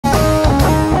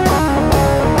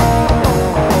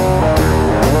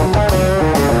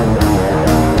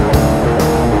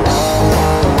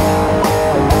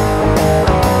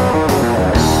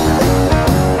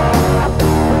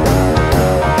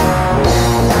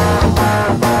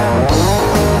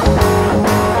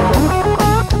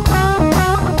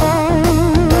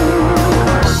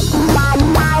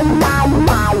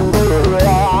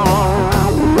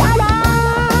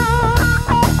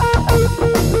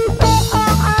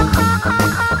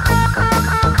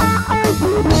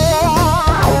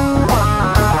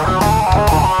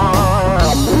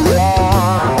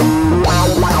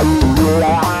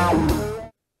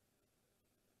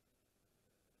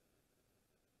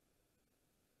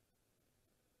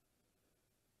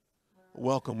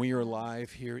Welcome. We are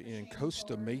live here in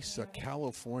Costa Mesa,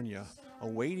 California,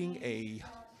 awaiting a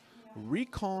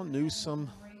recall Newsom,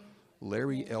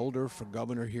 Larry Elder for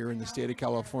governor here in the state of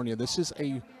California. This is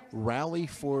a rally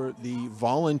for the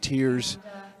volunteers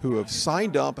who have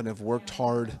signed up and have worked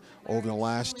hard over the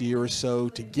last year or so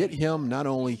to get him not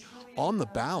only on the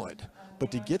ballot,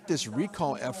 but to get this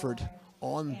recall effort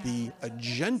on the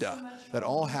agenda that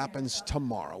all happens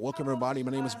tomorrow. Welcome, everybody. My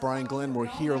name is Brian Glenn. We're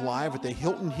here live at the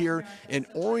Hilton here in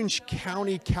Orange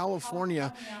County,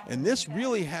 California, and this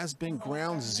really has been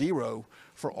ground zero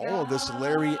for all of this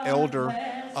Larry Elder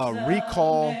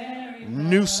recall,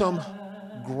 Newsom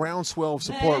groundswell of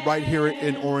support right here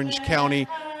in Orange County.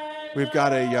 We've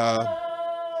got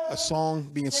a song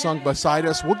being sung beside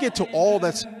us. We'll get to all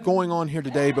that's going on here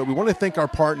today, but we want to thank our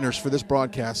partners for this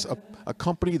broadcast, a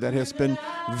company that has been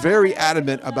very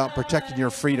adamant about protecting your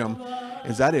freedom,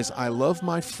 and that is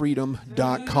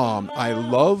ilovemyfreedom.com.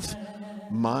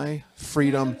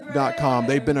 ilovemyfreedom.com.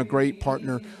 They've been a great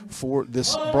partner for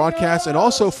this broadcast and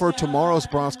also for tomorrow's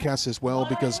broadcast as well,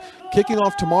 because kicking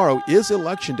off tomorrow is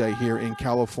Election Day here in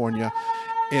California,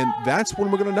 and that's when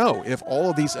we're going to know if all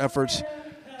of these efforts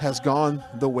has gone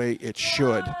the way it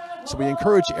should. So we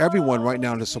encourage everyone right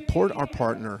now to support our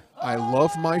partner,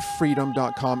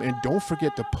 ilovemyfreedom.com, and don't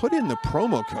forget to put in the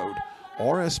promo code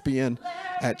RSBN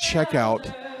at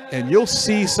checkout, and you'll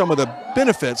see some of the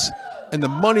benefits and the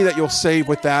money that you'll save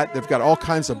with that. They've got all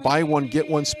kinds of buy one, get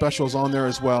one specials on there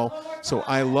as well. So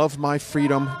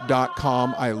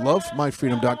ilovemyfreedom.com,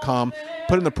 ilovemyfreedom.com,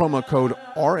 put in the promo code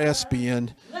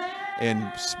RSBN,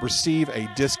 and receive a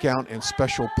discount and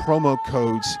special promo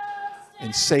codes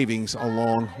and savings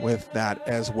along with that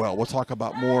as well. We'll talk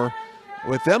about more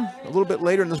with them a little bit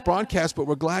later in this broadcast, but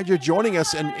we're glad you're joining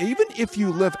us. And even if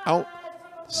you live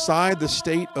outside the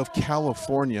state of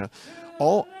California,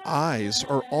 all eyes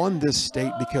are on this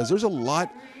state because there's a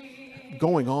lot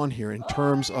going on here in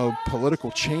terms of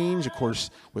political change, of course,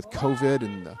 with COVID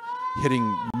and hitting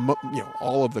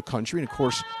all of the country. And of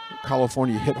course,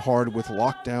 California hit hard with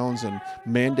lockdowns and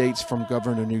mandates from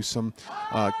Governor Newsom,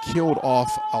 killed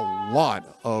off a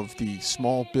lot of the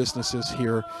small businesses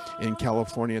here in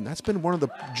California. And that's been one of the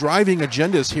driving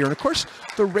agendas here. And of course,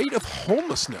 the rate of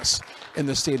homelessness in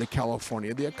the state of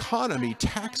California, the economy,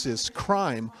 taxes,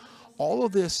 crime, all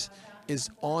of this is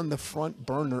on the front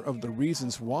burner of the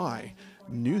reasons why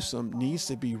Newsom needs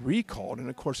to be recalled. And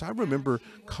of course, I remember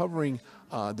covering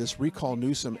this recall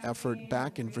Newsom effort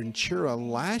back in Ventura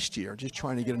last year, just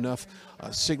trying to get enough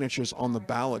signatures on the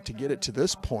ballot to get it to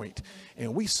this point.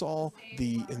 And we saw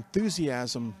the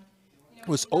enthusiasm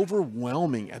was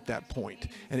overwhelming at that point.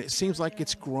 And it seems like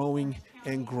it's growing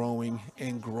and growing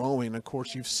and growing. Of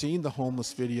course, you've seen the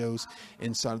homeless videos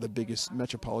inside of the biggest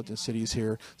metropolitan cities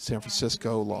here, San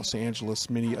Francisco, Los Angeles,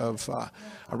 many of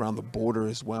around the border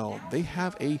as well. They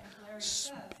have a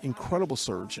incredible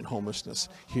surge in homelessness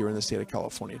here in the state of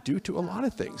California due to a lot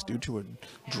of things, due to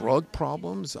drug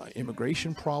problems,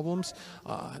 immigration problems,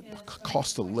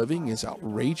 cost of living is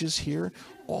outrageous here.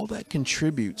 All that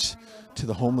contributes to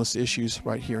the homeless issues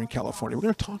right here in California. We're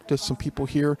going to talk to some people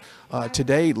here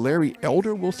today. Larry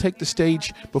Elder will take the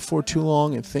stage before too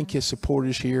long and thank his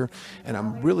supporters here. And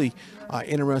I'm really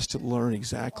interested to learn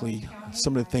exactly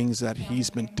some of the things that he's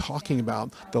been talking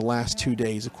about the last 2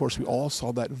 days. Of course, we all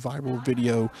saw that viral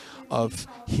video of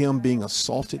him being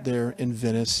assaulted there in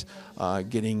Venice,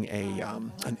 getting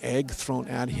an egg thrown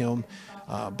at him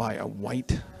by a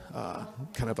white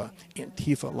kind of a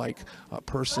Antifa-like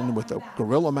person with a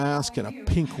gorilla mask and a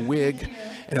pink wig.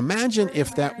 And imagine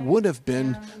if that would have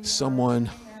been someone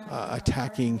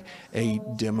attacking a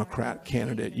Democrat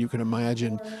candidate. You can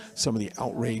imagine some of the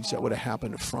outrage that would have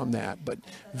happened from that, but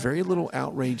very little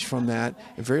outrage from that,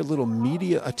 and very little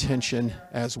media attention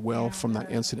as well from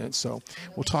that incident. So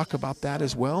we'll talk about that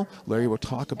as well. Larry will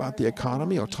talk about the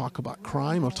economy, he'll talk about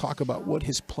crime, he'll talk about what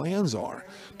his plans are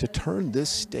to turn this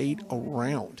state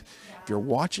around. If you're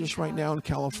watching us right now in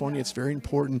California, it's very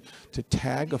important to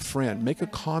tag a friend, make a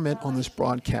comment on this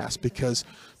broadcast, because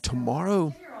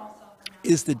tomorrow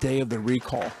is the day of the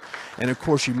recall. And of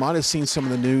course, you might have seen some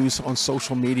of the news on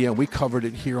social media. We covered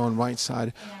it here on Right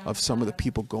Side of some of the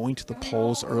people going to the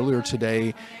polls earlier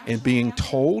today and being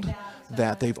told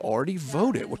that they've already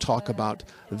voted. We'll talk about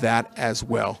that as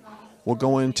well. We'll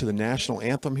go into the national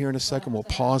anthem here in a second. We'll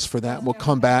pause for that. We'll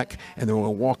come back and then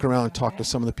we'll walk around and talk to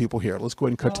some of the people here. Let's go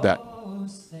ahead and cut to that.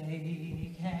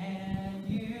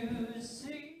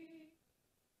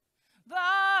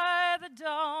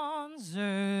 Dawn's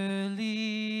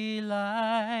early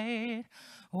light,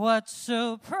 what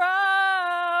so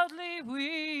proudly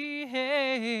we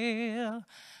hail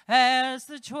as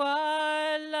the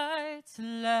twilight's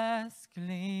last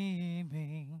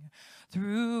gleaming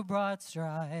through broad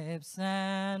stripes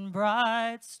and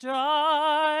bright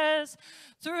stars,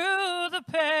 through the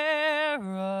perilous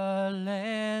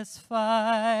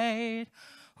fight,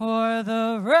 o'er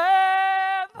the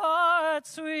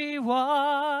ramparts we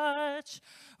watch,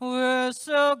 we're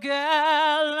so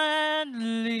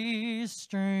gallantly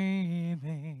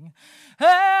streaming,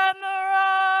 and the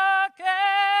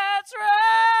rocket's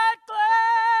red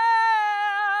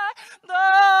glare,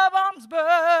 the bombs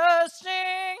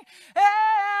bursting,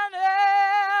 and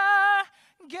air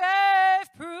gave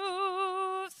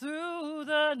proof through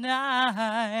the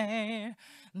night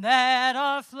that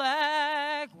our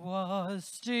flag was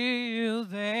still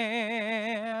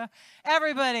there.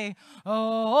 Everybody,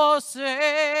 oh,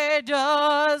 say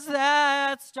does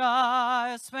that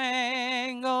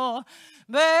star-spangled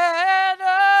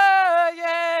banner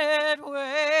yet wave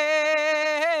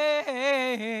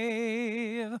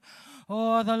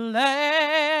o'er the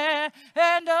land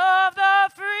of the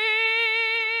free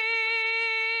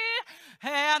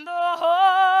and the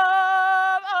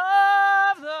home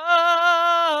of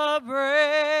the brave.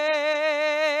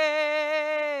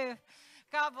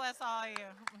 God bless all of you.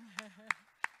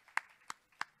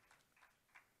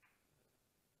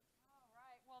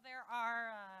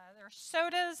 There's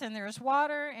sodas and there's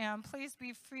water, and please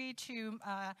be free to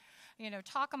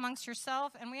talk amongst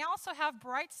yourself. And we also have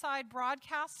Brightside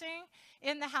Broadcasting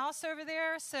in the house over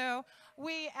there, so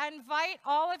we invite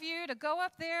all of you to go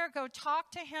up there, go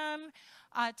talk to him,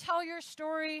 tell your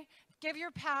story, give your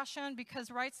passion, because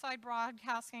Brightside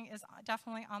Broadcasting is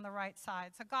definitely on the right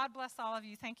side. So God bless all of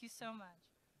you. Thank you so much.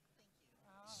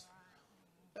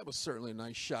 That was certainly a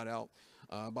nice shout out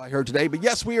by her today. But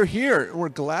yes, we are here. We're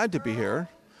glad to be here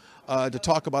to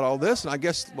talk about all this. And I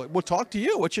guess we'll talk to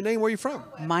you. What's your name? Where are you from?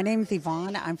 My name's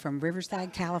Yvonne. I'm from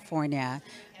Riverside, California.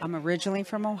 I'm originally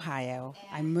from Ohio.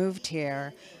 I moved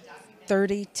here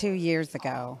 32 years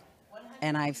ago,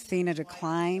 and I've seen a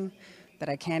decline that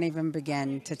I can't even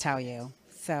begin to tell you.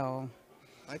 So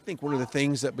I think one of the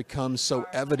things that becomes so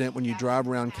evident when you drive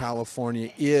around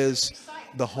California is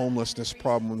the homelessness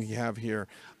problem we have here.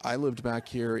 I lived back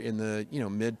here in the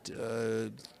mid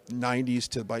 90s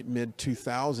to about mid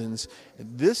 2000s.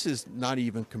 This is not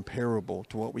even comparable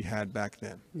to what we had back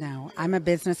then. No, I'm a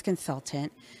business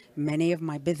consultant. Many of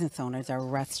my business owners are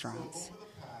restaurants,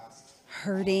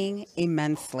 hurting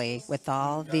immensely with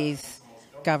all these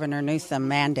Governor Newsom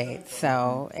mandates.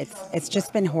 So it's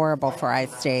just been horrible for our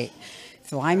state.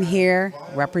 So I'm here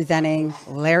representing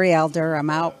Larry Elder. I'm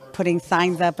out putting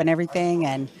signs up and everything,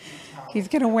 and he's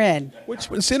going to win. Which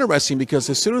was interesting because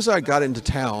as soon as I got into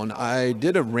town, I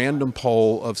did a random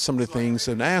poll of some of the things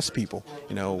and asked people,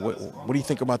 what do you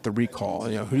think about the recall?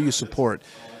 Who do you support?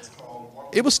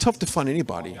 It was tough to find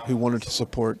anybody who wanted to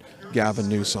support Gavin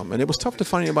Newsom, and it was tough to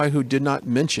find anybody who did not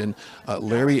mention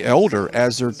Larry Elder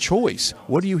as their choice.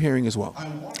 What are you hearing as well?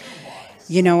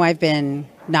 I've been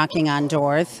knocking on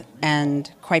doors, and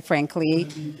quite frankly,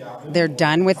 they're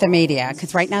done with the media.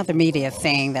 Because right now the media is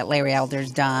saying that Larry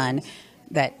Elder's done,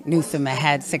 that Newsom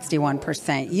had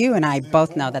 61%. You and I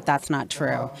both know that that's not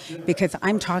true. Because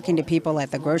I'm talking to people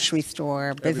at the grocery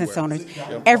store, business owners.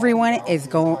 Yep. Everyone is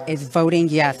voting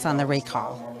yes on the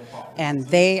recall. And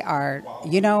they are,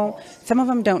 some of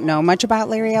them don't know much about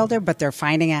Larry Elder, but they're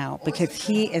finding out because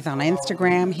he is on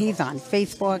Instagram, he's on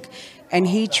Facebook, and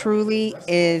he truly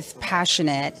is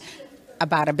passionate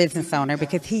about a business owner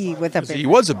because he was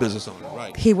a business owner,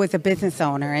 right? He was a business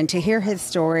owner, and to hear his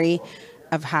story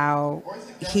of how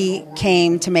he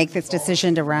came to make this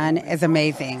decision to run is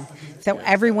amazing. So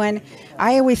everyone,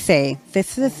 I always say,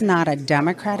 this is not a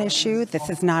Democrat issue. This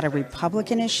is not a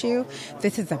Republican issue.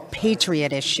 This is a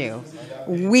patriot issue.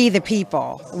 We, the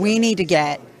people, we need to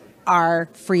get our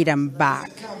freedom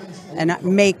back and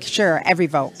make sure every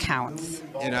vote counts.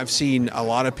 And I've seen a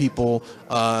lot of people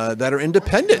that are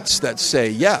independents that say,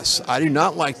 yes, I do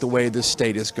not like the way this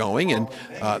state is going, and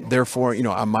therefore,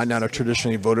 I might not have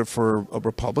traditionally voted for a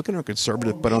Republican or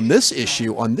conservative, but on this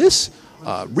issue, on this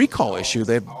recall issue,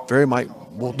 they very might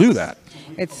will do that.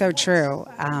 It's so true.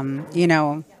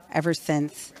 Ever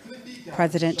since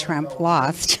President Trump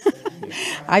lost,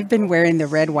 I've been wearing the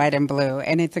red, white, and blue,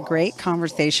 and it's a great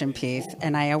conversation piece,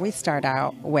 and I always start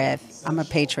out with, I'm a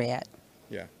patriot.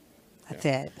 That's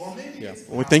it. Yeah.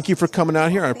 Well, thank you for coming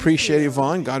out here. I appreciate it,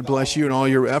 Yvonne. God bless you and all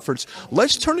your efforts.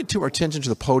 Let's turn it to our attention to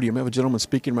the podium. We have a gentleman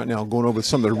speaking right now going over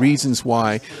some of the reasons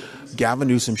why Gavin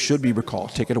Newsom should be recalled.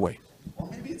 Take it away. Or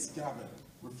maybe it's Gavin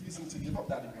refusing to give up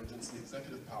that emergency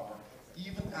executive power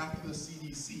even after the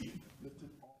CDC lifted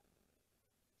all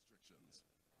restrictions.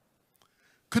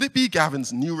 Could it be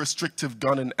Gavin's new restrictive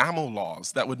gun and ammo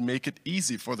laws that would make it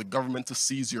easy for the government to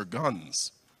seize your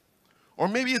guns? Or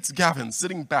maybe it's Gavin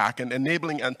sitting back and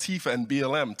enabling Antifa and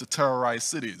BLM to terrorize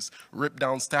cities, rip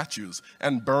down statues,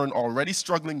 and burn already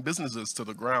struggling businesses to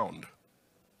the ground.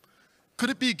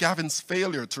 Could it be Gavin's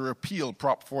failure to repeal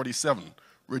Prop 47,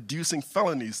 reducing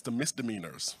felonies to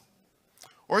misdemeanors?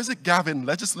 Or is it Gavin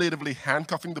legislatively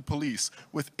handcuffing the police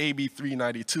with AB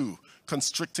 392,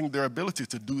 constricting their ability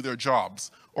to do their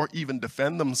jobs or even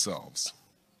defend themselves?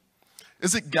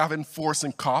 Is it Gavin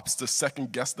forcing cops to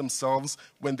second-guess themselves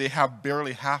when they have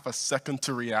barely half a second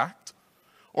to react?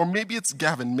 Or maybe it's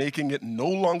Gavin making it no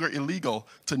longer illegal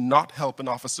to not help an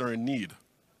officer in need.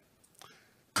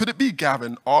 Could it be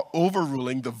Gavin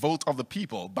overruling the vote of the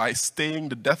people by staying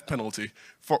the death penalty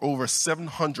for over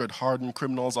 700 hardened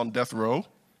criminals on death row?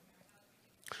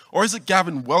 Or is it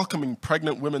Gavin welcoming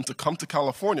pregnant women to come to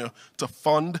California to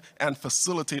fund and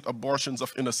facilitate abortions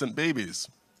of innocent babies?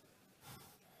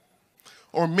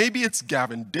 Or maybe it's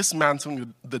Gavin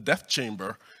dismantling the death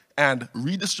chamber and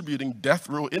redistributing death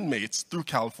row inmates through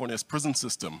California's prison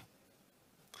system.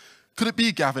 Could it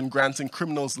be Gavin granting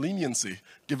criminals leniency,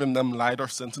 giving them lighter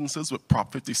sentences with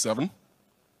Prop 57?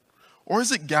 Or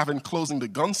is it Gavin closing the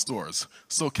gun stores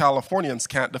so Californians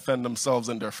can't defend themselves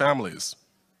and their families?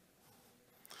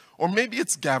 Or maybe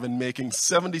it's Gavin making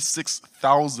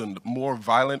 76,000 more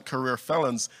violent career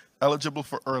felons eligible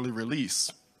for early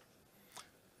release.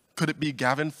 Could it be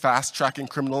Gavin fast-tracking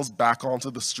criminals back onto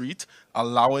the street,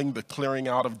 allowing the clearing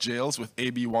out of jails with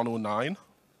AB 109?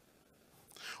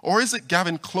 Or is it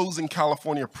Gavin closing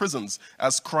California prisons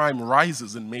as crime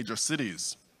rises in major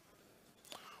cities?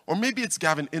 Or maybe it's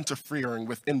Gavin interfering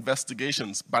with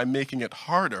investigations by making it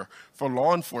harder for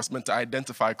law enforcement to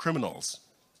identify criminals.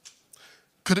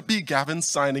 Could it be Gavin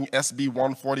signing SB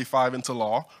 145 into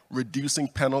law, reducing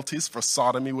penalties for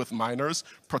sodomy with minors,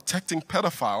 protecting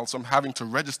pedophiles from having to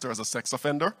register as a sex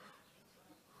offender?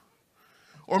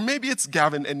 Or maybe it's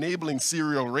Gavin enabling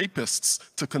serial rapists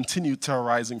to continue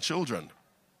terrorizing children.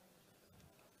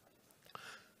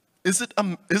 Is it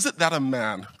that a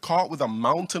man caught with a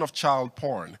mountain of child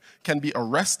porn can be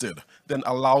arrested, then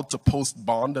allowed to post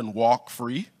bond and walk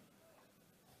free?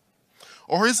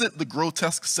 Or is it the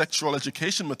grotesque sexual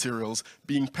education materials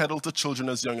being peddled to children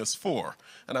as young as 4?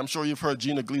 And I'm sure you've heard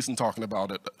Gina Gleason talking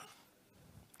about it.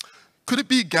 Could it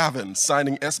be Gavin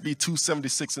signing SB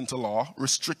 276 into law,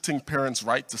 restricting parents'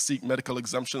 right to seek medical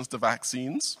exemptions to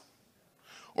vaccines?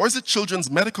 Or is it children's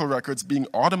medical records being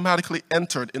automatically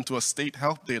entered into a state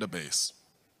health database?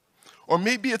 Or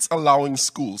maybe it's allowing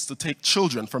schools to take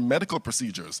children for medical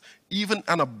procedures, even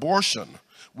an abortion,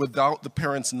 without the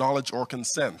parents' knowledge or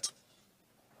consent.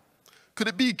 Could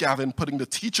it be Gavin putting the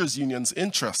teachers' union's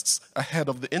interests ahead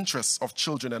of the interests of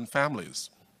children and families?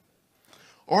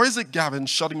 Or is it Gavin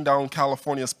shutting down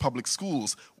California's public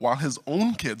schools while his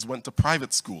own kids went to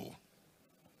private school?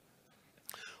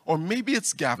 Or maybe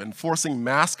it's Gavin forcing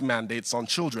mask mandates on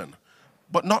children,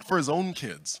 but not for his own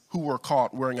kids who were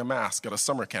caught wearing a mask at a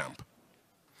summer camp.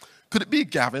 Could it be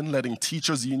Gavin letting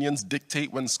teachers' unions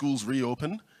dictate when schools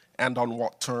reopen and on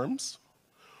what terms?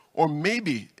 Or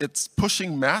maybe it's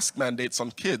pushing mask mandates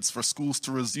on kids for schools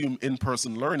to resume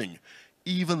in-person learning,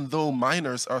 even though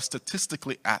minors are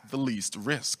statistically at the least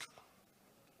risk.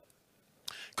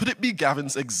 Could it be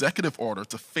Gavin's executive order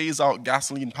to phase out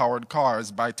gasoline-powered cars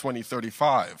by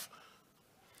 2035?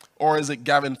 Or is it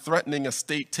Gavin threatening a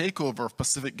state takeover of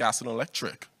Pacific Gas and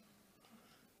Electric?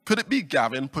 Could it be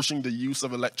Gavin pushing the use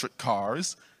of electric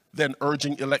cars, then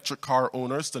urging electric car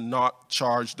owners to not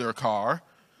charge their car,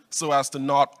 so as to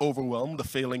not overwhelm the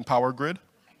failing power grid?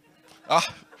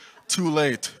 Too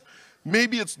late.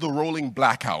 Maybe it's the rolling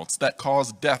blackouts that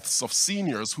cause deaths of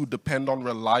seniors who depend on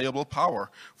reliable power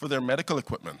for their medical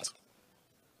equipment.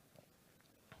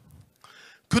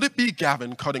 Could it be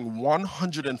Gavin cutting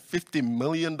 $150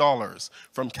 million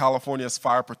from California's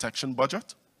fire protection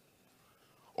budget?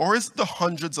 Or is it the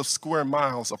hundreds of square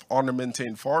miles of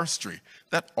under-maintained forestry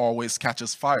that always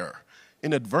catches fire,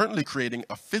 inadvertently creating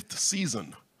a 5th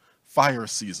season, fire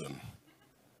season?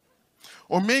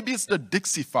 Or maybe it's the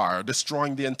Dixie Fire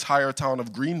destroying the entire town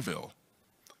of Greenville.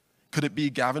 Could it be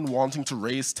Gavin wanting to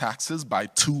raise taxes by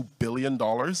 $2 billion,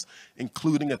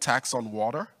 including a tax on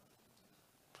water?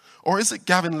 Or is it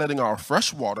Gavin letting our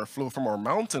fresh water flow from our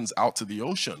mountains out to the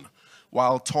ocean,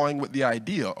 while toying with the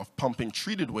idea of pumping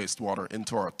treated wastewater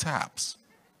into our taps?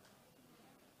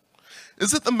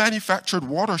 Is it the manufactured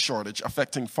water shortage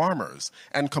affecting farmers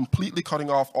and completely cutting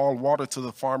off all water to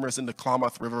the farmers in the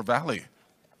Klamath River Valley?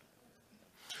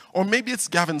 Or maybe it's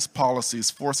Gavin's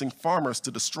policies forcing farmers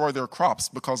to destroy their crops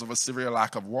because of a severe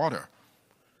lack of water.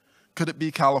 Could it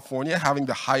be California having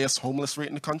the highest homeless rate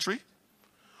in the country?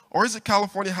 Or is it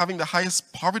California having the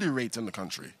highest poverty rate in the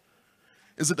country?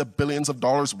 Is it the billions of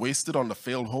dollars wasted on the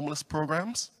failed homeless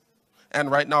programs?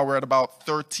 And right now we're at about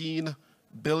 $13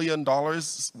 billion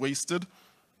wasted.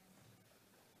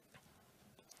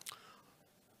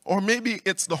 Or maybe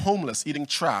it's the homeless eating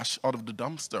trash out of the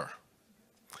dumpster.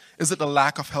 Is it the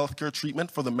lack of healthcare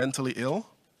treatment for the mentally ill?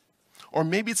 Or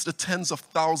maybe it's the tens of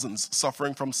thousands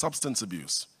suffering from substance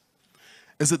abuse.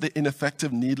 Is it the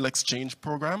ineffective needle exchange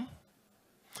program?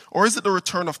 Or is it the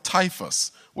return of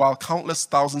typhus while countless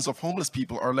thousands of homeless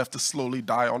people are left to slowly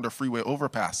die on their freeway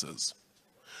overpasses?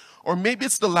 Or maybe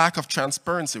it's the lack of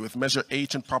transparency with Measure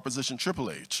H and Proposition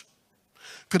HHH.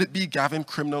 Could it be Gavin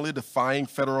criminally defying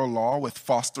federal law with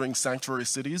fostering sanctuary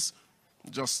cities?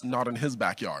 Just not in his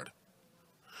backyard.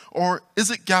 Or is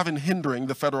it Gavin hindering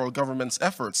the federal government's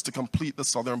efforts to complete the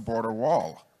southern border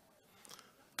wall?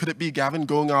 Could it be Gavin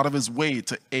going out of his way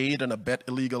to aid and abet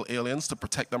illegal aliens to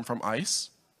protect them from ICE?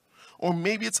 Or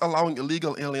maybe it's allowing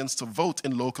illegal aliens to vote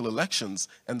in local elections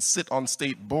and sit on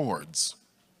state boards.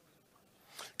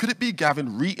 Could it be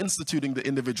Gavin reinstituting the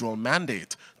individual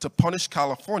mandate to punish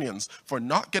Californians for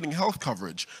not getting health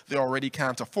coverage they already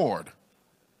can't afford?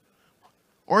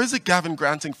 Or is it Gavin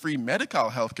granting free medical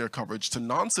health care coverage to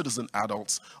non-citizen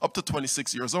adults up to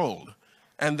 26 years old,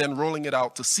 and then rolling it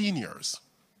out to seniors?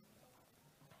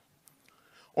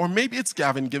 Or maybe it's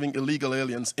Gavin giving illegal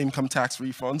aliens income tax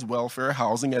refunds, welfare,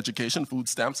 housing, education, food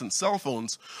stamps, and cell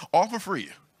phones, all for free.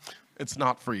 It's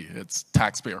not free, it's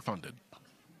taxpayer funded.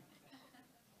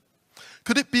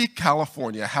 Could it be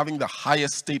California having the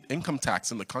highest state income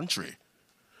tax in the country?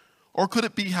 Or could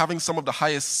it be having some of the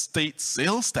highest state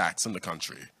sales tax in the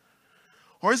country?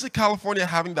 Or is it California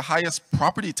having the highest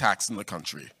property tax in the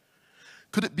country?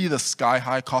 Could it be the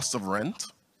sky-high cost of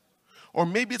rent? Or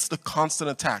maybe it's the constant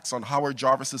attacks on Howard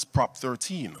Jarvis's Prop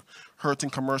 13, hurting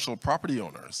commercial property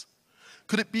owners.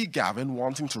 Could it be Gavin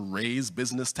wanting to raise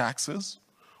business taxes?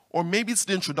 Or maybe it's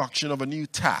the introduction of a new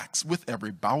tax with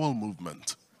every bowel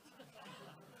movement.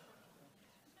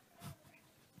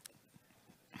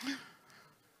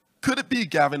 Could it be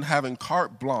Gavin having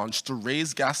carte blanche to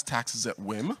raise gas taxes at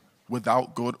whim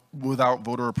without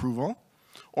voter approval?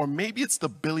 Or maybe it's the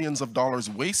billions of dollars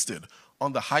wasted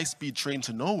on the high-speed train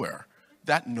to nowhere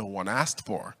that no one asked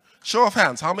for. Show of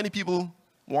hands, how many people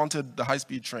wanted the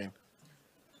high-speed train?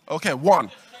 Okay,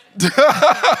 one.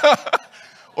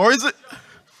 Or is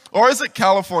it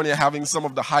California having some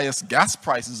of the highest gas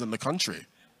prices in the country?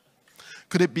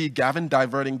 Could it be Gavin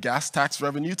diverting gas tax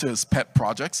revenue to his pet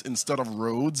projects instead of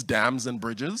roads, dams, and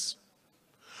bridges?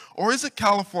 Or is it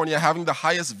California having the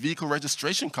highest vehicle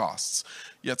registration costs,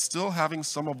 yet still having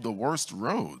some of the worst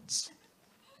roads?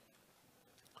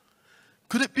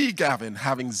 Could it be Gavin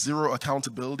having zero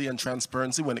accountability and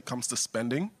transparency when it comes to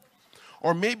spending?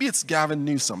 Or maybe it's Gavin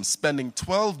Newsom spending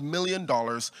 $12 million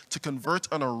to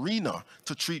convert an arena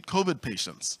to treat COVID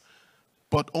patients,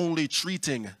 but only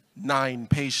treating 9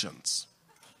 patients.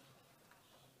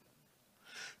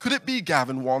 Could it be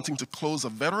Gavin wanting to close a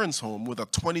veterans home with a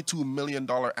 $22 million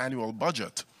annual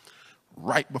budget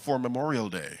right before Memorial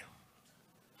Day?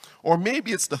 Or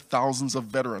maybe it's the thousands of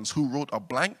veterans who wrote a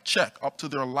blank check up to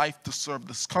their life to serve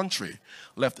this country,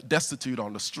 left destitute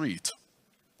on the street.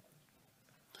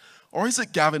 Or is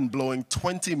it Gavin blowing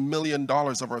 $20 million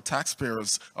of our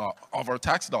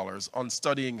tax dollars on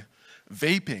studying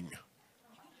vaping?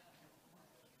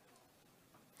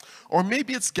 Or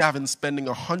maybe it's Gavin spending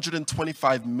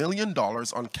 $125 million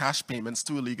on cash payments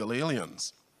to illegal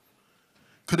aliens.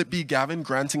 Could it be Gavin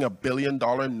granting a $1 billion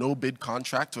no-bid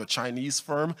contract to a Chinese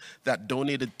firm that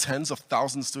donated tens of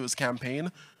thousands to his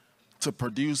campaign to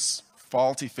produce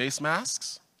faulty face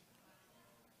masks?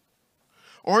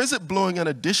 Or is it blowing an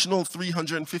additional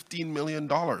 $315 million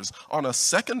on a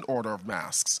second order of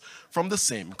masks from the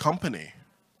same company?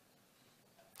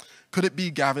 Could it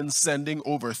be Gavin sending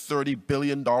over $30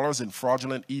 billion in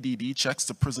fraudulent EDD checks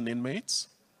to prison inmates?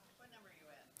 What number are you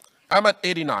at? I'm at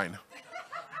 89.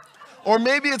 Or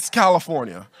maybe it's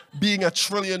California being $1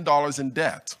 trillion in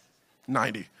debt,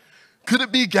 90. Could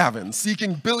it be Gavin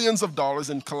seeking billions of dollars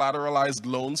in collateralized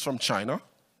loans from China?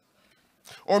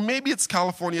 Or maybe it's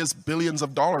California's billions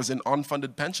of dollars in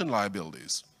unfunded pension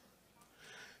liabilities.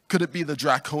 Could it be the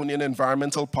draconian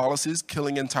environmental policies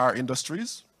killing entire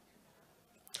industries?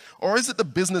 Or is it the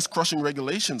business-crushing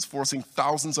regulations forcing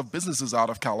thousands of businesses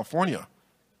out of California?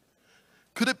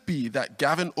 Could it be that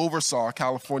Gavin oversaw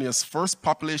California's first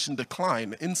population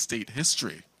decline in state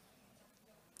history?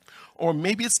 Or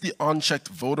maybe it's the unchecked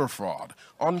voter fraud,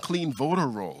 unclean voter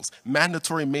rolls,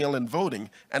 mandatory mail-in voting,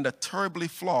 and a terribly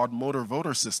flawed motor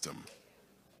voter system.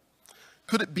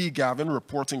 Could it be Gavin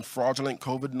reporting fraudulent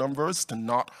COVID numbers to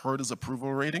not hurt his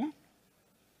approval rating?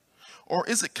 Or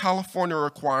is it California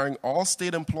requiring all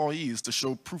state employees to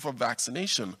show proof of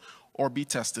vaccination or be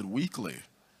tested weekly?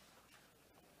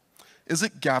 Is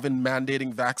it Gavin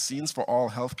mandating vaccines for all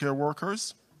healthcare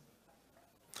workers?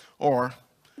 Or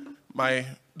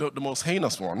the most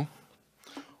heinous one,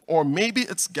 or maybe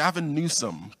it's Gavin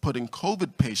Newsom putting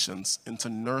COVID patients into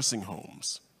nursing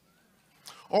homes.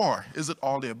 Or is it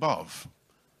all the above?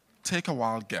 Take a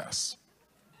wild guess.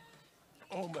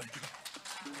 Oh my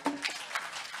God.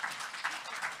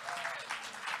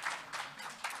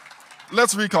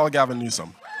 Let's recall Gavin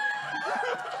Newsom.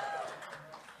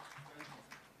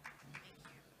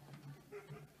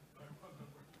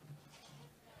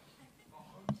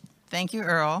 Thank you,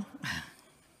 Earl.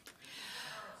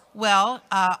 Well,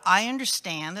 I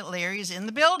understand that Larry is in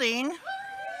the building.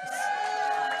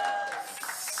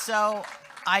 So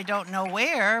I don't know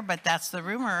where, but that's the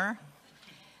rumor.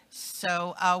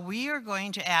 So we are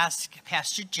going to ask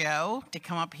Pastor Joe to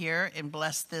come up here and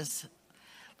bless this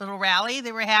little rally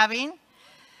that we're having.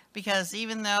 Because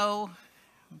even though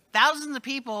thousands of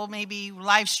people may be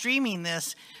live streaming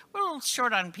this, we're a little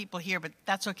short on people here, but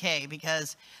that's okay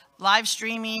because live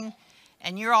streaming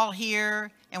and you're all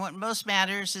here, and what most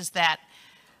matters is that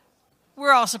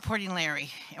we're all supporting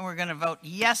Larry, and we're going to vote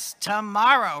yes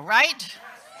tomorrow, right?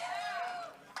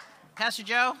 Pastor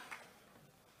Joe?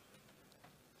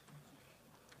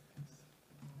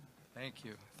 Thank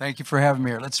you. Thank you for having me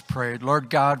here. Let's pray.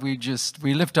 Lord God, we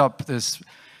lift up this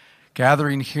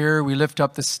gathering here. We lift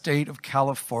up the state of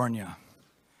California.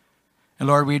 And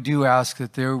Lord, we do ask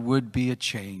that there would be a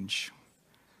change.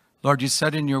 Lord, you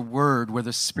said in your word, where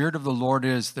the Spirit of the Lord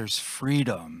is, there's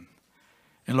freedom.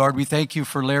 And Lord, we thank you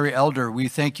for Larry Elder. We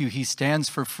thank you, he stands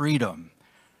for freedom.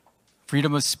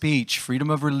 Freedom of speech, freedom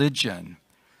of religion.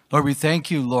 Lord, we thank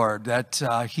you, Lord, that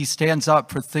he stands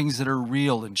up for things that are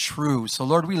real and true. So,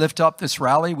 Lord, we lift up this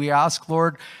rally. We ask,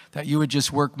 Lord, that you would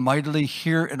just work mightily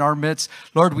here in our midst.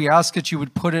 Lord, we ask that you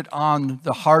would put it on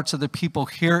the hearts of the people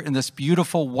here in this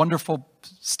beautiful, wonderful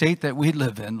state that we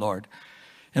live in, Lord.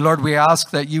 And Lord, we ask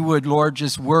that you would, Lord,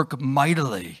 just work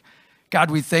mightily. God,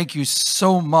 we thank you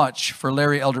so much for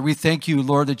Larry Elder. We thank you,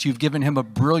 Lord, that you've given him a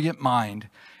brilliant mind.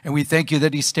 And we thank you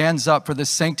that he stands up for the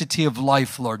sanctity of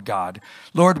life, Lord God.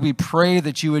 Lord, we pray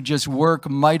that you would just work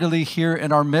mightily here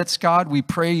in our midst, God. We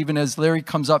pray even as Larry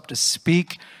comes up to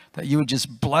speak, that you would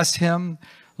just bless him.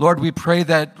 Lord, we pray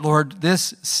that, Lord,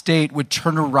 this state would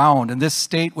turn around and this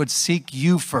state would seek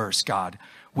you first, God.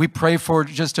 We pray for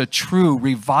just a true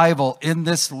revival in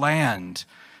this land.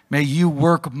 May you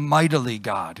work mightily,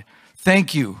 God.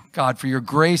 Thank you, God, for your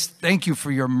grace. Thank you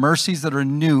for your mercies that are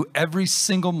new every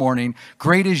single morning.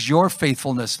 Great is your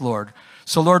faithfulness, Lord.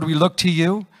 So, Lord, we look to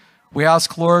you. We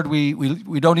ask, Lord, we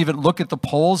don't even look at the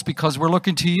polls because we're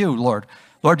looking to you, Lord.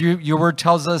 Lord, your word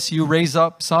tells us you raise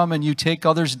up some and you take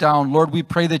others down. Lord, we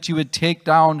pray that you would take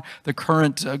down the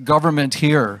current government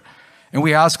here. And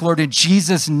we ask, Lord, in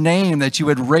Jesus' name, that you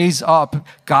would raise up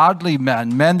godly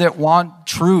men, men that want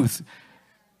truth,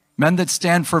 men that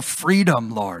stand for freedom,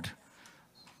 Lord.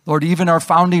 Lord, even our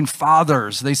founding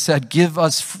fathers, they said, give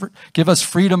us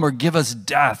freedom or give us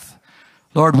death.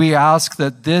 Lord, we ask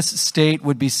that this state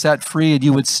would be set free and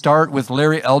you would start with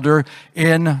Larry Elder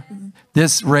in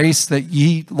this race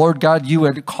that Lord God, you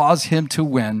would cause him to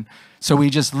win. So we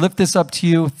just lift this up to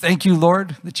you. Thank you,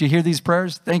 Lord, that you hear these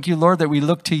prayers. Thank you, Lord, that we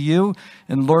look to you.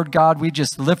 And Lord God, we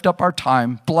just lift up our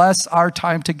time. Bless our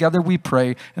time together, we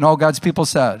pray. And all God's people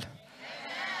said,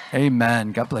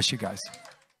 Amen. God bless you guys.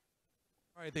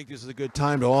 I think this is a good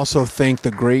time to also thank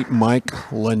the great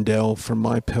Mike Lindell from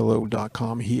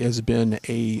MyPillow.com. He has been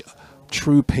a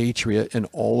true patriot in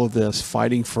all of this,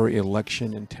 fighting for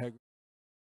election integrity.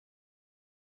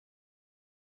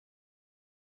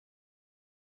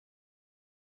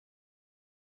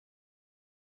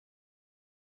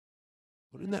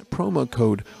 Put in that promo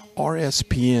code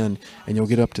RSBN and you'll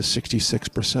get up to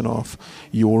 66% off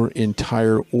your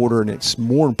entire order. And it's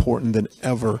more important than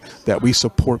ever that we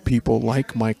support people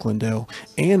like Mike Lindell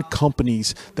and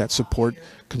companies that support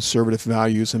conservative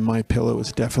values. And MyPillow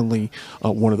is definitely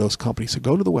one of those companies. So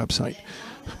go to the website,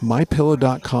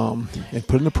 MyPillow.com, and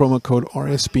put in the promo code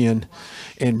RSBN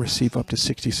and receive up to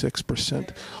 66%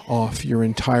 off your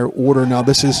entire order. Now,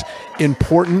 this is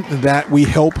important that we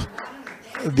help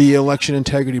the election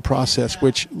integrity process,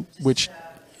 which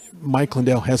Mike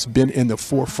Lindell has been in the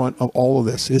forefront of all of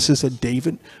this. This is a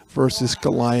David versus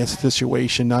Goliath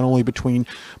situation, not only between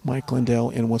Mike Lindell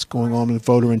and what's going on with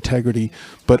voter integrity,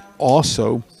 but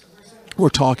also we're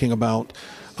talking about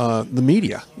the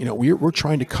media. You know, we're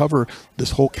trying to cover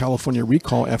this whole California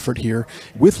recall effort here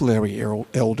with Larry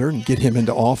Elder and get him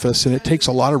into office, and it takes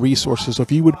a lot of resources. So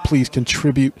if you would please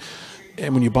contribute.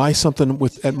 And when you buy something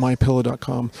at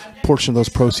mypillow.com, a portion of those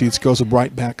proceeds goes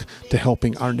right back to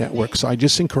helping our network. So I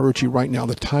just encourage you right now,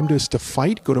 the time is to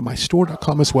fight. Go to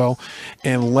mystore.com as well,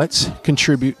 and let's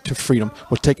contribute to freedom.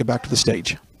 We'll take it back to the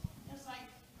stage.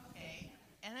 Okay,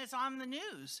 and it's on the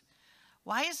news.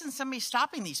 Why isn't somebody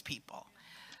stopping these people?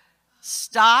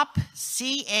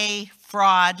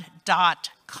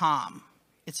 StopCAFraud.com.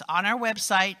 It's on our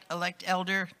website,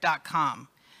 electelder.com.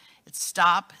 It's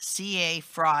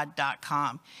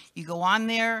StopCAFraud.com. You go on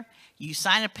there, you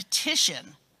sign a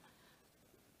petition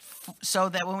so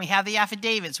that when we have the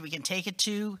affidavits, we can take it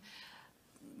to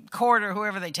court or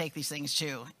whoever they take these things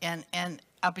to. And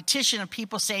a petition of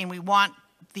people saying we want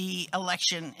the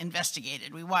election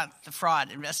investigated. We want the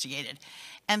fraud investigated.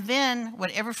 And then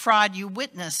whatever fraud you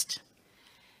witnessed,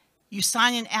 you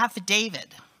sign an affidavit.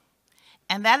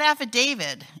 And that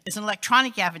affidavit is an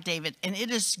electronic affidavit, and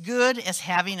it is good as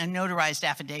having a notarized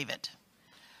affidavit.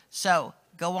 So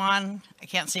go on, I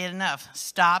can't say it enough,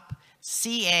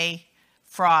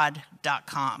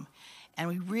 StopCAFraud.com. And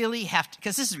we really have to,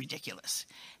 because this is ridiculous.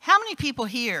 How many people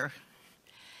here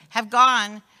have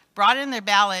gone, brought in their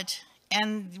ballot,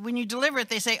 and when you deliver it,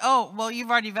 they say, oh, well,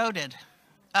 you've already voted.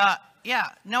 Yeah,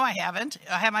 no, I haven't.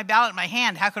 I have my ballot in my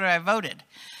hand. How could I have voted?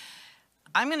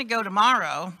 I'm going to go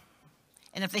tomorrow.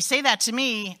 And if they say that to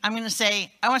me, I'm going to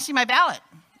say, I want to see my ballot.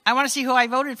 I want to see who I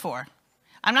voted for.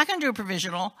 I'm not going to do a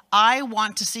provisional. I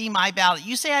want to see my ballot.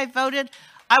 You say I voted,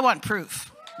 I want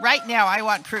proof. Right now, I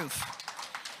want proof.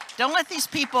 Don't let these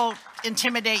people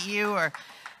intimidate you or,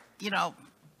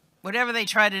 whatever they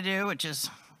try to do, which is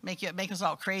make us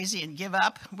all crazy and give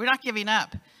up. We're not giving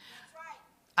up.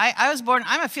 I was born,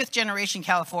 I'm a fifth-generation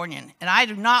Californian, and I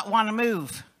do not want to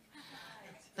move.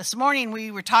 This morning,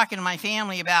 we were talking to my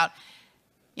family about,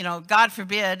 God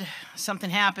forbid something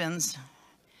happens.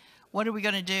 What are we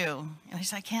going to do? And I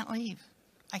said, I can't leave.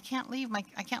 I can't leave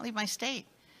my state.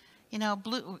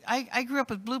 I grew up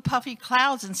with blue puffy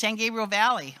clouds in San Gabriel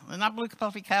Valley. They're not blue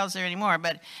puffy clouds there anymore,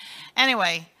 but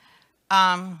anyway,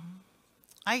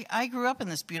 I grew up in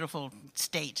this beautiful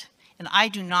state, and I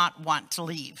do not want to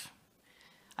leave.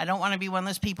 I don't want to be one of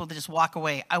those people that just walk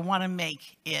away. I want to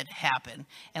make it happen.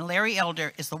 And Larry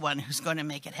Elder is the one who's going to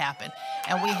make it happen.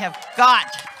 And we have got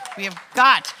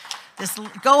this.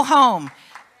 Go home.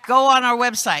 Go on our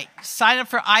website. Sign up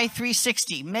for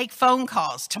I-360. Make phone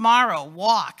calls. Tomorrow,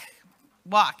 walk.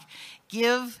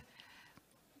 Give.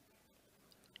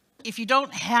 If you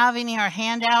don't have any of our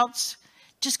handouts,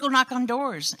 just go knock on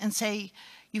doors and say,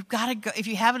 you've got to go. If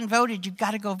you haven't voted, you've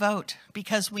got to go vote,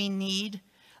 because we need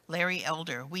Larry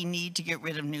Elder. We need to get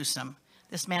rid of Newsom.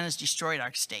 This man has destroyed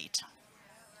our state.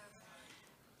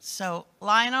 So,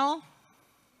 Lionel,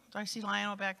 do I see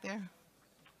Lionel back there?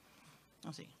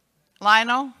 Let's see.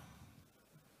 Lionel?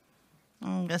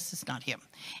 This is not him.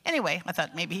 Anyway, I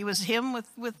thought maybe he was him with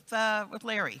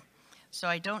Larry. So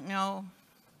I don't know.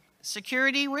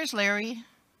 Security, where's Larry?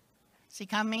 Is he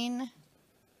coming?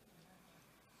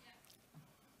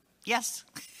 Yes.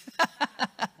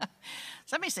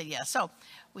 Somebody said yes. So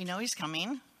we know he's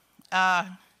coming. Let's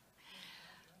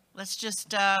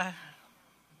just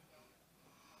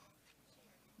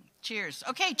cheers.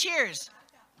 Okay, cheers.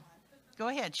 Go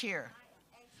ahead, cheer.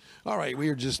 All right, we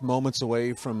are just moments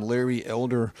away from Larry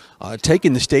Elder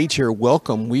taking the stage here.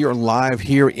 Welcome. We are live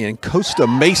here in Costa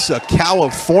Mesa,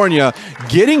 California,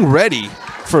 getting ready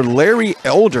for Larry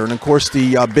Elder. And, of course,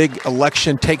 the big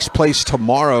election takes place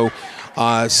tomorrow,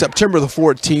 September the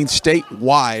 14th,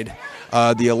 statewide.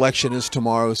 The election is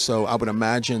tomorrow, so I would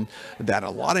imagine that a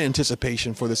lot of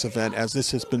anticipation for this event, as this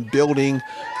has been building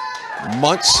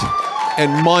months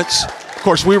and months. Of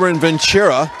course, we were in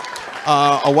Ventura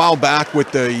a while back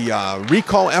with the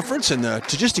recall efforts and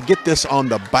to get this on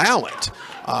the ballot.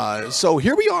 So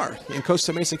here we are in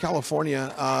Costa Mesa,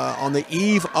 California, on the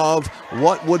eve of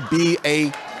what would be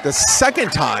the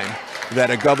second time that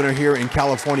a governor here in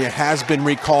California has been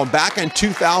recalled. Back in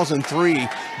 2003,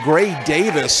 Gray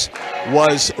Davis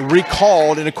was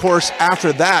recalled, and of course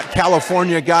after that,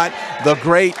 California got the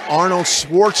great Arnold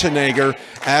Schwarzenegger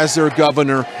as their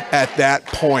governor at that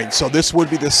point. So this would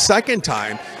be the second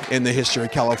time in the history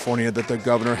of California that the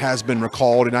governor has been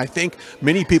recalled. And I think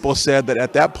many people said that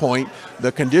at that point,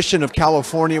 the condition of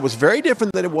California was very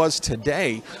different than it was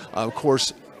today. Of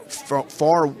course,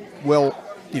 far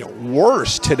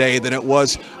worse today than it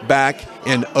was back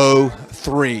in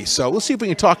 2003. So we'll see if we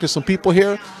can talk to some people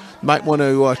here. Might want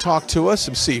to talk to us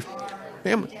and see.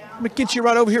 Ma'am, let me get you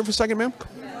right over here for a second, ma'am.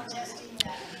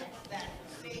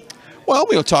 Well,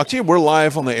 we'll talk to you. We're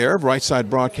live on the air, Brightside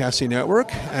Broadcasting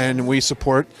Network, and we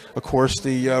support, of course,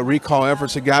 the recall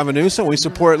efforts of Gavin Newsom. We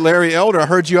support Larry Elder. I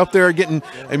heard you up there getting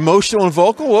emotional and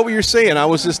vocal. What were you saying? I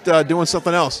was just doing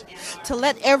something else. To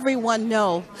let everyone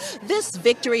know, this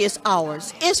victory is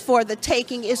ours. It's for the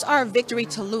taking. It's our victory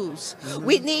to lose.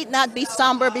 We need not be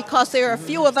somber because there are a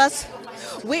few of us.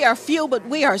 We are few, but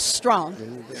we are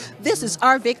strong. This is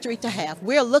our victory to have.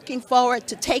 We're looking forward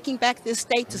to taking back this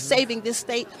state, to saving this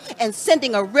state, and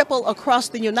sending a ripple across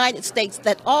the United States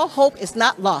that all hope is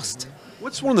not lost.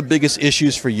 What's one of the biggest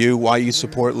issues for you, why you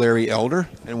support Larry Elder,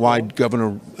 and why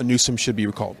Governor Newsom should be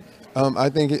recalled? I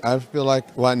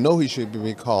know he should be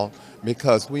recalled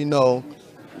because we know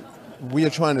we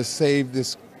are trying to save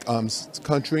this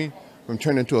country from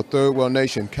turning into a third world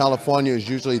nation. California is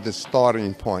usually the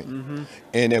starting point.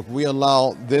 And if we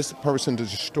allow this person to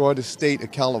destroy the state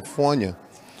of California,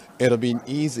 it'll be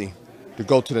easy to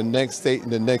go to the next state,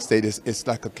 and the next state it's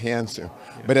like a cancer.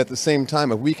 But at the same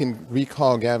time, if we can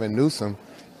recall Gavin Newsom,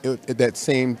 that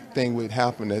same thing would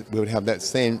happen. That we would have that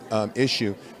same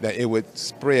issue, that it would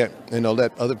spread,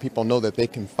 let other people know that they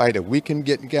can fight it. We can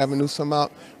get Gavin Newsom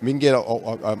out. We can get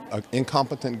an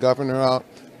incompetent governor out.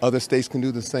 Other states can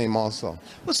do the same also.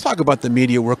 Let's talk about the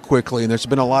media real quickly. And there's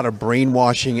been a lot of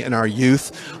brainwashing in our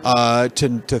youth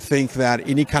to think that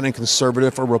any kind of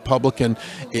conservative or Republican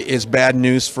is bad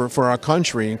news for our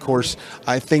country. And of course,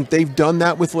 I think they've done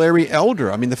that with Larry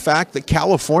Elder. I mean, the fact that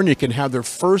California can have their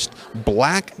first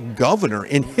black governor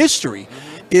in history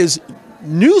is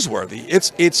newsworthy.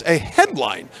 It's a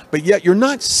headline, but yet you're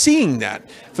not seeing that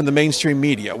from the mainstream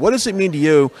media. What does it mean to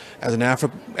you as an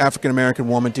African-American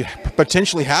woman to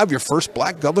potentially have your first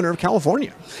black governor of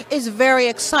California? It's very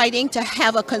exciting to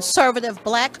have a conservative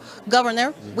black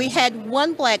governor. We had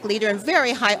one black leader in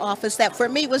very high office that for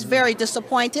me was very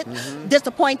disappointing.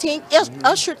 It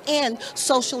ushered in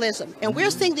socialism, and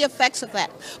we're seeing the effects of that.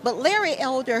 But Larry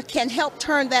Elder can help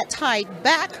turn that tide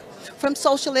back from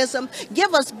socialism,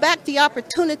 give us back the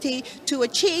opportunity to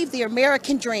achieve the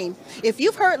American dream. If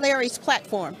you've heard Larry's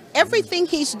platform, everything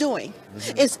he's doing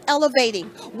is elevating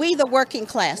we the working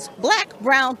class, black,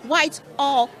 brown, whites,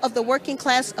 all of the working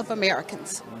class of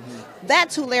Americans.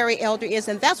 That's who Larry Elder is,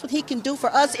 and that's what he can do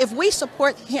for us if we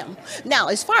support him. Now,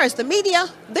 as far as the media,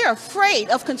 they're afraid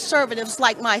of conservatives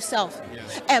like myself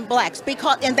and blacks,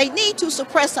 and they need to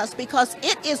suppress us because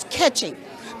it is catching.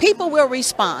 People will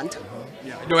respond.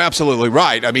 You're absolutely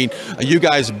right. I mean, you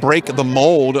guys break the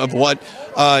mold of what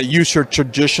you should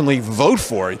traditionally vote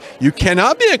for. You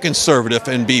cannot be a conservative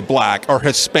and be black or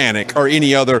Hispanic or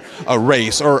any other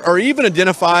race or even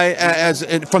identify as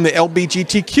from the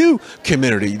LGBTQ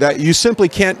community. That you simply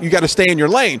can't. You got to stay in your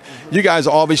lane. You guys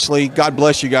obviously, God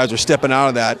bless you guys, are stepping out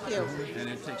of that.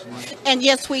 And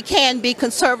yes, we can be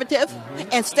conservative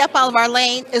and step out of our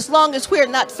lane as long as we're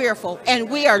not fearful. And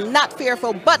we are not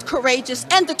fearful, but courageous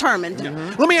and determined.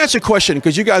 Let me ask you a question,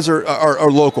 because you guys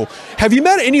are local. Have you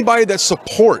met anybody that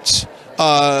supports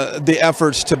the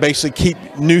efforts to basically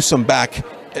keep Newsom back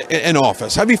in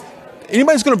office?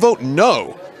 Anybody's going to vote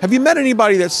no? Have you met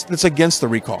anybody that's against the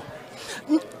recall?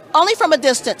 Only from a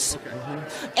distance.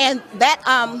 And that...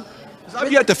 I've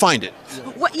yet to find it.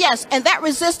 Well, yes, and that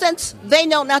resistance, they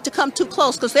know not to come too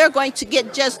close because they're going to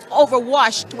get just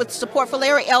overwashed with support for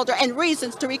Larry Elder and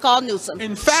reasons to recall Newsom.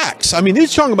 In facts. I mean,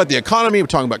 he's talking about the economy, we're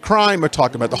talking about crime, we're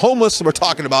talking about the homeless, we're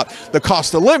talking about the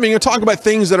cost of living, we're talking about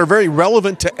things that are very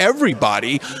relevant to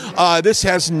everybody. This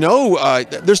has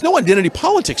there's no identity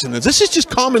politics in this. This is just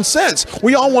common sense.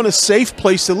 We all want a safe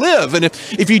place to live. And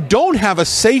if you don't have a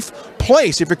safe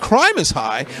place, if your crime is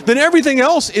high, then everything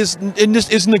else is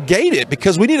negated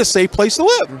because we need a safe place to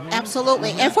live.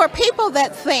 Absolutely. And for people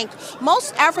that think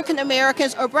most African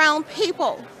Americans or brown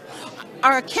people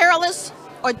are careless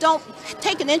or don't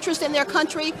take an interest in their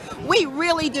country, we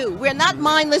really do. We're not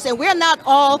mindless, and we're not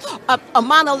all a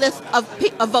monolith of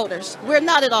voters. We're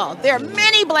not at all. There are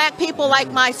many black people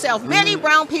like myself, many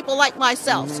brown people like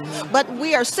myself, but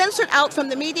we are censored out from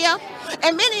the media,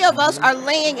 and many of us are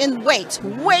laying in wait,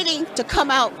 waiting to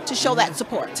come out to show that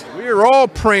support. We're all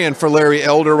praying for Larry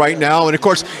Elder right now, and of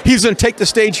course, he's going to take the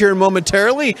stage here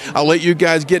momentarily. I'll let you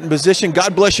guys get in position.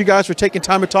 God bless you guys for taking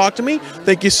time to talk to me.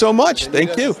 Thank you so much.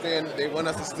 Thank you.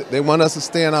 They want us to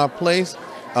stay in our place,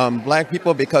 black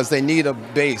people, because they need a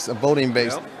base, a voting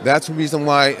base. Yep. That's the reason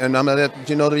why, and I'm going to let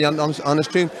you know the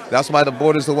honest truth, that's why the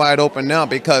borders are wide open now,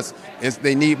 because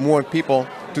they need more people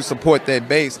to support their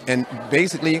base. And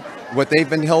basically, what they've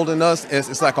been holding us is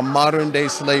it's like a modern day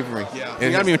slavery. Yeah.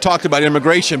 We haven't even talked about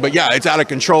immigration, but yeah, it's out of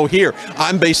control here.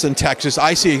 I'm based in Texas.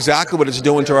 I see exactly what it's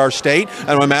doing to our state,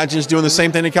 and I imagine it's doing the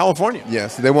same thing in California.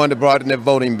 Yes, they wanted to broaden their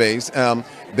voting base.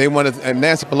 They wanted, and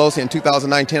Nancy Pelosi in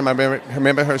 2019, I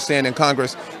remember her saying in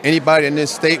Congress, anybody in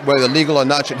this state, whether legal or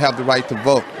not, should have the right to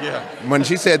vote. Yeah. When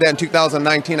she said that in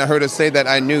 2019, I heard her say that.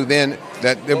 I knew then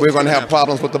that we were going to have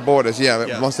problems with the borders.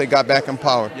 Yeah, once they got back in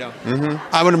power. Yeah.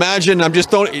 I would imagine, I'm just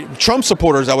throwing, Trump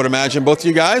supporters, I would imagine, both of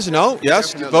you guys, no?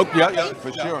 Yes? Vote, yeah.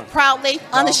 For sure. Proudly,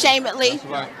 unashamedly. That's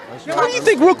right. What do you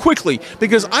think, real quickly?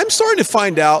 Because I'm starting to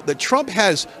find out that Trump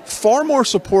has far more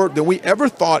support than we ever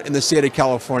thought in the state of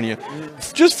California.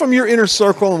 Just from your inner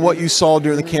circle and what you saw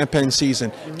during the campaign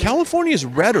season, California is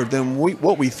redder than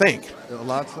what we think.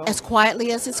 As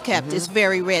quietly as it's kept, it's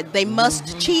very red. They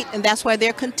must cheat, and that's why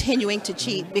they're continuing to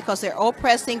cheat, because they're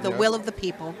oppressing the will of the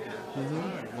people.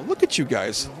 Well, look at you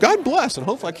guys. God bless, and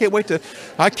hopefully I can't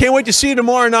wait to see you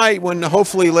tomorrow night when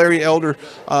hopefully Larry Elder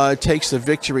takes the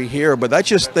victory here. But that's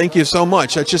just, thank you so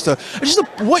much. That's just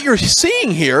what you're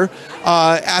seeing here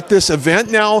at this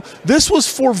event. Now, this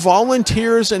was for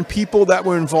volunteers and people that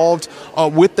were involved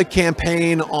with the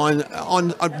campaign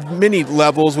on many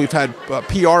levels. We've had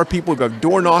PR people, we've got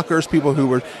door knockers, people who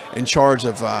were in charge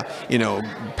of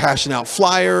passing out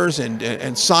flyers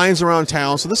and signs around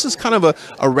town. So this is kind of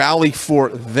a rally for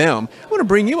them. I want to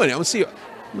bring you in. Let's see.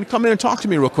 Come in and talk to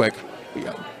me real quick.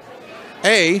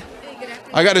 I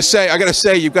gotta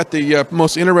say, you've got the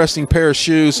most interesting pair of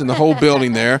shoes in the whole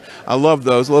building there. I love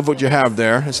those. I love what you have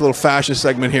there. It's a little fashion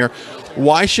segment here.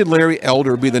 Why should Larry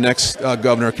Elder be the next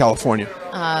governor of California?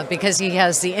 Because he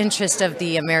has the interest of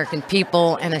the American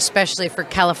people, and especially for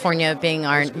California being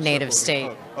our native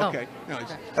state. Okay. No,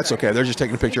 that's okay. They're just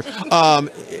taking a picture.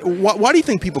 Why do you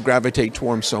think people gravitate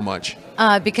toward him so much?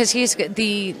 Because he's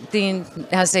the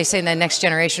as they say, the next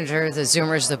generation are the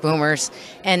Zoomers, the Boomers,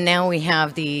 and now we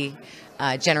have the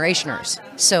Generationers.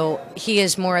 So he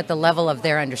is more at the level of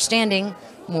their understanding,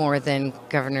 more than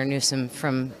Governor Newsom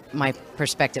from my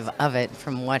perspective of it,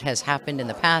 from what has happened in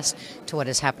the past to what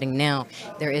is happening now.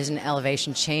 There is an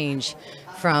elevation change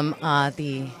from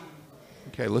the...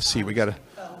 Okay, let's see.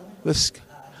 Let's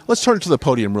turn it to the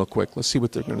podium real quick. Let's see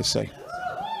what they're going to say. You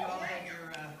all have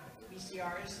your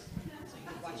VCRs, so you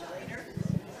can watch it later.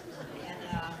 And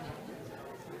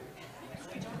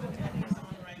we don't know that he's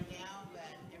on right now, but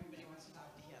everybody wants to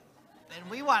talk to him.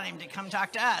 And we want him to come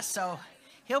talk to us, so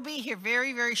he'll be here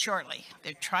very, very shortly.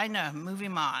 They're trying to move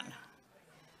him on.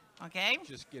 Okay?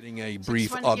 Just getting a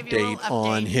brief update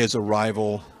on his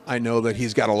arrival. I know that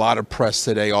he's got a lot of press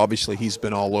today. Obviously, he's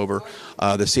been all over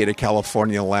the state of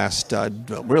California the last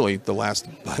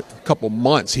couple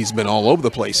months. He's been all over the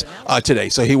place today.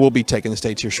 So he will be taking the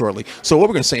stage here shortly. So what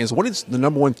we're going to say is, what is the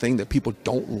number one thing that people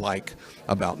don't like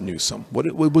about Newsom?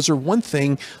 Was there one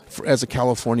thing as a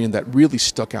Californian that really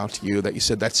stuck out to you that you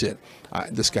said, that's it,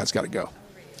 this guy's got to go?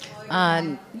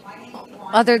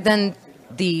 Other than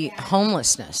the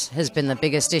homelessness has been the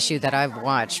biggest issue that I've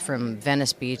watched from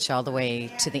Venice Beach all the way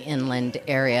to the inland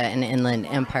area, and Inland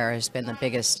Empire has been the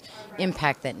biggest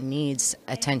impact that needs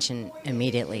attention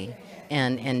immediately.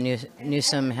 And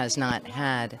Newsom has not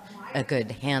had a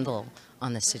good handle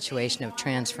on the situation of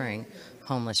transferring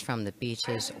homeless from the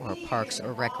beaches or parks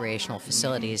or recreational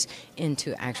facilities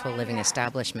into actual living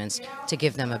establishments to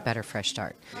give them a better fresh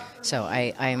start. So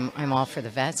I'm all for the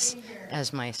vets,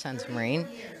 as my son's a Marine,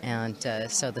 and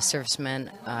so the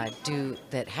servicemen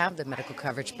that have the medical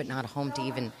coverage but not a home to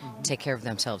even take care of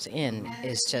themselves in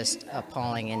is just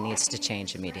appalling and needs to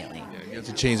change immediately. Yeah, it needs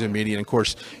to change immediately. And of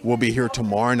course, we'll be here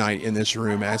tomorrow night in this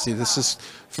room. This is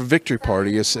for Victory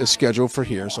Party is scheduled for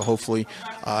here, so hopefully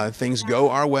things go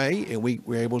our way and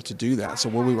we're able to do that. So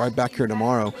we'll be right back here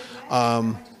tomorrow.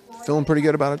 Feeling pretty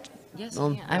good about it? Yes,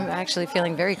 I'm actually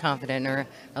feeling very confident, or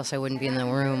else I wouldn't be in the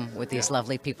room with these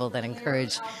lovely people that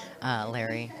encourage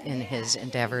Larry in his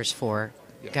endeavors for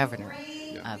governor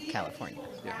of California.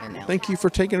 Thank you for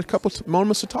taking a couple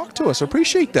moments to talk to us. I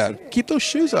appreciate that. Keep those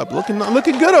shoes up. Looking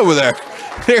good over there.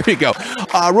 There you go.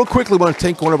 Real quickly, I want to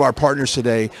thank one of our partners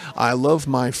today,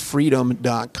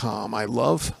 ilovemyfreedom.com.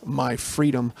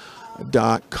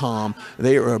 ilovemyfreedom.com.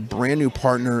 They are a brand new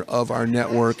partner of our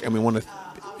network, and we want to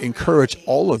encourage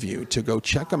all of you to go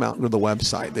check them out. Go to the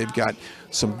website. They've got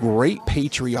some great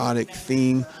patriotic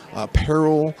theme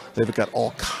apparel. They've got all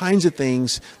kinds of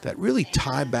things that really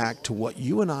tie back to what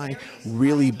you and I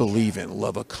really believe in: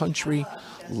 love of country,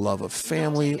 love of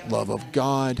family, love of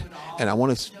God. And I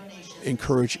want to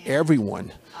encourage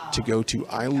everyone to go to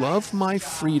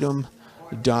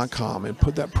ilovemyfreedom.com and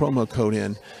put that promo code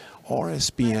in,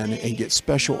 RSBN, and get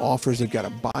special offers. They've got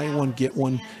a buy one, get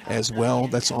one as well.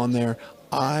 That's on there.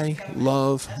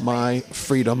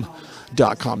 ilovemyfreedom.com.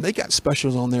 TVOS.com. They got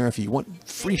specials on there. If you want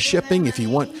free shipping, if you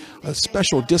want a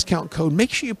special discount code,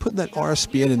 make sure you put that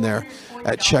RSBN in there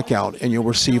at checkout, and you'll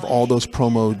receive all those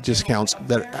promo discounts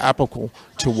that are applicable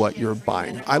to what you're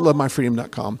buying. I love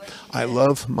myfreedom.com. I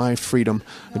love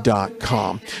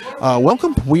myfreedom.com.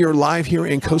 Welcome. We are live here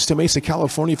in Costa Mesa,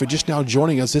 California. If you're just now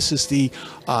joining us, this is the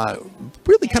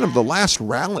really kind of the last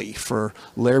rally for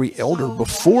Larry Elder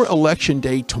before Election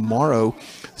Day tomorrow,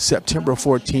 September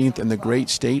 14th, in the great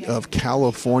state of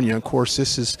California. Of course,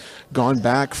 this has gone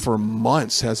back for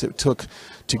months as it took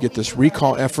to get this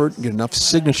recall effort, get enough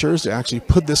signatures to actually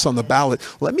put this on the ballot.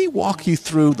 Let me walk you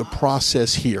through the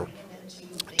process here.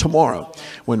 Tomorrow,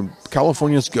 when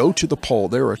Californians go to the poll,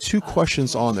 there are two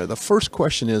questions on there. The first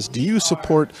question is, do you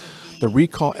support the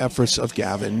recall efforts of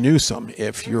Gavin Newsom?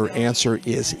 If your answer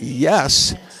is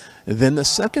yes, then the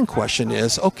second question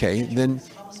is, okay, then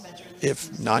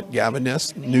if not Gavin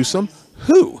Newsom,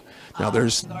 who? Now,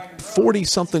 there's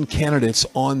 40-something candidates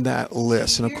on that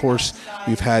list. And, of course,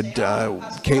 we've had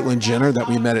Caitlyn Jenner that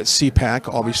we met at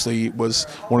CPAC, obviously was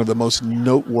one of the most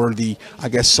noteworthy, I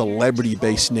guess,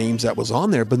 celebrity-based names that was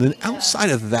on there. But then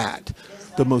outside of that,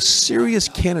 the most serious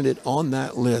candidate on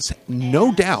that list,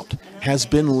 no doubt, has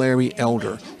been Larry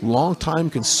Elder, longtime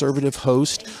conservative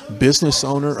host, business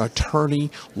owner, attorney,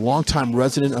 longtime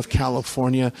resident of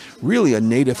California, really a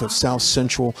native of South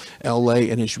Central LA,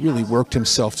 and has really worked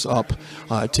himself up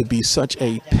to be such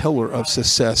a pillar of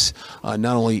success,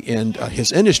 not only in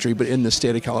his industry, but in the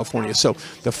state of California. So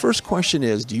the first question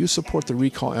is, do you support the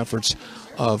recall efforts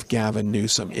of Gavin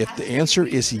Newsom? If the answer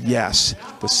is yes,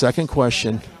 the second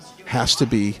question has to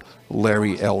be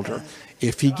Larry Elder.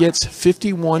 If he gets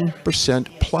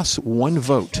 51% plus one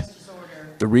vote,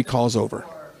 the recall is over,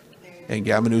 and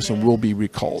Gavin Newsom will be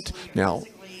recalled. Now,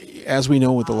 as we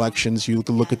know with elections, you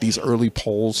look at these early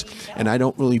polls, and I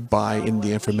don't really buy in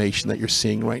the information that you're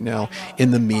seeing right now in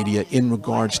the media in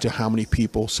regards to how many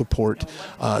people support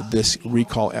this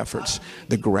recall efforts.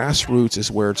 The grassroots is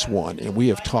where it's won, and we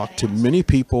have talked to many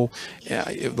people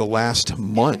the last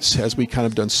months as we kind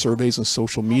of done surveys on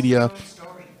social media.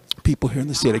 People here in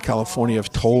the state of California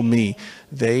have told me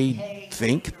they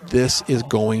think this is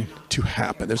going to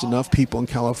happen. There's enough people in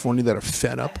California that are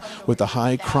fed up with the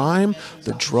high crime,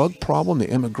 the drug problem, the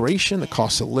immigration, the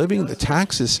cost of living, the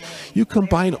taxes. You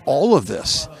combine all of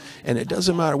this, and it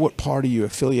doesn't matter what party you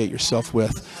affiliate yourself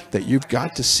with, that you've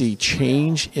got to see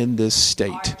change in this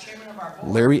state.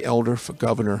 Larry Elder for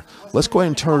governor. Let's go ahead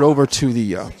and turn it over to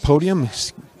the podium,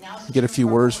 get a few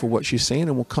words for what she's saying,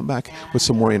 and we'll come back with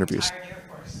some more interviews.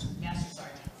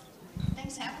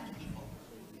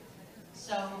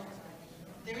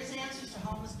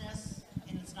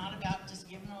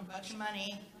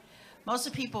 Money. Most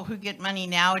of the people who get money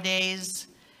nowadays,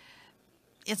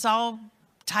 it's all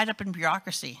tied up in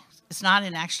bureaucracy. It's not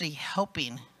in actually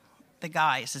helping the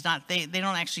guys. It's not, they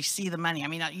don't actually see the money. I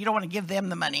mean, you don't want to give them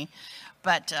the money,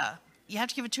 but you have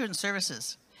to give it to it in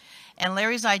services. And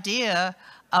Larry's idea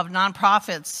of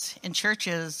nonprofits and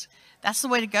churches, that's the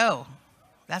way to go.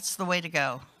 That's the way to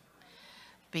go.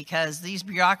 Because these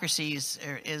bureaucracies,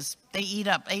 they eat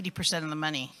up 80% of the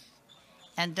money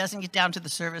and doesn't get down to the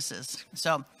services.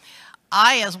 So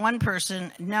I, as one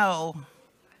person, know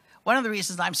one of the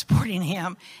reasons I'm supporting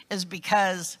him is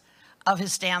because of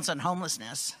his stance on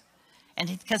homelessness. And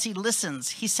because he listens.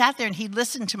 He sat there and he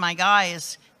listened to my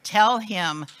guys tell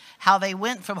him how they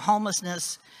went from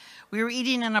homelessness. We were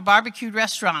eating in a barbecued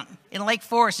restaurant in Lake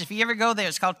Forest. If you ever go there,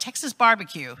 it's called Texas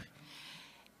Barbecue.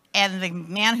 And the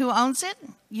man who owns it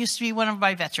used to be one of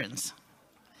my veterans.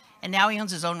 And now he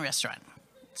owns his own restaurant.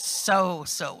 So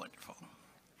wonderful.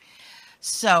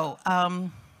 So, I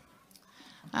don't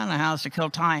know how else to kill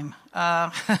time.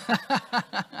 I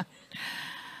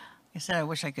said I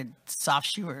wish I could soft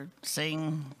shoe or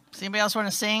sing. Does anybody else want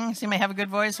to sing? Does anybody have a good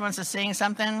voice, wants to sing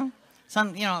something?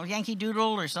 Some, Yankee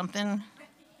Doodle or something?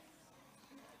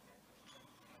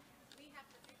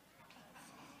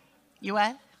 You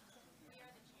what?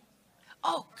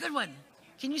 Oh, good one.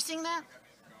 Can you sing that?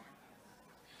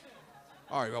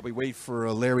 All right, while we wait for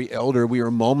Larry Elder, we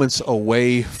are moments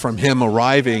away from him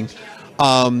arriving.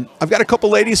 I've got a couple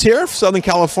ladies here, Southern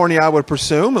California, I would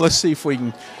presume. Let's see if we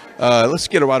can, let's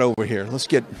get her right over here. Let's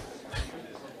get,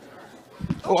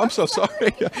 oh, I'm so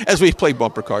sorry. As we play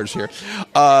bumper cars here.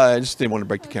 I just didn't want to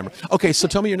break the camera. Okay, so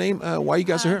tell me your name, why you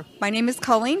guys are here. My name is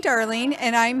Colleen Darling,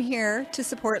 and I'm here to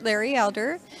support Larry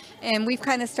Elder. And we've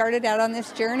kind of started out on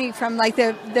this journey from like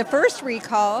the first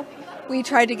recall. We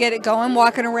tried to get it going,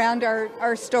 walking around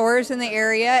our stores in the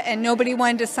area, and nobody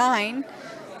wanted to sign.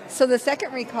 So the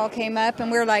second recall came up,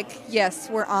 and we're like, yes,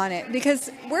 we're on it.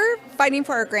 Because we're fighting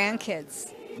for our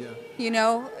grandkids. Yeah.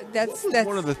 That's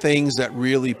one of the things that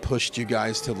really pushed you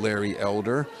guys to Larry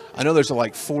Elder. I know there's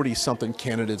like 40-something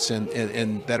candidates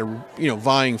in that are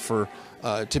vying for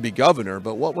to be governor,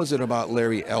 but what was it about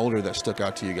Larry Elder that stuck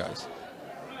out to you guys?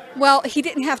 Well, he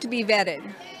didn't have to be vetted.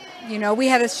 We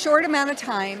had a short amount of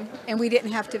time and we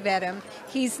didn't have to vet him.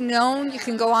 He's known, you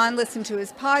can go on, listen to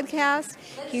his podcast.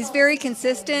 He's very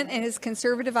consistent in his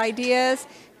conservative ideas,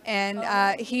 and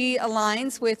he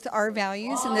aligns with our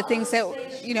values and the things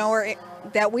that,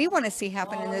 that we want to see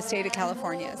happen in the state of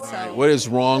California. So, right. What is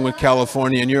wrong with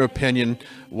California? In your opinion,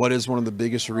 what is one of the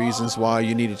biggest reasons why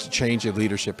you needed to change your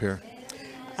leadership here?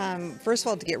 First of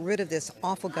all, to get rid of this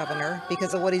awful governor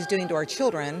because of what he's doing to our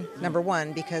children, number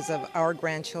one, because of our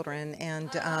grandchildren,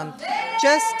 and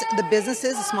just the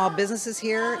businesses, the small businesses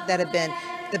here that have been,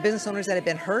 the business owners that have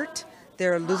been hurt.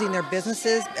 They're losing their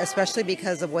businesses, especially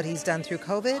because of what he's done through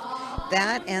COVID.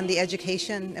 That and the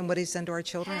education and what he's done to our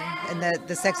children, and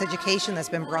the sex education that's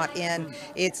been brought in.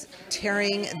 It's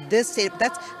tearing this state.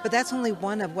 But that's only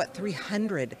one of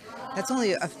 300. That's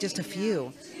only just a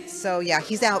few. So yeah,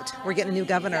 he's out. We're getting a new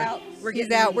governor. He's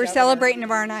out. We're celebrating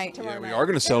tomorrow night. Yeah, we are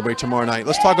going to celebrate tomorrow night.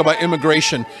 Let's talk about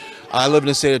immigration. I live in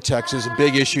the state of Texas. A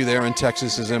big issue there in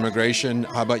Texas is immigration.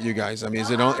 How about you guys? I mean,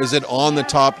 is it on the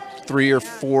top 3 or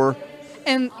 4?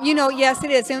 And, yes,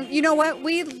 it is. And you know what?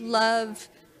 We love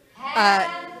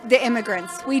the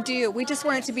immigrants. We do. We just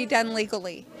want it to be done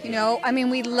legally.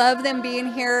 We love them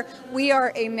being here. We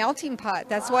are a melting pot.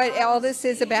 That's what all this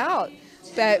is about.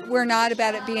 But we're not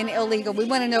about it being illegal. We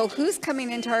want to know who's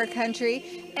coming into our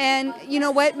country, and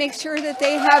make sure that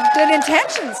they have good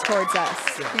intentions towards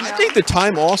us. I think the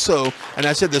time also, and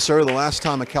I said this earlier, the last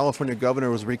time a California governor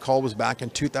was recalled was back in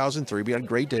 2003. We had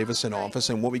Gray Davis in office,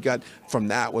 and what we got from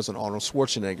that was an Arnold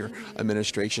Schwarzenegger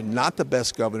administration. Not the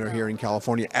best governor here in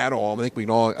California at all. I think we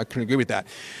can all agree with that.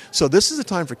 So this is a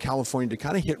time for California to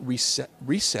kind of hit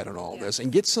reset on all this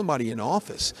and get somebody in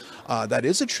office that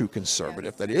is a true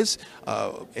conservative, that is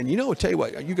and I'll tell you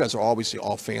what, you guys are obviously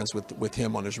all fans with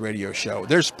him on his radio show.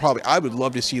 I would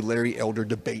love to see Larry Elder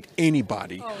debate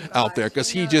anybody out there, because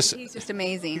he's just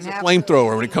amazing. He's a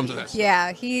flamethrower when it comes to that.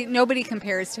 Yeah, nobody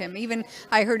compares to him. Even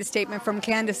I heard a statement from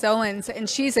Candace Owens, and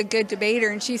she's a good debater,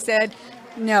 and she said,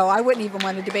 no, I wouldn't even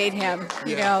want to debate him,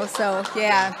 so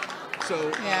yeah.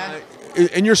 So,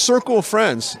 in your circle of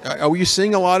friends, are you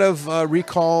seeing a lot of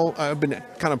recall? I've been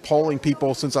kind of polling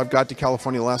people since I've got to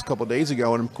California the last couple of days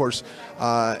ago, and of course,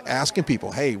 asking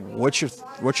people, "Hey, what's your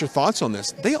thoughts on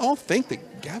this?" They all think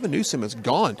that Gavin Newsom is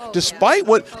gone, despite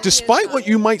what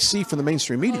you might see from the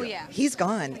mainstream media. Oh, yeah. He's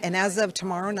gone, and as of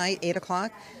tomorrow night,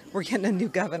 8:00, we're getting a new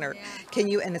governor.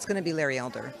 And it's going to be Larry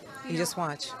Elder. You just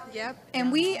watch. Yep.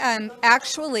 And we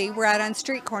we're out on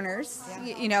street corners,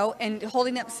 and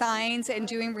holding up signs and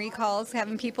doing recalls,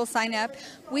 having people sign up.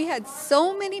 We had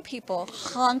so many people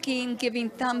honking,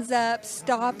 giving thumbs up,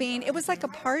 stopping. It was like a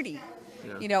party.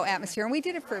 Atmosphere. And we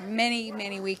did it for many,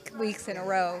 many weeks in a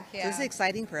row. Yeah. This is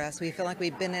exciting for us. We feel like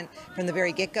we've been in from the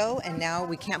very get-go, and now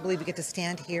we can't believe we get to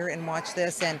stand here and watch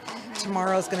this, and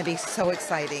tomorrow's going to be so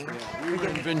exciting. We were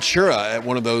in Ventura at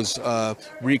one of those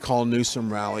recall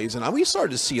Newsom rallies, and we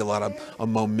started to see a lot of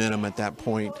momentum at that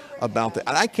point about that.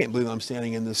 And I can't believe I'm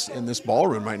standing in this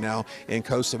ballroom right now in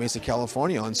Costa, Mesa,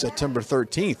 California on September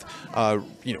 13th,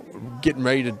 getting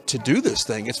ready to do this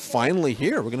thing. It's finally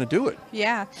here. We're going to do it.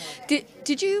 Yeah.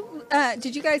 Did you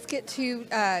guys get to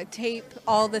tape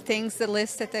all the things, the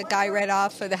list that the guy read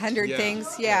off for the 100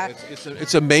 things? Yeah.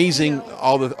 It's amazing,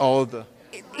 all of the.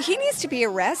 He needs to be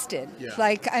arrested. Yeah.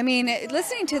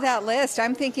 Listening to that list,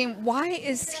 I'm thinking, why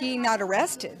is he not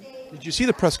arrested? Did you see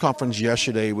the press conference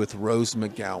yesterday with Rose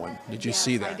McGowan? Did you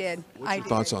see that? I did. What's your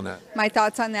thoughts on that? My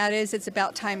thoughts on that is it's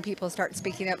about time people start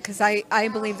speaking up, because I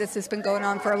believe this has been going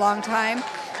on for a long time,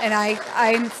 and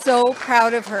I'm so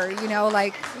proud of her.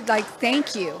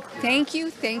 Thank you.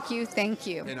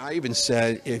 And I even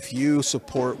said, if you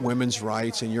support women's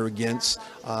rights and you're against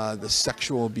the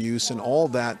sexual abuse and all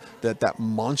that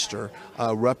monster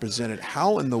represented,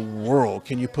 how in the world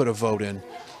can you put a vote in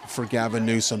for Gavin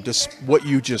Newsom, just what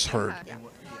you just heard?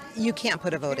 You can't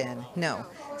put a vote in, no.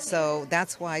 So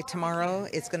that's why tomorrow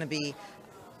it's going to be,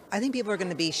 I think people are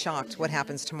going to be shocked what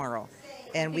happens tomorrow.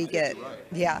 And we get,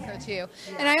 So too.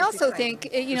 And I also think,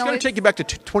 it's going to take you back to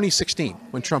 2016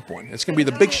 when Trump won. It's going to be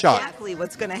the big shot. Exactly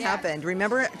what's going to happen.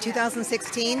 Remember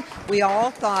 2016? We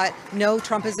all thought, no,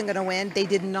 Trump isn't going to win. They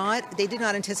did not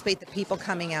anticipate the people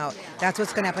coming out. That's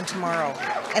what's going to happen tomorrow.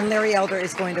 And Larry Elder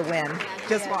is going to win.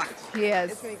 Just watch. He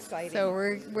is. It's exciting. So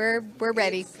we're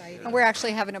ready. And we're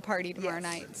actually having a party tomorrow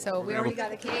night. So we already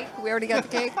got a cake. We got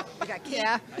cake. We got cake.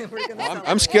 Yeah.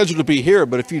 I'm scheduled to be here,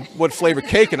 but what flavor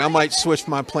cake, and I might switch shift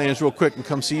my plans real quick and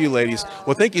come see you ladies.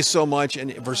 Well, thank you so much.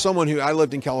 And for someone who, I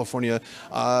lived in California,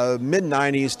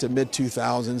 mid-90s to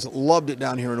mid-2000s, loved it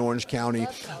down here in Orange County.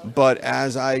 But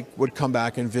as I would come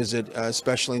back and visit,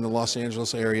 especially in the Los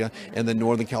Angeles area and then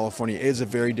Northern California, it is a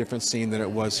very different scene than it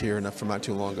was here from not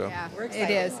too long ago. Yeah, it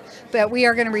is. But we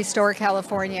are going to restore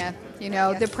California. You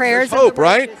know, the prayers There's hope, of the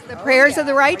righteous, right? The prayers of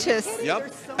the righteous.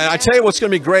 Yep. And I tell you what's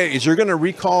going to be great is you're going to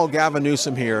recall Gavin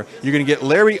Newsom here. You're going to get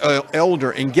Larry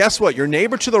Elder. And guess what? Your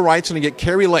neighbor to the right's going to get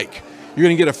Kerry Lake. You're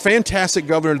going to get a fantastic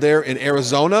governor there in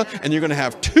Arizona, and you're going to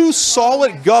have two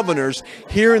solid governors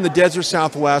here in the desert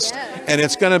Southwest, and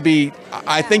it's going to be,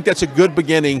 I think that's a good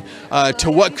beginning to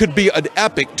what could be an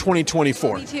epic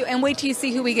 2024. Me too. And wait till you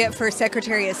see who we get for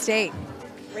Secretary of State.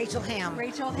 Rachel Ham.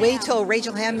 Rachel Ham. Wait till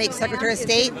Rachel Ham makes Secretary of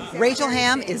State. Rachel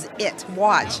Ham is it.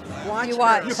 Watch. You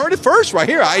watch. You heard it first right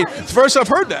here. It's the first I've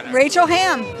heard that. Rachel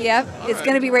Ham. Yep. It's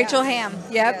going to be Rachel Ham.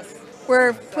 Yep.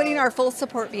 We're putting our full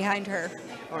support behind her.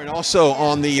 All right, also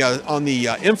on the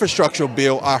infrastructural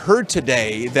bill, I heard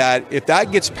today that if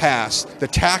that gets passed, the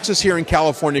taxes here in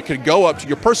California could go up to,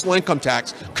 your personal income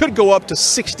tax could go up to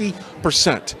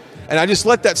 60%. And I just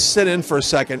let that sit in for a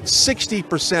second.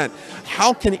 60%.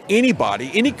 How can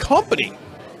anybody, any company,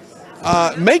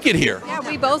 make it here? Yeah,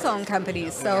 we both own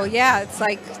companies. So, yeah, it's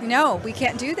like, no, we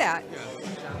can't do that.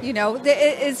 You know,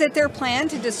 is it their plan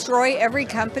to destroy every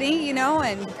company, you know,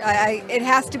 and it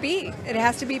has to be. It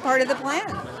has to be part of the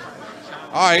plan.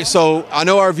 All right, so I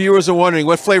know our viewers are wondering,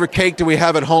 what flavor cake do we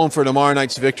have at home for tomorrow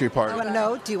night's victory party? I want to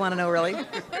know. Do you want to know, really?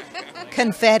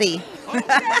 Confetti. We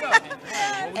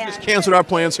just canceled our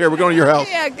plans here. We're going to your house.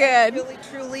 Yeah, good. Really,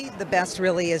 truly, the best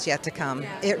really is yet to come.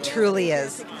 It truly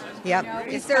is. Yep. You know,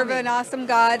 we serve an awesome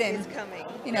God, and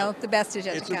you know the best is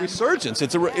yet to come. It's a resurgence.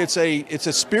 It's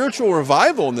a spiritual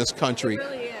revival in this country. It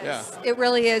really is. Yeah. It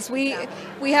really is. We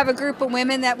have a group of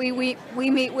women that we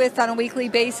meet with on a weekly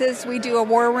basis. We do a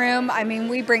war room. I mean,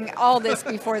 we bring all this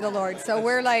before the Lord. So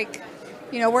we're like,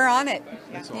 you know, we're on it.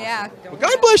 Awesome. Yeah. Well,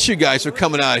 God bless you guys for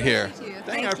coming out here.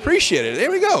 Thank you. I appreciate it. There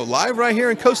we go. Live right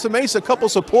here in Costa Mesa. A couple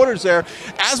supporters there.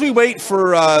 As we wait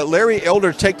for Larry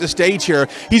Elder to take the stage here,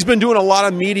 he's been doing a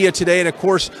lot of media today. And, of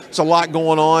course, there's a lot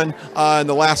going on in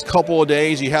the last couple of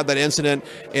days. You had that incident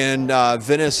in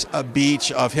Venice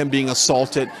Beach of him being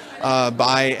assaulted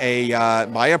by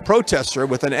a protester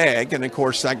with an egg. And, of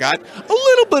course, that got a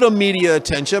little bit of media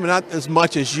attention, but not as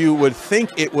much as you would think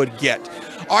it would get.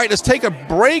 All right, let's take a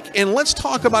break and let's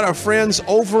talk about our friends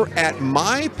over at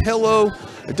MyPillow.com.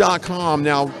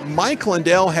 Now, Mike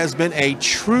Lindell has been a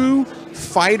true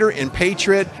fighter and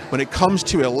patriot when it comes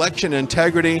to election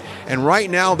integrity. And right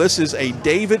now, this is a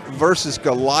David versus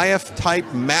Goliath type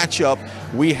matchup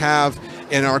we have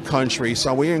in our country.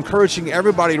 So we're encouraging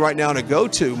everybody right now to go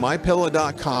to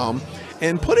MyPillow.com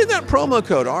and put in that promo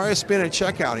code RSBN at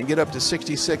checkout and get up to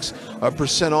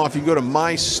 66% off. You can go to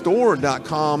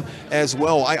mystore.com as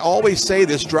well. I always say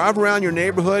this, drive around your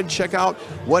neighborhood, check out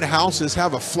what houses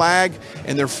have a flag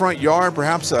in their front yard,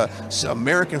 perhaps a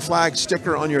American flag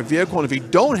sticker on your vehicle. And if you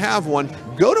don't have one,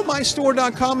 go to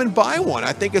mystore.com and buy one.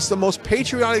 I think it's the most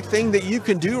patriotic thing that you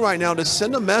can do right now to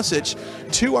send a message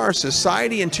to our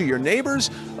society and to your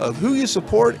neighbors of who you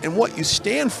support and what you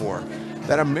stand for.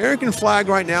 That American flag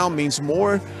right now means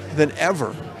more than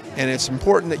ever, and it's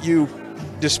important that you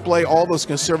display all those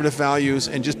conservative values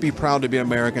and just be proud to be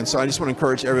American. So I just want to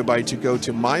encourage everybody to go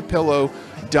to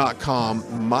mypillow.com,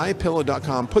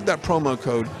 mypillow.com, put that promo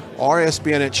code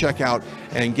RSBN at checkout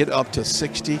and get up to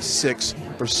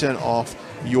 66% off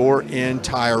your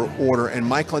entire order. And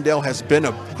Mike Lindell has been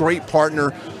a great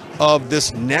partner of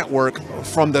this network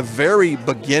from the very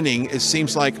beginning. It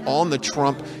seems like on the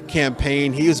Trump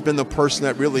campaign, he has been the person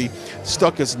that really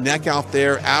stuck his neck out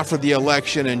there after the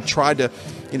election and tried to,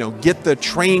 you know, get the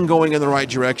train going in the right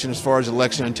direction as far as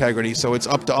election integrity. So it's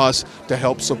up to us to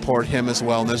help support him as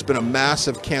well. And there's been a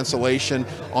massive cancellation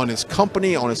on his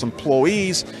company, on his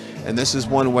employees, and this is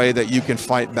one way that you can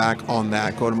fight back on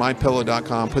that. Go to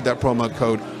mypillow.com, put that promo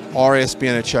code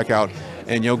RSBN at checkout,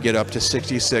 and you'll get up to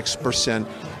 66%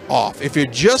 off. If you're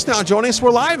just now joining us, we're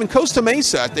live in Costa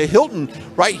Mesa at the Hilton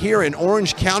right here in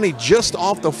Orange County, just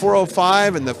off the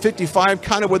 405 and the 55,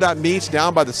 kind of where that meets,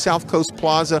 down by the South Coast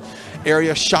Plaza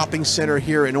area shopping center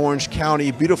here in Orange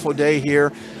County. Beautiful day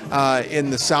here in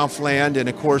the Southland. And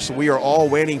of course, we are all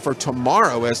waiting for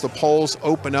tomorrow as the polls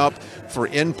open up for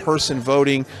in-person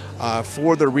voting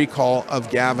for the recall of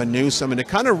Gavin Newsom. And to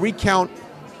kind of recount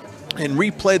and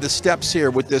replay the steps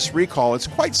here with this recall, it's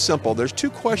quite simple. There's two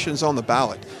questions on the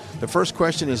ballot. The first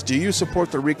question is, do you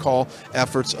support the recall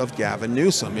efforts of Gavin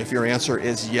Newsom? If your answer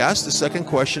is yes, the second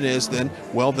question is then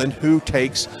who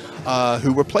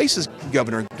replaces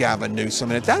Governor Gavin Newsom?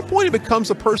 And at that point, it becomes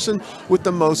the person with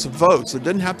the most votes. It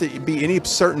doesn't have to be any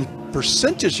certain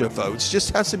percentage of votes,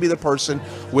 just has to be the person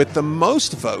with the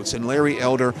most votes. And Larry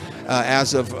Elder,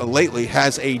 as of lately,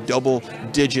 has a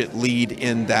double-digit lead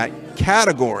in that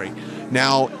category.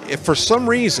 Now, if for some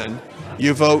reason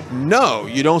you vote no,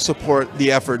 you don't support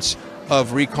the efforts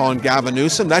of recalling Gavin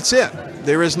Newsom, that's it.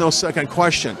 There is no second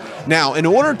question. Now, in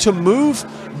order to move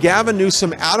Gavin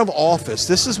Newsom out of office,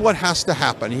 this is what has to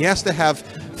happen. He has to have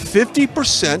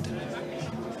 50%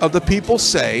 of the people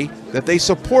say that they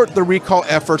support the recall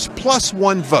efforts plus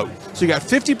one vote. So you got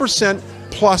 50%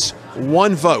 plus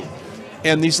one vote.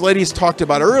 And these ladies talked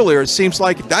about earlier, it seems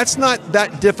like that's not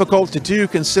that difficult to do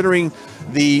considering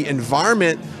the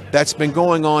environment that's been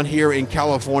going on here in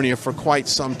California for quite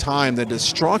some time, the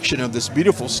destruction of this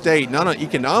beautiful state, not only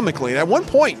economically. At one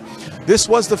point, this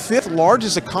was the 5th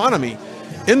largest economy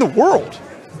in the world.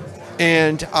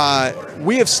 And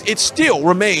it still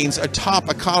remains a top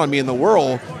economy in the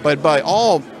world, but by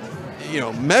all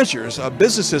measures,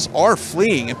 businesses are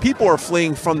fleeing, and people are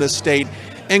fleeing from this state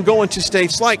and going to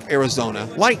states like Arizona,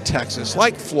 like Texas,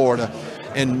 like Florida,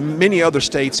 and many other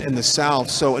states in the South.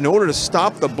 So in order to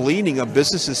stop the bleeding of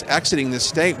businesses exiting this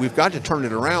state, we've got to turn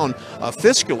it around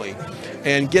fiscally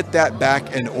and get that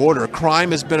back in order.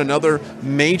 Crime has been another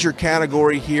major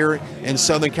category here in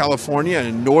Southern California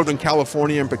and Northern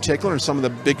California in particular, in some of the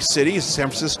big cities, San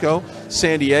Francisco,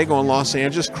 San Diego, and Los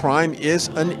Angeles. Crime is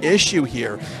an issue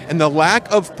here. And the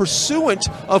lack of pursuit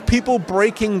of people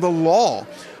breaking the law.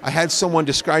 I had someone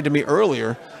describe to me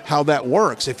earlier how that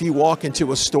works. If you walk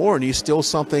into a store and you steal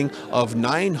something of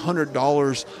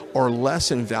 $900 or less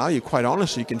in value, quite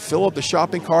honestly, you can fill up the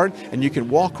shopping cart and you can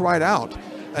walk right out.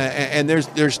 And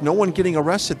there's no one getting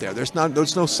arrested there. There's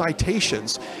no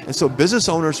citations. And so business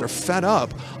owners are fed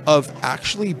up of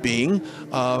actually being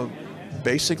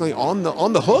basically on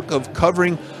the hook of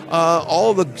covering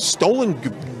all the stolen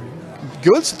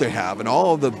goods that they have and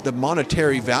all of the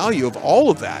monetary value of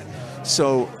all of that.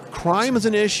 So crime is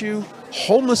an issue,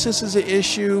 homelessness is an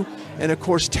issue, and of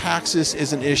course taxes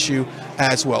is an issue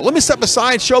as well. Let me step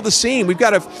aside, show the scene. We've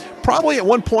got probably at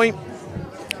one point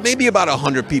maybe about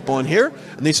 100 people in here,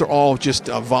 and these are all just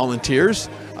volunteers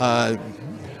that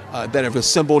have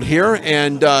assembled here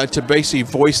and to basically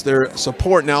voice their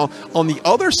support. Now, on the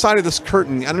other side of this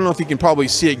curtain, I don't know if you can probably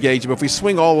see it, Gage, but if we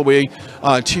swing all the way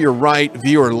to your right,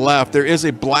 viewer left, there is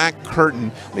a black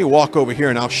curtain. Let me walk over here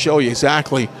and I'll show you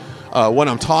exactly what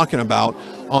I'm talking about.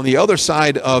 On the other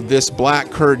side of this black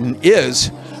curtain is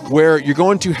where you're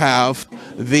going to have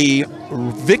the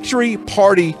victory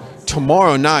party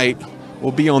tomorrow night.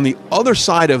 Will be on the other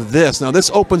side of this. Now, this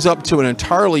opens up to an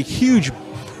entirely huge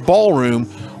ballroom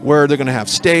where they're going to have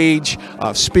stage,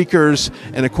 speakers,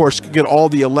 and of course get all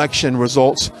the election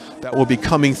results that will be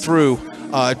coming through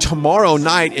tomorrow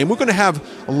night. And we're going to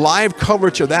have live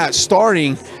coverage of that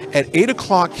starting at 8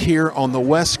 o'clock here on the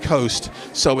West Coast.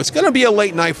 So it's going to be a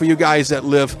late night for you guys that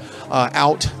live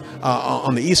out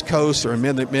on the East Coast or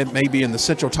maybe in the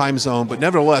Central Time Zone. But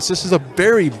nevertheless, this is a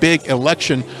very big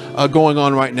election going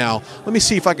on right now. Let me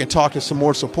see if I can talk to some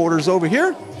more supporters over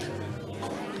here.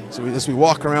 So as we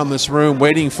walk around this room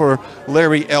waiting for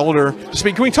Larry Elder to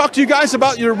speak. Can we talk to you guys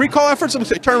about your recall efforts? Let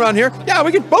me turn around here. Yeah,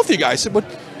 we can, both of you guys. We're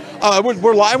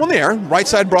live on the air, Right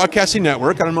Side Broadcasting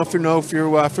Network. I don't know if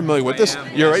you're familiar with this.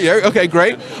 You're okay,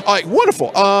 great. All right,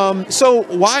 wonderful. So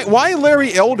why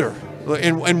Larry Elder,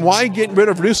 and why get rid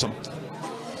of Newsom?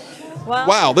 Well,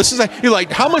 wow, this is you're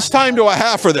like, how much time do I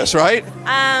have for this, right?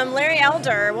 Larry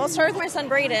Elder. Well, start with my son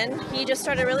Braden. He just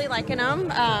started really liking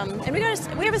him, and we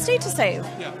have a state to save.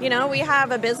 Yeah. We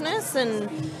have a business, and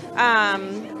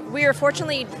we are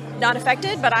fortunately not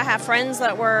affected. But I have friends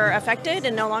that were affected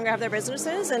and no longer have their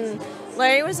businesses. And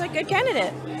Larry was a good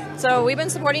candidate, so we've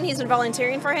been supporting. He's been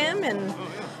volunteering for him, and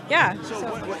yeah.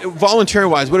 So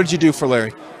volunteer-wise, what did you do for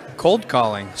Larry? Cold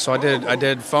calling. So I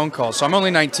did phone calls. So I'm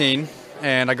only 19.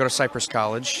 And I go to Cypress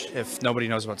College, if nobody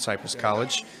knows about Cypress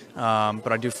College.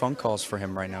 But I do phone calls for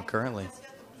him right now, currently.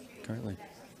 Okay,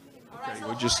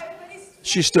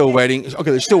 she's still waiting. Okay,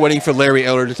 they're still waiting for Larry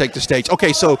Elder to take the stage.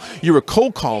 Okay, so you were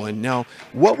cold calling. Now,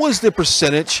 what was the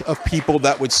percentage of people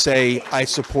that would say, I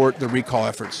support the recall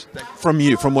efforts from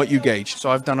you, from what you gauged? So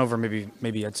I've done over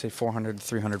maybe I'd say 400,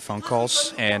 300 phone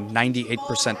calls and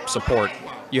 98% support.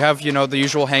 You have, the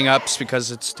usual hang-ups because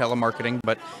it's telemarketing,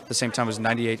 but at the same time, it's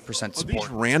 98% support. Are these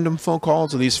random phone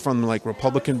calls? Are these from, like,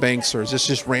 Republican banks, or is this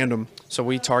just random? So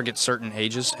we target certain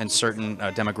ages and certain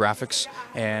demographics,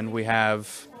 and we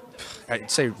have I'd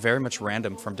say very much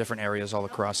random from different areas all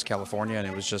across California, and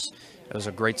it was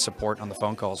a great support on the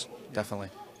phone calls, definitely.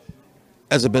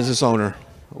 As a business owner,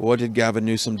 what did Gavin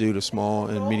Newsom do to small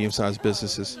and medium-sized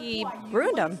businesses? He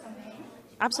ruined them.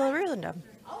 Absolutely ruined them.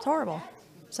 It's horrible.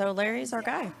 So Larry's our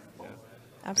guy.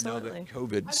 Absolutely. I know that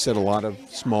COVID set a lot of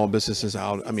small businesses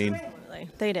out. I mean,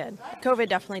 they did. COVID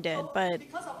definitely did. But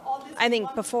I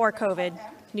think before COVID,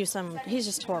 Newsom, he's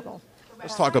just horrible.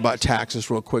 Let's talk about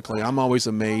taxes real quickly. I'm always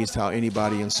amazed how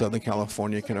anybody in Southern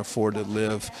California can afford to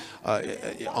live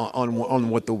on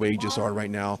what the wages are right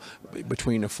now,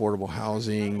 between affordable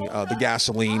housing, the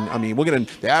gasoline. I mean, we're going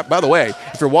to, by the way,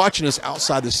 if you're watching us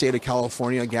outside the state of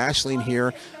California, gasoline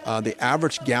here, the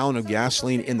average gallon of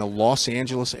gasoline in the Los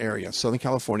Angeles area, Southern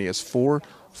California, is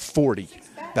 $4.40.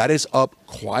 That is up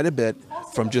quite a bit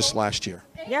from just last year.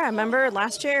 Yeah, I remember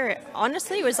last year,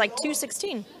 honestly, it was like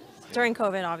 $2.16. During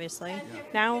COVID, obviously.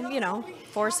 Now,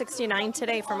 $4.69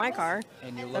 today for my car.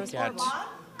 And you look at,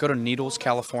 go to Needles,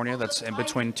 California, that's in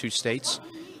between two states.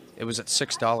 It was at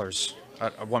 $6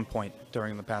 at one point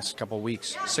during the past couple of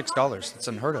weeks. $6, that's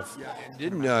unheard of.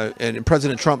 And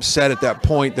President Trump said at that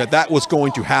point that was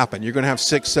going to happen. You're going to have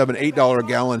 $6, $7, $8 a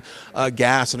gallon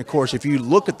gas. And of course, if you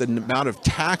look at the amount of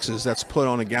taxes that's put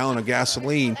on a gallon of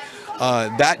gasoline,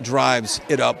 that drives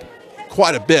it up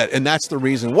quite a bit, and that's the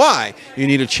reason why you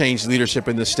need to change leadership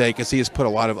in the state, because he has put a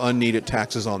lot of unneeded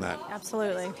taxes on that.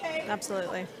 Absolutely.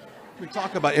 We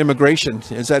talk about immigration.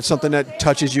 Is that something that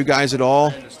touches you guys at all?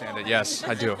 I understand it. Yes,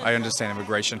 I do. I understand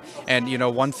immigration. And,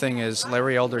 one thing is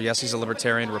Larry Elder, yes, he's a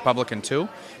libertarian, Republican too.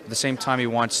 At the same time, he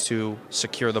wants to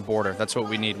secure the border. That's what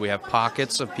we need. We have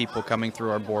pockets of people coming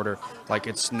through our border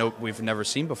like we've never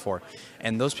seen before.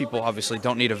 And those people obviously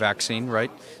don't need a vaccine, right?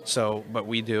 But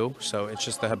we do. So it's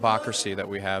just the hypocrisy that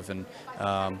we have. And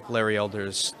Larry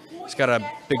Elder's, he's got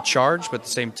a big charge, but at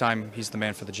the same time, he's the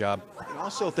man for the job. I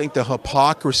also think the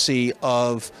hypocrisy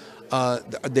of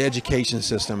the education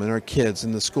system and our kids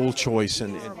and the school choice.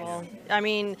 I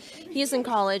mean, he's in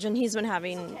college and he's been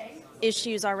having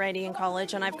issues already in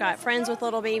college. And I've got friends with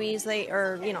little babies. They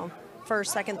are,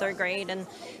 first, second, third grade, and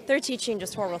they're teaching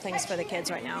just horrible things for the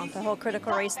kids right now. The whole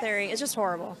critical race theory is just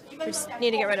horrible. We just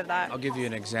need to get rid of that. I'll give you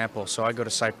an example. So I go to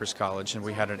Cypress College, and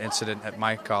we had an incident at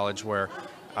my college where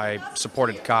I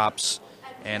supported cops.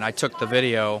 And I took the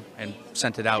video and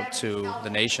sent it out to the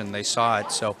nation. They saw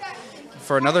it. So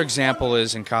for another example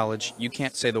is in college, you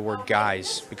can't say the word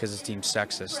guys because it's deemed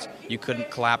sexist. You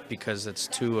couldn't clap because it's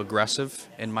too aggressive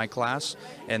in my class.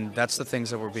 And that's the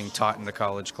things that we're being taught in the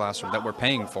college classroom that we're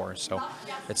paying for. So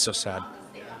it's so sad.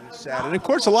 Sad. And of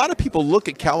course, a lot of people look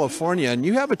at California, and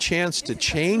you have a chance to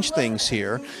change things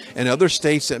here. And other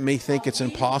states that may think it's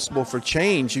impossible for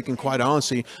change, you can quite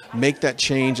honestly make that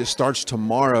change. It starts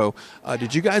tomorrow.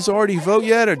 Did you guys already vote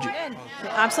yet?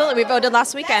 Absolutely. We voted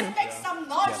last weekend.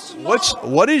 Yes.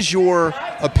 What is your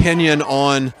opinion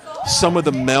on some of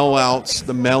the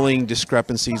the mailing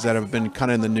discrepancies that have been kind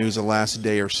of in the news the last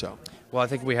day or so? Well, I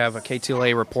think we have a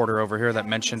KTLA reporter over here that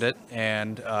mentioned it,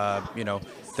 and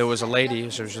there was a lady,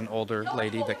 so there's an older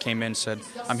lady that came in and said,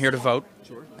 "I'm here to vote,"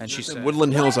 and she said,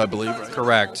 Woodland Hills, I believe. Right?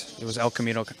 Correct. It was El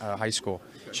Camino High School.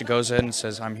 She goes in and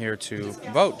says, "I'm here to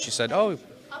vote." She said, "Oh,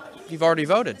 you've already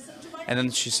voted," and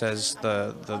then she says,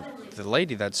 the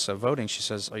lady that's voting, she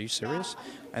says, "Are you serious?"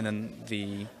 And then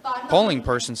the polling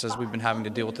person says, "We've been having to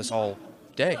deal with this all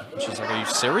day." And she's like, "Are you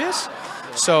serious?"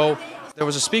 So there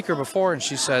was a speaker before, and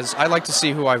she says, "I'd like to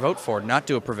see who I vote for, not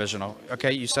do a provisional."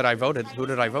 Okay, you said I voted. Who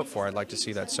did I vote for? I'd like to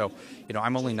see that. So,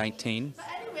 I'm only 19.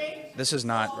 This is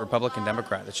not Republican,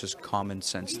 Democrat. It's just common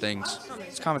sense things.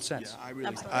 It's common sense. Yeah,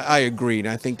 I agree. And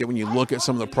I think that when you look at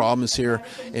some of the problems here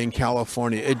in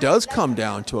California, it does come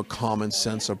down to a common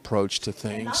sense approach to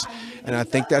things. And I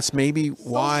think that's maybe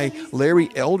why Larry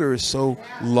Elder is so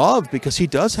loved, because he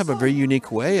does have a very unique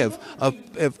way of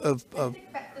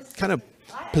kind of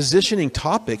positioning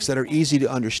topics that are easy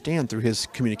to understand through his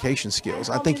communication skills.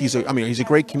 I think he's a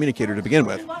great communicator to begin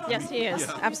with. Yes, he is.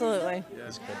 Absolutely.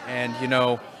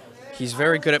 And he's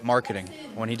very good at marketing.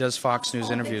 When he does Fox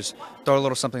News interviews, throw a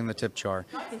little something in the tip jar.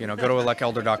 Go to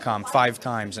electelder.com 5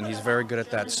 times, and he's very good at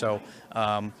that. So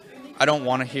I don't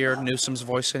want to hear Newsom's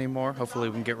voice anymore. Hopefully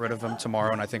we can get rid of him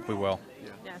tomorrow, and I think we will.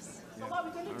 Yes.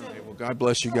 Well, God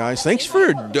bless you guys. Thanks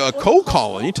for cold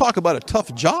calling. You talk about a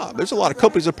tough job. There's a lot of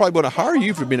companies that probably want to hire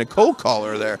you for being a cold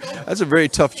caller there. That's a very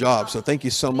tough job, so thank you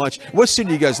so much. What city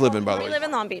do you guys live in, by the way? We live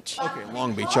in Long Beach. Okay,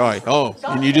 Long Beach. All right. Oh,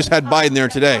 and you just had Biden there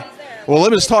today. Well,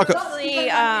 let me just talk. Mostly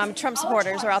Trump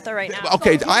supporters are out there right now.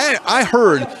 Okay, I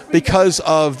heard because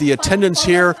of the attendance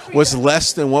here was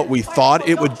less than what we thought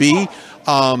it would be.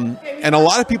 And a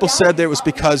lot of people said that it was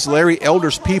because Larry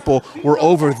Elder's people were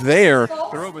over there.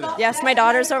 They're over there. Yes, my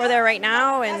daughter's over there right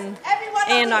now, and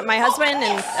my husband,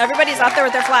 and everybody's out there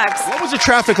with their flags. What was the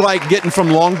traffic like getting from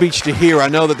Long Beach to here? I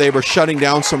know that they were shutting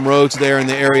down some roads there in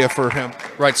the area for him.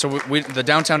 Right, so the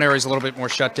downtown area is a little bit more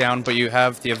shut down, but you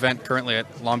have the event currently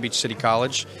at Long Beach City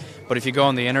College. But if you go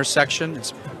on the intersection,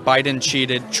 it's Biden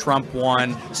cheated, Trump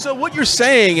won. So what you're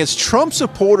saying is Trump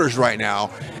supporters right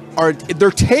now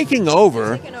they're taking over.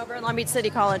 They're taking over Long Beach City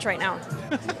College right now.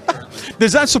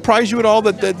 Does that surprise you at all?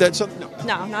 That's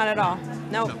No, not at all.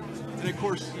 No. And of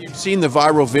course, you've seen the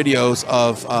viral videos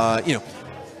of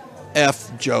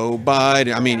F Joe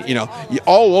Biden. I mean,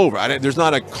 all over. There's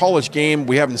not a college game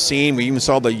we haven't seen. We even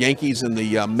saw the Yankees and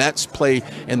the Mets play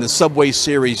in the Subway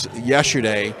Series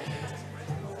yesterday.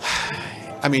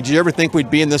 I mean, did you ever think we'd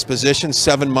be in this position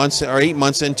 7 months or 8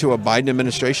 months into a Biden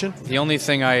administration? The only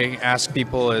thing I ask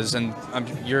people is, and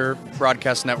your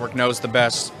broadcast network knows the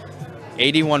best,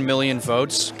 81 million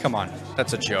votes? Come on,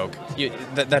 that's a joke.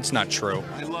 That's not true.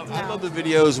 I love the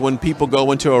videos when people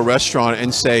go into a restaurant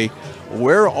and say,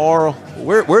 where are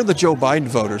the Joe Biden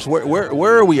voters?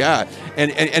 Where are we at?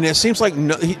 And it seems like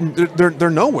they're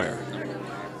nowhere.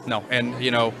 No, and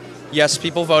yes,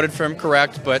 people voted for him,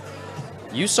 correct, but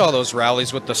you saw those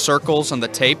rallies with the circles and the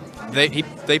tape.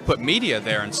 They put media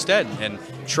there instead, and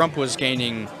Trump was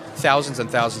gaining thousands and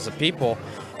thousands of people.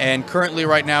 And currently,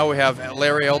 right now, we have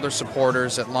Larry Elder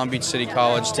supporters at Long Beach City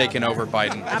College taking over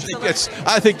Biden.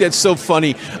 I think that's so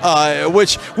funny,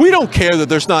 which we don't care that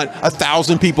there's not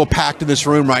 1,000 people packed in this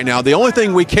room right now. The only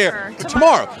thing we care,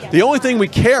 tomorrow, the only thing we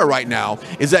care right now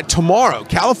is that tomorrow,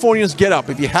 Californians get up.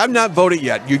 If you have not voted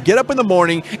yet, you get up in the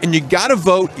morning and you got to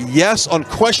vote yes on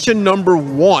question number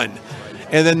 1.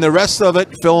 And then the rest of it,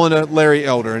 fill in a Larry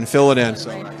Elder and fill it in. So.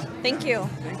 Thank you.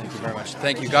 Very much.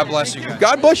 Thank you. God bless you guys.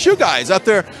 God bless you guys out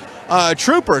there,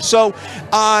 troopers. So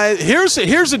here's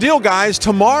the deal, guys.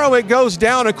 Tomorrow it goes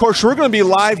down. Of course, we're going to be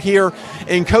live here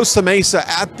in Costa Mesa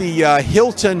at the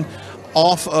Hilton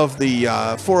off of the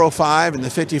 405 and the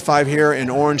 55 here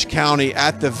in Orange County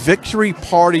at the victory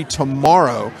party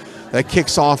tomorrow. That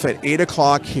kicks off at 8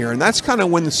 o'clock here. And that's kind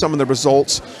of when some of the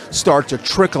results start to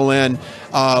trickle in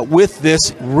with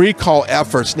this recall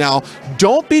efforts. Now,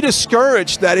 don't be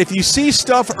discouraged that if you see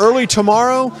stuff early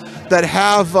tomorrow that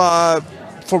have,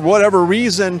 for whatever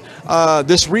reason,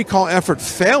 this recall effort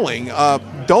failing,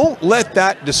 don't let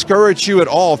that discourage you at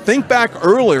all. Think back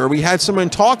earlier, we had someone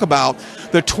talk about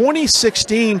the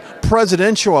 2016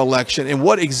 presidential election and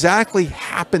what exactly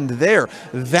happened there.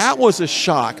 That was a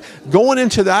shock. Going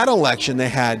into that election, they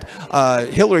had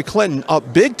Hillary Clinton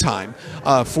up big time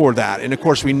for that. And of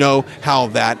course, we know how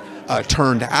that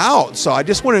turned out. So I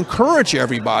just want to encourage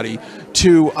everybody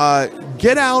to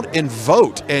get out and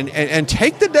vote and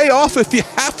take the day off if you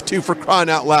have to, for crying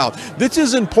out loud. This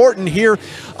is important here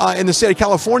in the state of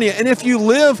California. And if you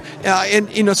live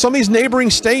in some of these neighboring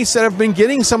states that have been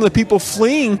getting some of the people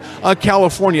fleeing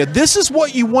California, this is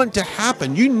what you want to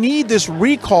happen. You need this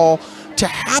recall to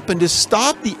happen to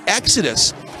stop the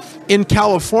exodus in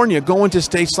California, going to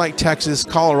states like Texas,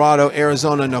 Colorado,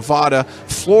 Arizona, Nevada,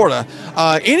 Florida,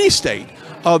 any state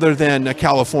other than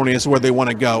California is where they want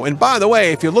to go. And by the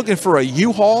way, if you're looking for a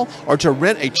U-Haul or to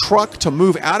rent a truck to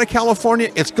move out of California,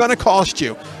 it's going to cost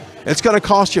you. It's going to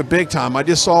cost you big time. I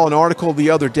just saw an article the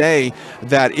other day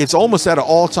that it's almost at an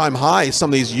all-time high,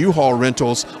 some of these U-Haul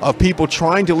rentals of people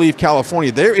trying to leave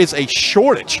California. There is a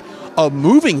shortage of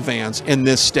moving vans in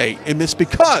this state, and it's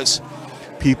because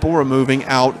people were moving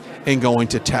out and going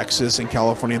to Texas and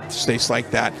California, states like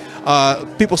that.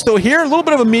 People still here, a little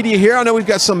bit of a media here. I know we've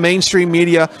got some mainstream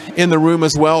media in the room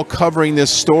as well covering this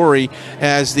story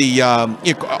as the,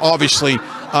 obviously,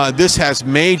 this has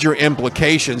major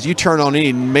implications. You turn on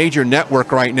any major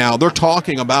network right now, they're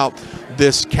talking about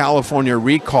this California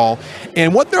recall.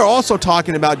 And what they're also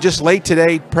talking about, just late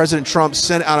today, President Trump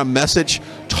sent out a message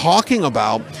talking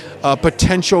about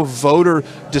potential voter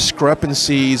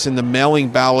discrepancies in the mailing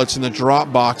ballots and the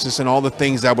drop boxes and all the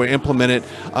things that were implemented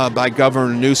by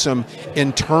Governor Newsom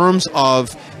in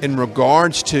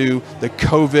regards to the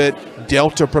COVID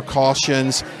Delta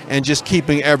precautions and just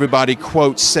keeping everybody,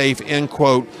 quote, safe, end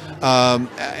quote.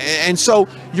 And so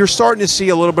you're starting to see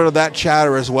a little bit of that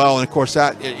chatter as well. And of course,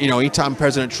 that, anytime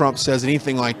President Trump says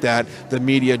anything like that, the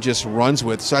media just runs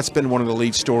with. So that's been one of the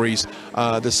lead stories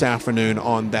this afternoon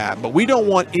on that. But we don't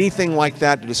want anything like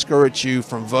that to discourage you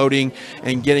from voting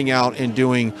and getting out and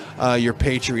doing your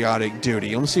patriotic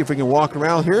duty. Let's see if we can walk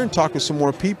around here and talk to some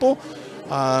more people.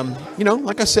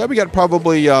 Like I said, we got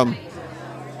probably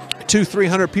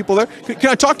 200-300 people there. Can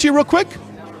I talk to you real quick?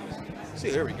 See,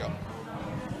 there we go.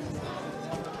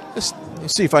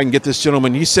 let's see if I can get this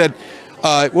gentleman. He said,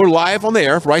 we're live on the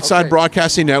air, Right Side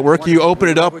Broadcasting Network. You open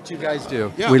it up. What you guys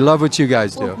do. Yeah. We love what you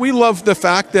guys do. Well, we love the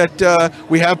fact that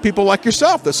we have people like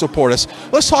yourself that support us.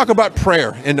 Let's talk about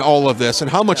prayer in all of this and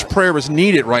how much prayer is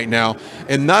needed right now,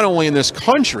 and not only in this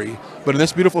country, but in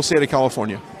this beautiful state of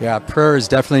California. Yeah, prayer is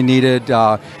definitely needed.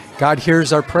 God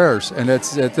hears our prayers, and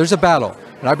there's a battle.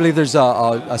 And I believe there's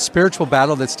a spiritual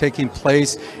battle that's taking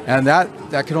place, and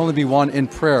that can only be won in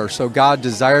prayer. So God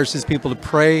desires his people to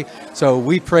pray. So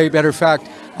we pray. Matter of fact,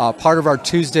 part of our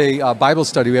Tuesday Bible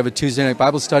study, we have a Tuesday night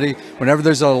Bible study. Whenever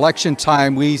there's an election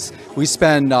time, we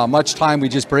spend much time, we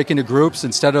just break into groups.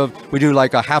 Instead of, we do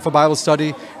like a half a Bible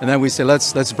study, and then we say,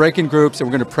 let's break in groups, and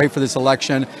we're going to pray for this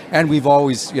election. And we've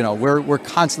always, we're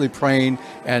constantly praying,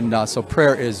 and so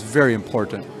prayer is very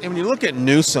important. And when you look at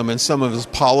Newsom and some of his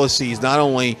policies, not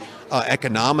only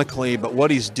economically, but what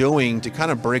he's doing to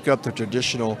kind of break up the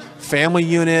traditional family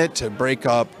unit, to break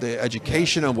up the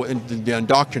education of the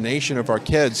indoctrination of our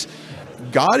kids,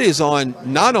 God is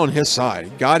not on his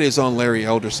side. God is on Larry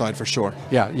Elder's side for sure.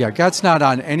 Yeah. God's not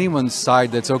on anyone's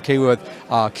side that's okay with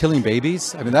killing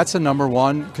babies. I mean, that's the number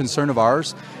one concern of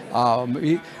ours.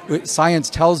 Science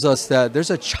tells us that there's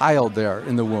a child there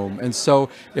in the womb, and so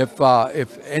if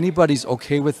anybody's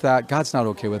okay with that, God's not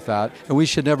okay with that, and we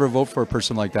should never vote for a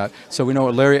person like that. So we know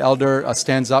Larry Elder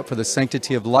stands up for the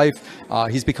sanctity of life.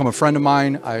 He's become a friend of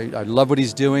mine. I love what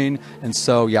he's doing, and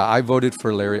so I voted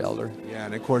for Larry Elder. Yeah,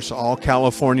 and of course, all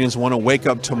Californians want to wake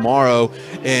up tomorrow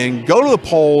and go to the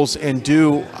polls and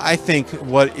do, I think,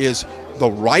 what is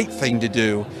the right thing to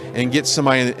do, and get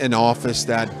somebody in office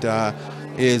that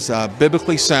is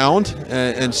biblically sound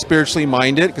and spiritually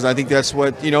minded, because I think that's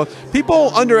what, people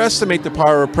underestimate the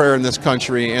power of prayer in this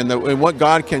country and what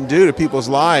God can do to people's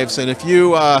lives. And if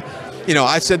you,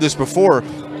 I said this before,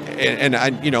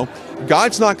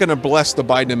 God's not going to bless the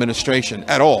Biden administration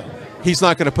at all. He's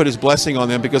not going to put his blessing on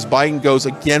them because Biden goes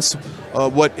against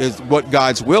what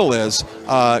God's will is.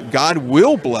 God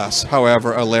will bless,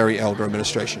 however, a Larry Elder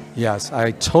administration. Yes,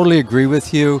 I totally agree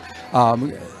with you.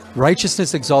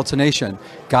 Righteousness exalts a nation.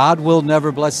 God will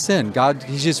never bless sin. God,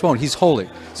 he just won't. He's holy.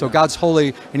 So God's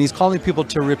holy, and he's calling people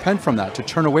to repent from that, to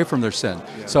turn away from their sin.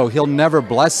 Yeah. So he'll never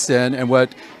bless sin, and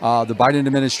what the Biden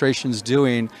administration's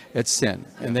doing, it's sin.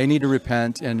 And they need to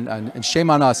repent, and shame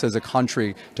on us as a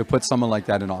country to put someone like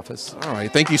that in office. All right,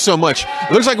 thank you so much.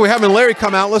 It looks like we're having Larry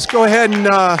come out. Let's go ahead and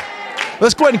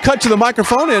cut to the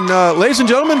microphone. And ladies and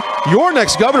gentlemen, your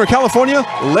next governor of California,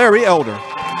 Larry Elder.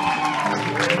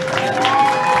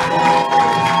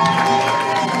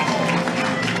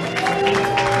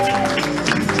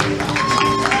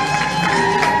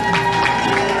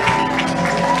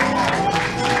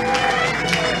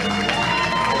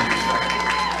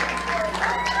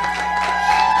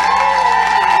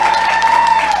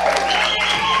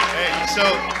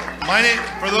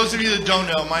 For those of you that don't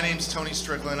know, my name's Tony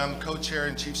Strickland. I'm co-chair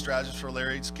and chief strategist for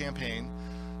Larry's campaign.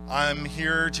 I'm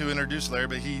here to introduce Larry,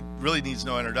 but he really needs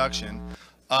no introduction.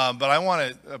 But I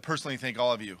want to personally thank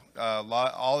all of you.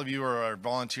 All of you are our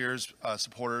volunteers,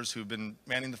 supporters who've been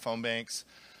manning the phone banks,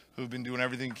 who've been doing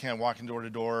everything you can, walking door to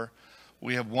door.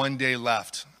 We have 1 day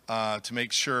left to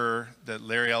make sure that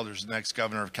Larry Elder's the next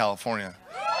governor of California.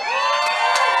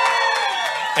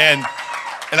 And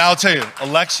I'll tell you,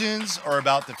 elections are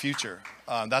about the future.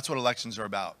 That's what elections are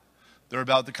about. They're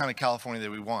about the kind of California that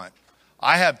we want.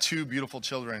 I have 2 beautiful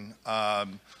children.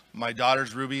 My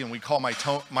daughter's Ruby, and we call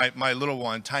my little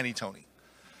one Tiny Tony.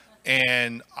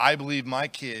 And I believe my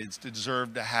kids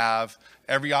deserve to have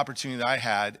every opportunity that I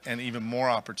had and even more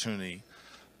opportunity.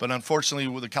 But unfortunately,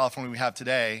 with the California we have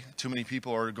today, too many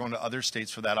people are going to other states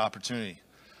for that opportunity.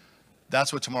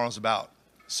 That's what tomorrow's about.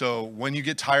 So when you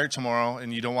get tired tomorrow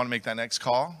and you don't want to make that next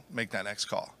call, make that next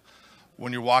call.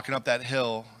 When you're walking up that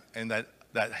hill and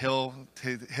that hill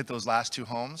hit those last 2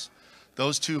 homes,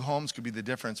 those 2 homes could be the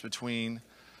difference between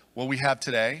what we have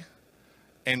today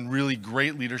and really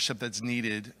great leadership that's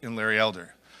needed in Larry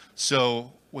Elder.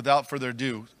 So without further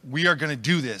ado, we are going to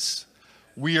do this.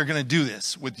 We are going to do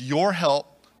this with your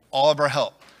help, all of our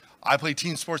help. I played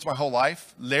team sports my whole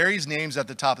life. Larry's name's at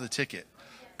the top of the ticket.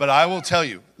 But I will tell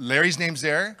you, Larry's name's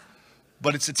there,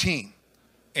 but it's a team.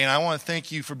 And I want to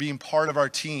thank you for being part of our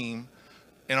team.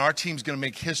 And our team's going to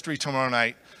make history tomorrow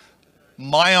night.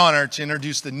 My honor to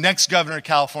introduce the next governor of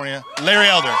California, Larry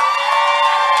Elder.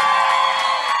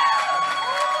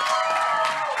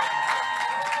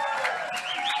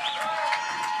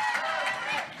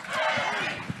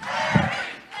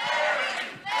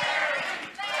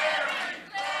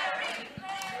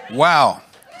 Wow.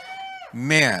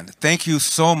 Man, thank you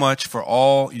so much for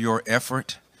all your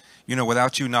effort.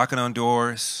 Without you knocking on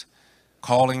doors,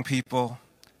 calling people,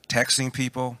 texting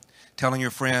people, telling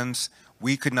your friends,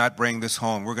 we could not bring this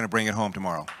home. We're going to bring it home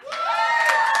tomorrow.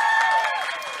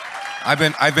 I've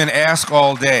been asked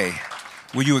all day,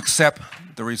 will you accept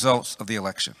the results of the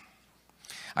election?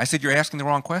 I said, you're asking the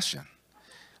wrong question.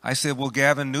 I said, will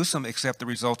Gavin Newsom accept the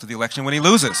results of the election when he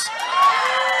loses?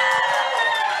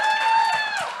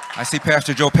 I see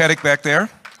Pastor Joe Pettick back there.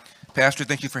 Pastor,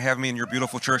 thank you for having me in your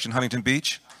beautiful church in Huntington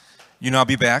Beach. You know I'll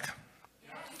be back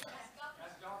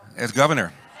as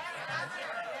governor.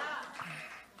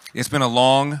 It's been a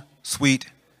long,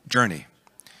 sweet journey.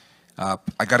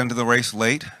 I got into the race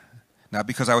late, not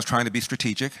because I was trying to be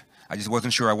strategic. I just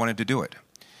wasn't sure I wanted to do it.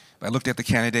 But I looked at the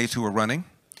candidates who were running.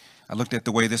 I looked at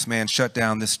the way this man shut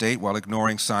down this state while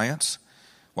ignoring science,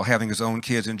 while having his own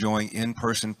kids enjoying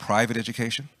in-person private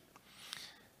education.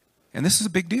 And this is a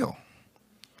big deal.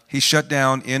 He shut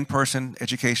down in-person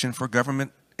education for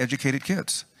government-educated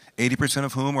kids, 80%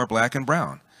 of whom are black and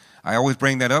brown. I always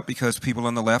bring that up because people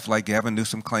on the left, like Gavin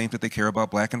Newsom, claim that they care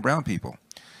about black and brown people,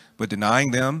 but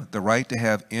denying them the right to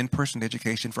have in-person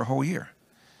education for a whole year.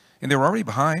 And they're already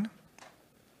behind.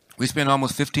 We spend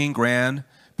almost $15,000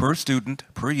 per student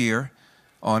per year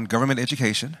on government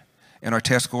education, and our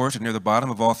test scores are near the bottom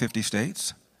of all 50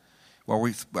 states.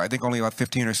 While I think only about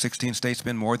 15 or 16 states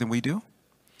spend more than we do.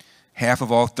 Half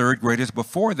of all third graders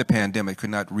before the pandemic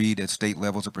could not read at state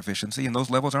levels of proficiency, and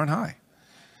those levels aren't high.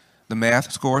 The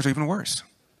math scores are even worse.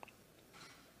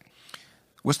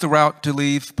 What's the route to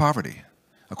leave poverty?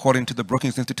 According to the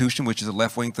Brookings Institution, which is a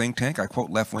left-wing think tank, I quote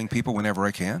left-wing people whenever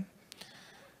I can,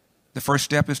 the first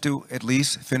step is to at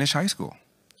least finish high school.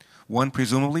 One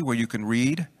presumably where you can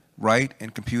read, write,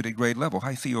 and compute at grade level.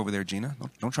 I see you over there, Gina.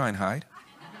 Don't try and hide.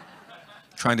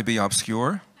 Trying to be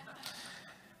obscure.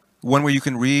 One where you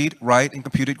can read, write, and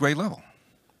compute at grade level.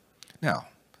 Now,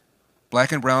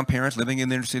 black and brown parents living in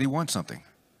the inner city want something.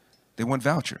 They want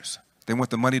vouchers. They want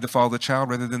the money to follow the child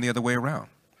rather than the other way around.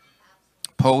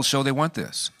 Polls show they want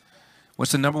this.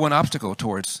 What's the number one obstacle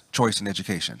towards choice in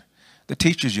education? The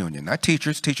teachers union, not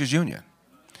teachers, teachers union.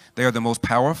 They are the most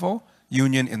powerful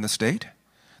union in the state.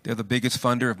 They're the biggest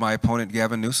funder of my opponent,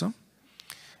 Gavin Newsom.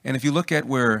 And if you look at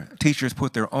where teachers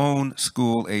put their own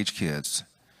school-age kids,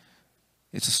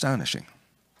 it's astonishing.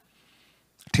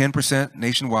 10%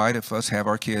 nationwide of us have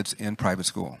our kids in private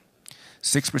school.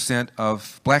 6%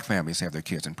 of black families have their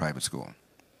kids in private school.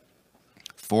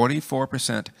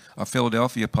 44% of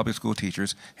Philadelphia public school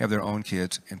teachers have their own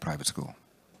kids in private school.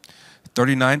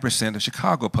 39% of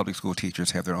Chicago public school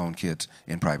teachers have their own kids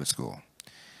in private school.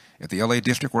 At the LA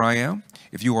district where I am,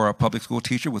 if you are a public school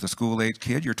teacher with a school-age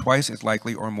kid, you're twice as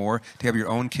likely or more to have your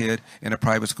own kid in a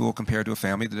private school compared to a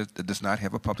family that does not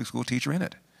have a public school teacher in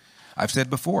it. I've said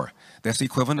before, that's the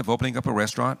equivalent of opening up a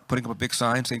restaurant, putting up a big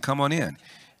sign saying, come on in,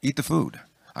 eat the food.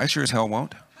 I sure as hell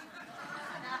won't.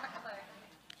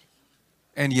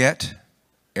 And yet,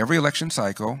 every election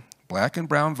cycle, black and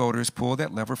brown voters pull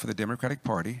that lever for the Democratic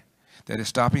Party that is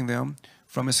stopping them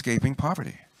from escaping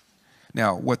poverty.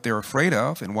 Now, what they're afraid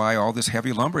of and why all this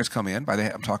heavy lumber has come in,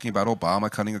 I'm talking about Obama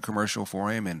cutting a commercial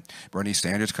for him and Bernie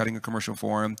Sanders cutting a commercial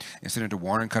for him and Senator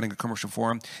Warren cutting a commercial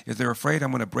for him, is they're afraid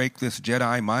I'm going to break this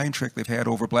Jedi mind trick they've had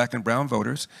over black and brown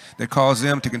voters that cause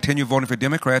them to continue voting for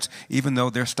Democrats even though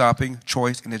they're stopping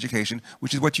choice in education,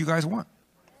 which is what you guys want.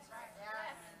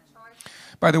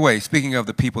 By the way, speaking of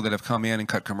the people that have come in and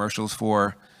cut commercials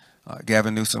for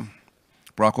Gavin Newsom,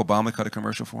 Barack Obama cut a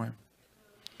commercial for him.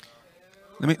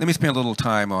 Let me spend a little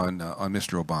time on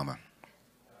Mr. Obama.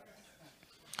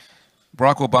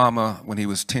 Barack Obama, when he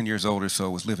was 10 years old or so,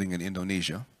 was living in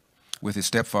Indonesia with his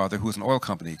stepfather, who was an oil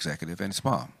company executive, and his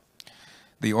mom.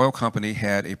 The oil company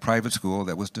had a private school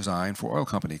that was designed for oil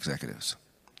company executives.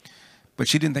 But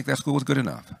she didn't think that school was good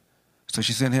enough. So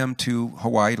she sent him to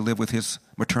Hawaii to live with his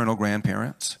maternal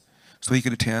grandparents so he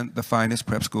could attend the finest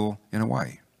prep school in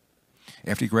Hawaii.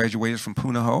 After he graduated from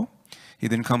Punahou, he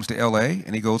then comes to LA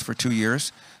and he goes for 2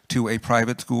 years to a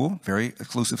private school, very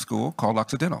exclusive school called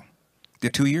Occidental.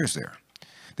 Did 2 years there.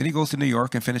 Then he goes to New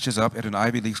York and finishes up at an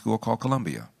Ivy League school called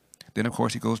Columbia. Then, of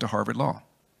course, he goes to Harvard Law.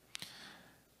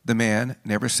 The man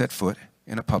never set foot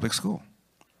in a public school.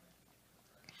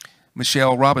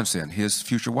 Michelle Robinson, his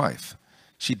future wife,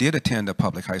 she did attend a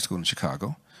public high school in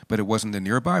Chicago, but it wasn't the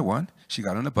nearby one. She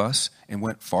got on a bus and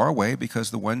went far away because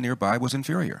the one nearby was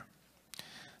inferior.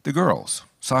 The girls,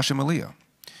 Sasha Malia.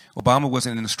 Obama was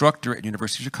an instructor at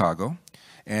University of Chicago,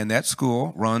 and that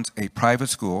school runs a private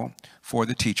school for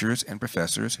the teachers and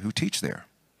professors who teach there.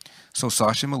 So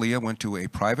Sasha and Malia went to a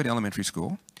private elementary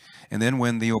school. And then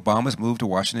when the Obamas moved to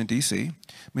Washington, D.C.,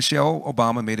 Michelle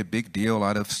Obama made a big deal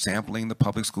out of sampling the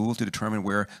public schools to determine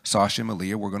where Sasha and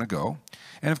Malia were going to go.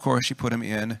 And of course, she put them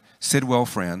in Sidwell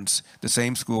Friends, the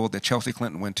same school that Chelsea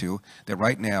Clinton went to, that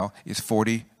right now is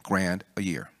 $40 grand a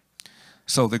year.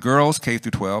 So the girls, K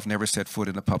through 12, never set foot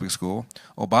in a public school.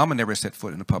 Obama never set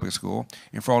foot in a public school.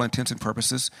 And for all intents and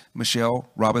purposes, Michelle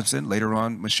Robinson, later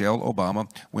on Michelle Obama,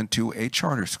 went to a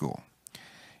charter school.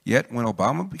 Yet when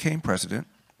Obama became president,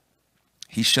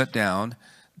 he shut down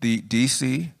the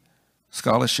D.C.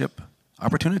 Scholarship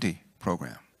Opportunity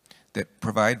Program that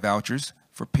provide vouchers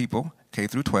for people, K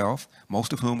through 12,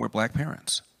 most of whom were black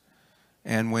parents.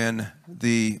 And when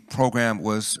the program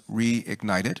was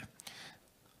reignited,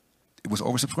 it was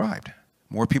oversubscribed.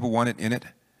 More people wanted in it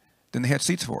than they had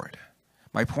seats for it.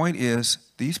 My point is,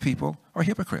 these people are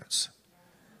hypocrites.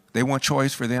 They want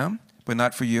choice for them, but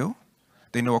not for you.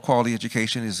 They know a quality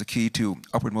education is the key to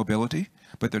upward mobility,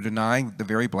 but they're denying the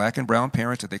very black and brown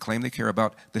parents that they claim they care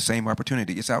about the same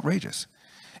opportunity. It's outrageous.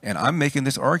 And I'm making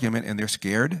this argument, and they're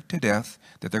scared to death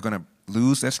that they're going to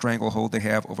lose that stranglehold they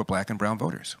have over black and brown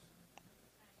voters.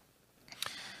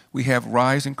 We have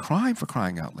rise in crime, for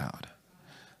crying out loud.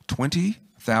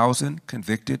 20,000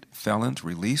 convicted felons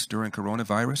released during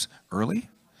coronavirus early,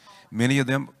 many of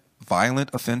them violent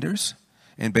offenders,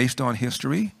 and based on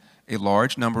history, a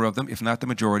large number of them, if not the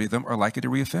majority of them, are likely to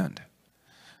reoffend.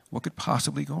 What could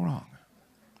possibly go wrong?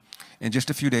 And just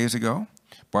a few days ago,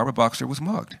 Barbara Boxer was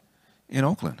mugged in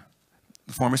Oakland.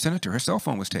 The former senator, her cell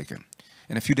phone was taken.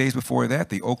 And a few days before that,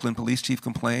 the Oakland police chief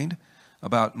complained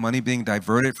about money being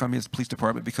diverted from his police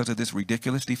department because of this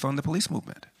ridiculous defund the police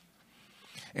movement.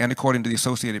 And according to the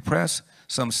Associated Press,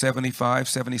 some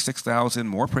 76,000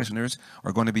 more prisoners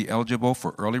are going to be eligible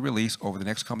for early release over the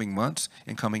next coming months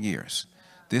and coming years.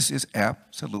 This is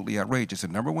absolutely outrageous. The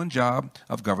number one job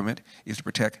of government is to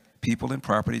protect people and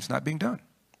property. It's not being done.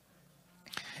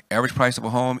 Average price of a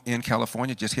home in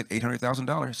California just hit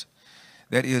 $800,000.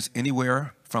 That is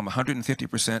anywhere from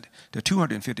 150% to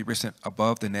 250%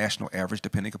 above the national average,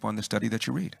 depending upon the study that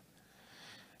you read.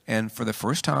 And for the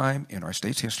first time in our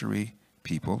state's history,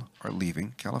 people are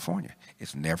leaving California.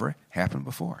 It's never happened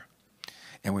before.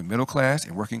 And when middle class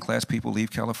and working class people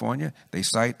leave California, they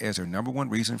cite as their number one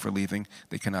reason for leaving,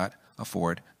 they cannot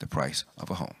afford the price of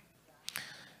a home.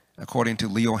 According to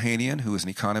Leo Hanian, who is an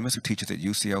economist who teaches at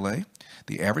UCLA,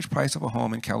 the average price of a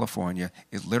home in California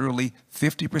is literally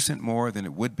 50% more than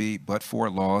it would be but for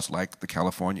laws like the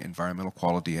California Environmental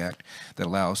Quality Act that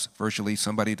allows virtually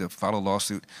somebody to file a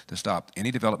lawsuit to stop any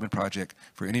development project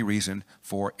for any reason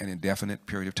for an indefinite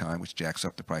period of time, which jacks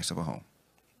up the price of a home.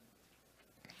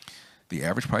 The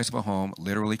average price of a home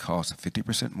literally costs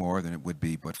 50% more than it would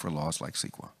be but for laws like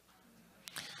CEQA.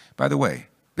 By the way,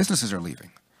 businesses are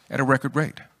leaving at a record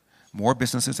rate. More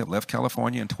businesses have left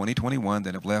California in 2021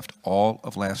 than have left all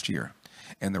of last year.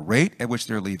 And the rate at which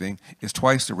they're leaving is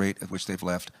twice the rate at which they've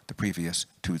left the previous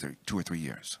two or three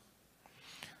years.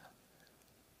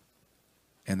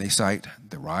 And they cite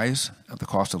the rise of the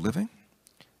cost of living,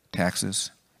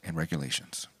 taxes, and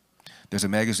regulations. There's a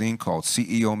magazine called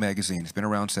CEO Magazine. It's been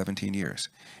around 17 years.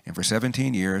 And for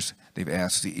 17 years, they've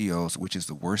asked CEOs which is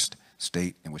the worst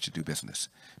state in which to do business,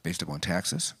 based upon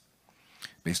taxes,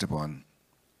 based upon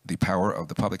the power of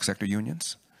the public sector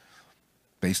unions,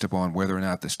 based upon whether or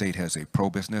not the state has a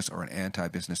pro-business or an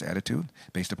anti-business attitude,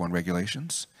 based upon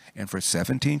regulations. And for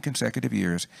 17 consecutive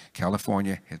years,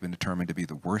 California has been determined to be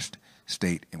the worst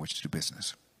state in which to do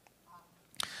business.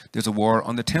 There's a war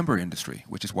on the timber industry,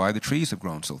 which is why the trees have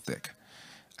grown so thick.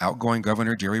 Outgoing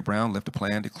Governor Jerry Brown left a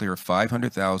plan to clear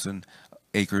 500,000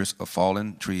 acres of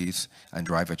fallen trees and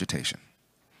dry vegetation.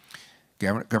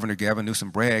 Governor Gavin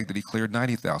Newsom bragged that he cleared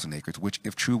 90,000 acres, which,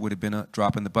 if true, would have been a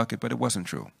drop in the bucket, but it wasn't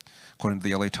true. According to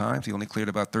the LA Times, he only cleared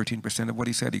about 13% of what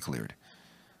he said he cleared.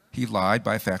 He lied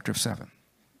by a factor of 7.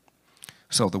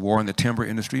 So the war on the timber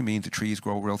industry means the trees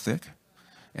grow real thick,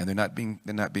 and they're not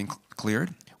being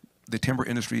cleared. The timber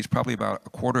industry is probably about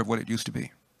a quarter of what it used to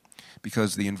be,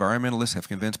 because the environmentalists have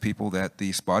convinced people that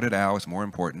the spotted owl is more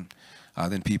important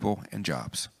than people and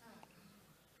jobs.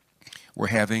 We're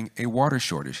having a water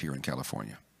shortage here in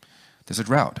California. There's a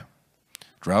drought.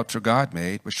 Droughts are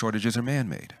God-made, but shortages are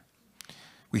man-made.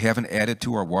 We haven't added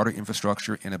to our water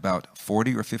infrastructure in about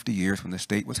 40 or 50 years when the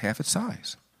state was half its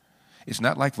size. It's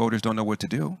not like voters don't know what to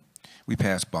do. We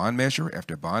passed bond measure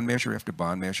after bond measure after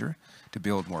bond measure to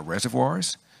build more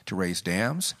reservoirs, to raise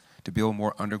dams, to build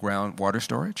more underground water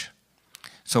storage.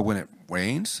 So when it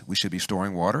rains, we should be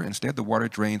storing water. Instead, the water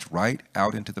drains right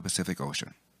out into the Pacific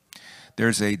Ocean.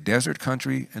 There's a desert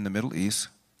country in the Middle East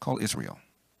called Israel.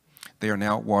 They are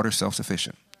now water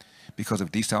self-sufficient because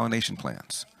of desalination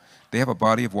plants. They have a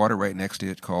body of water right next to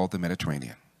it called the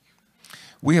Mediterranean.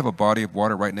 We have a body of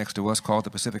water right next to us called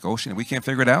the Pacific Ocean, and we can't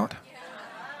figure it out.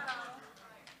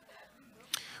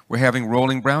 We're having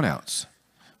rolling brownouts.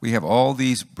 We have all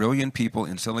these brilliant people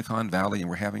in Silicon Valley, and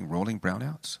we're having rolling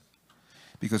brownouts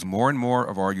because more and more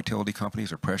of our utility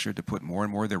companies are pressured to put more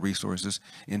and more of their resources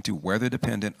into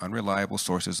weather-dependent, unreliable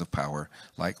sources of power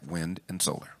like wind and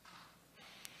solar.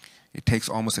 It takes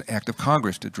almost an act of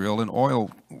Congress to drill an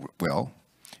oil well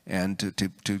and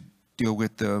to deal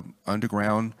with the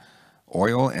underground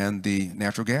oil and the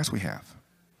natural gas we have.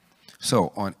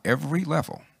 So on every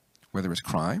level, whether it's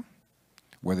crime,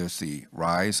 whether it's the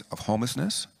rise of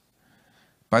homelessness.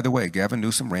 By the way, Gavin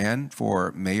Newsom ran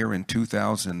for mayor in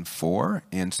 2004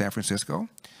 in San Francisco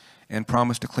and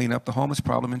promised to clean up the homeless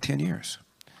problem in 10 years.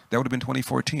 That would have been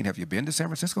 2014. Have you been to San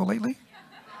Francisco lately?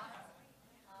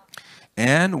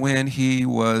 And when he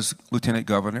was lieutenant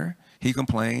governor, he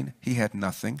complained he had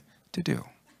nothing to do.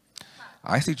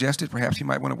 I suggested perhaps he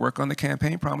might want to work on the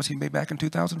campaign promise he made back in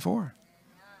 2004.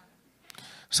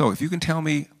 So if you can tell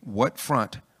me what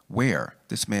front, where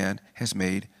this man has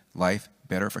made life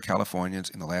better for Californians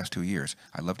in the last 2 years,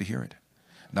 I'd love to hear it.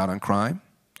 Not on crime,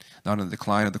 not on the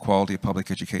decline of the quality of public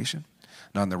education,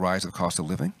 not on the rise of the cost of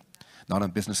living, not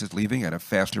on businesses leaving at a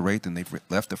faster rate than they've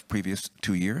left the previous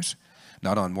 2 years,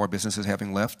 not on more businesses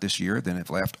having left this year than have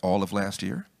left all of last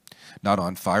year, not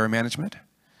on fire management,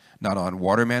 not on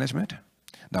water management,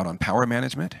 not on power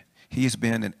management. He has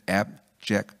been an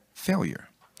abject failure.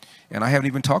 And I haven't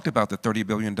even talked about the $30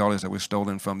 billion that was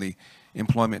stolen from the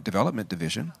Employment Development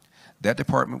Division. That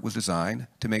department was designed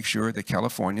to make sure that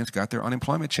Californians got their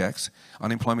unemployment checks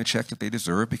that they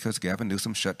deserve because Gavin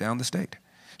Newsom shut down the state,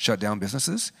 shut down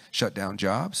businesses, shut down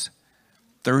jobs.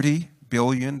 $30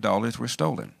 billion were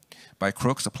stolen by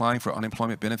crooks applying for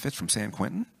unemployment benefits from San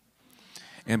Quentin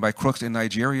and by crooks in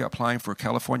Nigeria applying for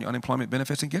California unemployment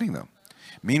benefits and getting them.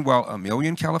 Meanwhile, 1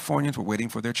 million Californians were waiting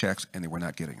for their checks and they were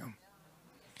not getting them.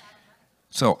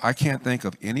 So I can't think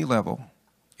of any level,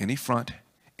 any front,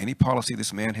 any policy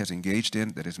this man has engaged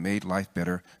in that has made life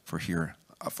better for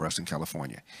us in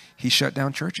California. He shut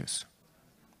down churches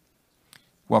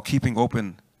while keeping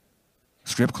open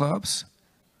strip clubs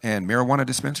and marijuana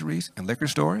dispensaries and liquor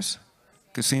stores,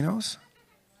 casinos.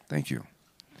 Thank you.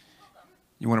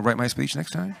 You want to write my speech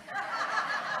next time?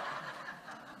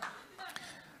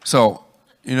 So,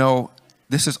 you know,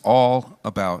 this is all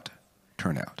about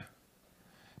turnout.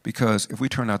 Because if we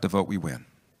turn out to vote, we win.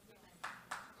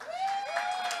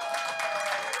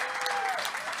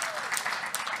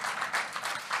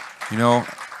 You know,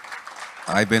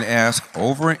 I've been asked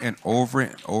over and over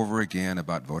and over again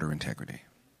about voter integrity.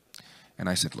 And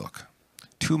I said, look,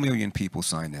 2 million people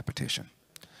signed that petition.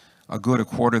 A good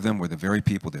quarter of them were the very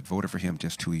people that voted for him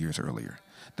just 2 years earlier.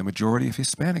 The majority of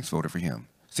Hispanics voted for him,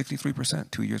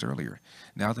 63% 2 years earlier.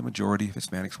 Now the majority of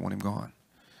Hispanics want him gone.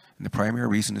 And the primary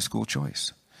reason is school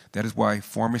choice. That is why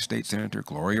former State Senator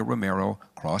Gloria Romero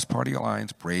crossed party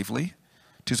lines bravely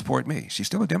to support me. She's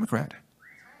still a Democrat.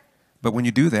 But when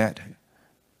you do that,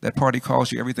 that party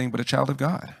calls you everything but a child of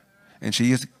God. And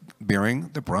she is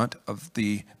bearing the brunt of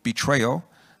the betrayal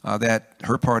that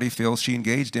her party feels she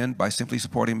engaged in by simply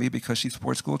supporting me because she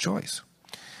supports school choice.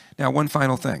 Now, one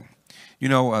final thing. You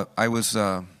know, I was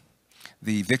the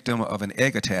victim of an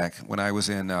egg attack when I was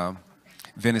in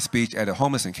Venice Beach at a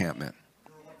homeless encampment.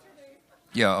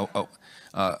 Yeah,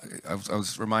 I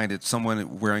was reminded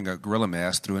someone wearing a gorilla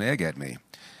mask threw an egg at me.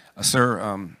 Sir,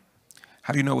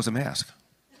 how do you know it was a mask?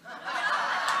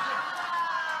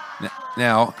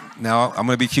 Now, I'm going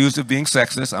to be accused of being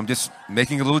sexist. I'm just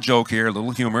making a little joke here, a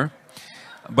little humor.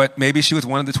 But maybe she was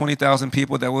one of the 20,000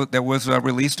 people that was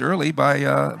released early by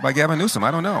Gavin Newsom.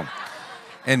 I don't know.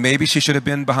 And maybe she should have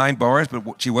been behind bars,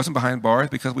 but she wasn't behind bars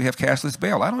because we have cashless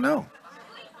bail. I don't know.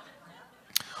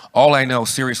 All I know,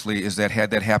 seriously, is that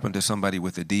had that happened to somebody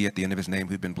with a D at the end of his name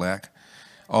who'd been black,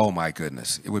 oh my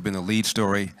goodness, it would have been the lead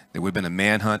story. There would have been a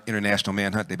manhunt, international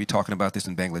manhunt. They'd be talking about this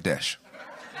in Bangladesh.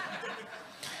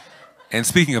 And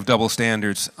speaking of double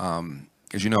standards,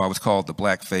 as you know, I was called the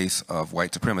black face of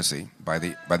white supremacy by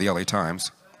the LA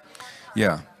Times.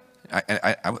 Yeah,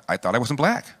 I thought I wasn't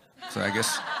black, so I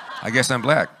guess I'm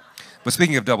black. But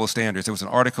speaking of double standards, there was an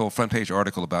article, front page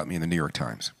article about me in the New York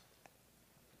Times.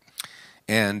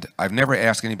 And I've never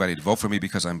asked anybody to vote for me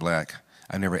because I'm black.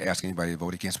 I've never asked anybody to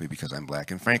vote against me because I'm black.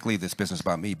 And frankly, this business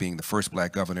about me being the first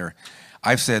black governor,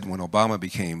 I've said when Obama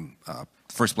became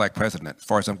first black president, as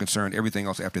far as I'm concerned, everything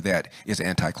else after that is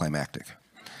anticlimactic.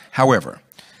 However,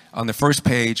 on the first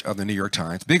page of the New York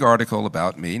Times, big article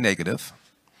about me, negative,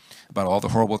 about all the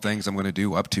horrible things I'm going to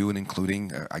do up to and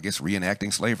including, I guess,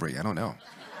 reenacting slavery. I don't know.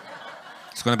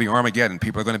 It's going to be Armageddon.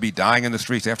 People are going to be dying in the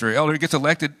streets. After an elder gets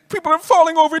elected, people are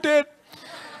falling over dead.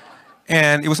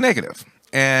 And it was negative.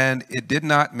 And it did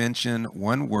not mention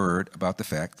one word about the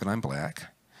fact that I'm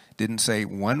black. Didn't say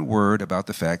one word about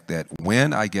the fact that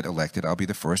when I get elected, I'll be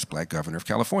the first black governor of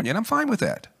California. And I'm fine with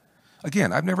that.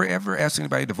 Again, I've never ever asked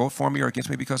anybody to vote for me or against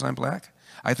me because I'm black.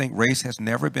 I think race has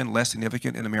never been less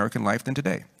significant in American life than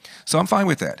today. So I'm fine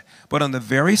with that. But on the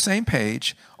very same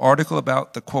page, article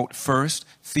about the, quote, first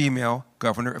female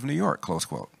governor of New York, close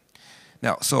quote.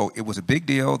 Now, so it was a big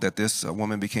deal that this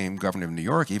woman became governor of New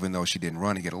York, even though she didn't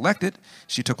run and get elected.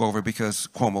 She took over because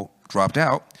Cuomo dropped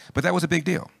out, but that was a big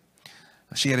deal.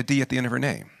 She had a D at the end of her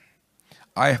name.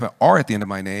 I have an R at the end of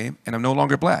my name, and I'm no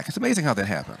longer black. It's amazing how that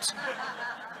happens.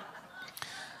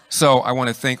 So I want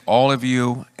to thank all of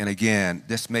you, and again,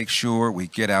 just make sure we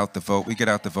get out the vote. We get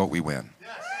out the vote, we win.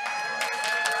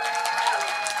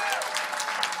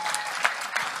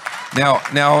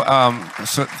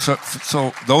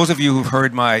 So those of you who've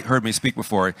heard me speak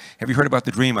before, have you heard about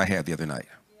the dream I had the other night?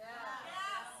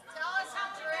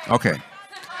 Okay.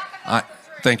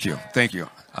 Thank you.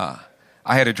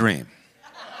 I had a dream.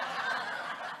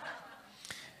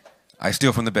 I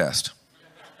steal from the best.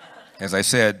 As I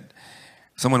said,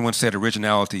 someone once said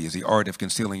originality is the art of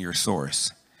concealing your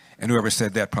source. And whoever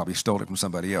said that probably stole it from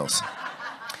somebody else.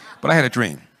 But I had a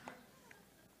dream.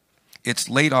 It's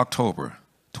late October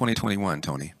 2021,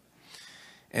 Tony.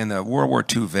 And the World War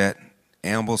II vet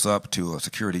ambles up to a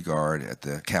security guard at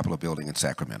the Capitol building in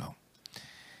Sacramento.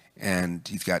 And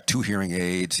he's got 2 hearing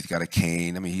aids, he's got a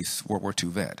cane. I mean, he's World War II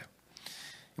vet.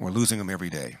 And we're losing him every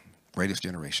day. Greatest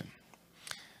generation.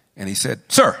 And he said,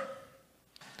 "Sir,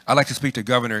 I'd like to speak to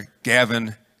Governor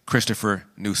Gavin Christopher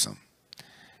Newsom."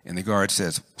 And the guard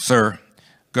says, "Sir,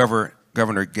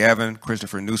 Governor Gavin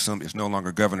Christopher Newsom is no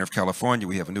longer governor of California.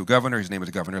 We have a new governor. His name is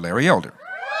Governor Larry Elder."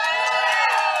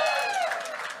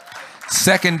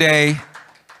 Second day,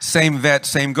 same vet,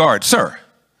 same guard. "Sir,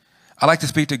 I'd like to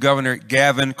speak to Governor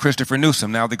Gavin Christopher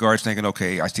Newsom." Now the guard's thinking,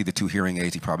 okay, I see the 2 hearing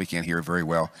aids. He probably can't hear very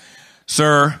well.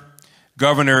 "Sir,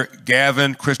 Governor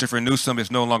Gavin Christopher Newsom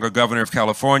is no longer governor of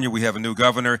California. We have a new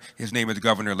governor. His name is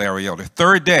Governor Larry Elder."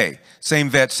 Third day, same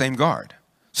vet, same guard.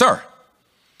 "Sir,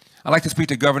 I'd like to speak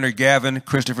to Governor Gavin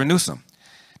Christopher Newsom."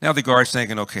 Now the guard's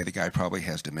thinking, okay, the guy probably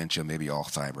has dementia, maybe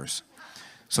Alzheimer's.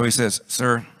 So he says,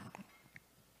 "Sir,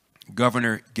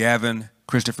 Governor Gavin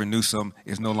Christopher Newsom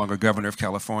is no longer governor of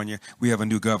California. We have a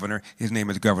new governor. His name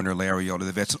is Governor Larry Elder."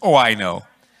 The vet says, "Oh, I know.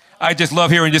 I just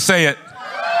love hearing you say it."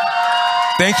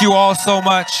 Thank you all so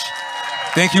much.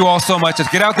 Thank you all so much.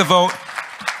 Let's get out the vote.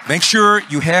 Make sure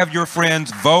you have your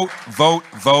friends vote, vote,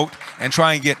 vote, and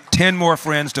try and get 10 more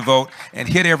friends to vote and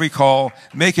hit every call,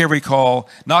 make every call,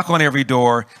 knock on every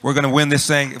door. We're going to win this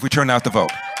thing if we turn out the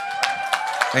vote.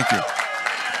 Thank you.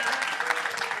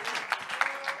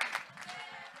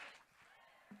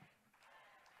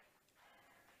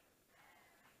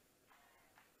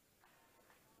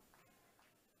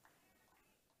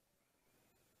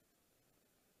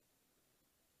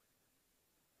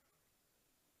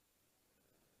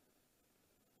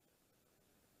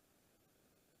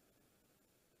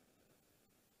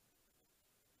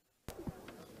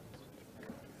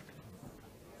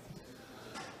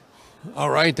 All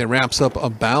right, that wraps up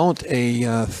about a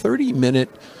 30-minute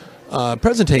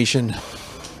presentation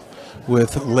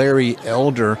with Larry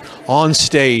Elder on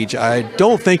stage. I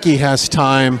don't think he has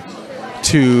time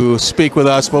to speak with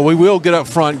us, but we will get up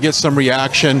front, get some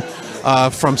reaction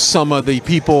from some of the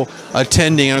people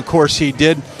attending. And of course, he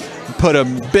did put a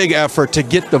big effort to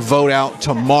get the vote out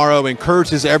tomorrow,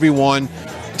 encourages everyone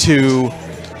to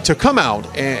come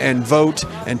out and vote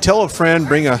and tell a friend,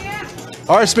 bring a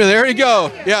RSBN. There you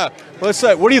go. Yeah. Let's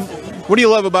say, what do you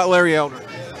love about Larry Elder?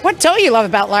 What don't you love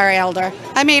about Larry Elder?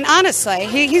 I mean, honestly,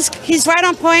 he's right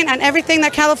on point on everything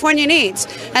that California needs.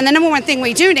 And the number one thing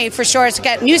we do need for sure is to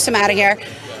get Newsom out of here.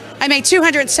 I made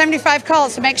 275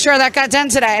 calls to make sure that got done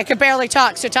today. I could barely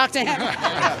talk, so talk to him.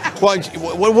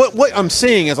 Well, what I'm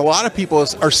seeing is a lot of people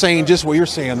are saying just what you're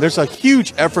saying. There's a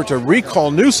huge effort to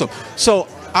recall Newsom. So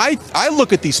I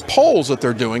look at these polls that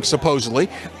they're doing, supposedly.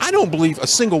 I don't believe a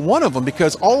single one of them,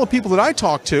 because all the people that I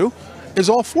talk to is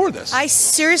all for this. I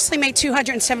seriously made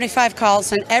 275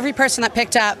 calls, and every person that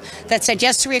picked up that said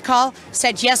yes to recall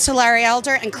said yes to Larry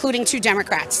Elder, including 2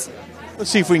 Democrats. Let's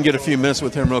see if we can get a few minutes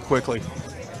with him real quickly.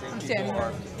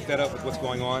 Are fed up with what's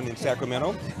going on in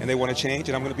Sacramento, and they want to change,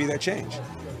 and I'm going to be that change.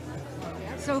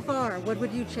 So far, what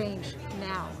would you change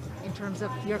now in terms of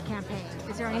your campaign?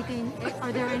 Is there anything,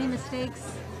 are there any mistakes,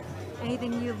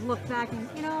 anything you've looked back and,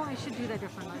 I should do that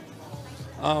differently?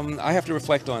 I have to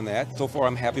reflect on that. So far,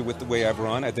 I'm happy with the way I've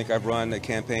run. I think I've run a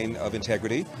campaign of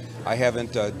integrity. I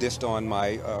haven't dissed on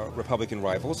my Republican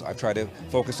rivals. I've tried to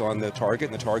focus on the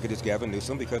target, and the target is Gavin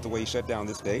Newsom, because the way he shut down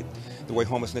the state, the way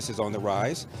homelessness is on the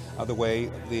rise, the way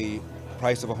the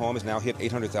price of a home has now hit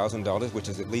 $800,000, which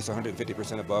is at least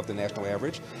 150% above the national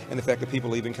average, and the fact that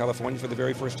people are leaving California for the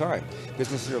very first time.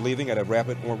 Businesses are leaving at a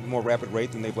more rapid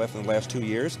rate than they've left in the last 2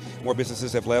 years. More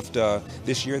businesses have left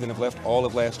this year than have left all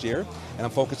of last year, and I'm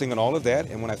focusing on all of that,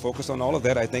 and when I focus on all of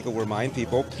that, I think it will remind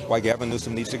people why Gavin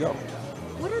Newsom needs to go.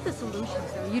 What are the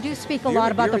solutions, though? You do speak a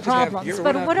lot about the problems,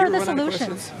 but what are the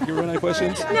solutions? You run out of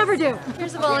questions? Never do.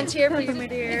 Here's a volunteer for you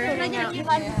here. You'd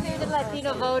like to say to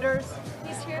Latino voters,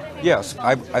 he's here. Yes,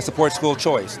 I support school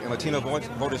choice, and Latino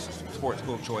voters support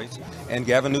school choice, and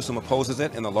Gavin Newsom opposes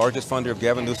it, and the largest funder of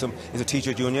Gavin Newsom is a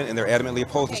teachers union, and they're adamantly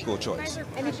opposed to school choice.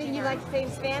 Anything you'd like to say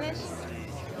in Spanish?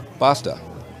 Basta.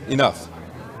 Enough.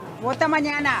 Vota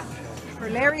mañana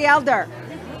for Larry Elder.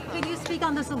 Can you speak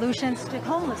on the solutions to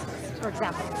homelessness, for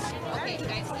example?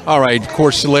 All right, of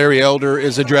course, Larry Elder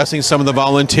is addressing some of the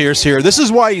volunteers here. This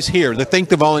is why he's here, to thank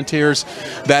the volunteers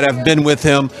that have been with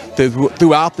him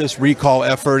throughout this recall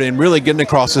effort and really getting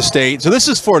across the state. So this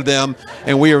is for them,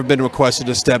 and we have been requested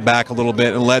to step back a little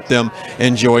bit and let them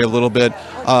enjoy a little bit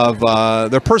of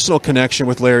their personal connection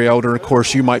with Larry Elder. Of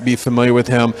course, you might be familiar with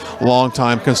him,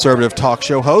 longtime conservative talk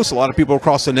show host. A lot of people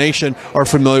across the nation are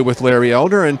familiar with Larry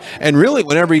Elder, and really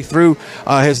whenever he threw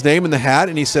his name in the hat,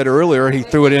 and he said earlier he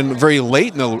threw it in very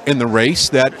late in the race,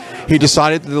 that he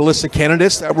decided that the list of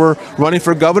candidates that were running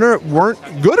for governor weren't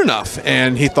good enough,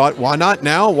 and he thought, why not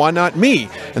now, why not me?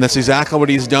 And that's exactly what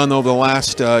he's done over the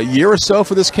last year or so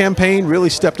for this campaign. Really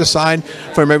stepped aside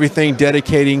from everything,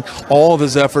 dedicating all of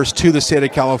his efforts to the state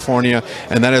of California,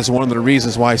 and that is one of the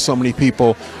reasons why so many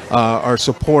people are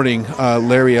supporting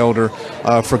Larry Elder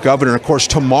for governor. Of course,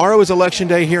 tomorrow is election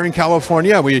day here in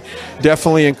California. We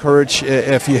definitely encourage,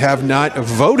 if you have not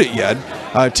voted yet,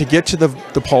 to get to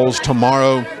the polls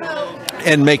tomorrow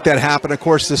and make that happen. Of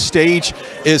course, the stage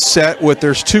is set with,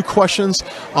 there's two questions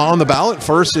on the ballot.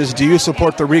 First is, do you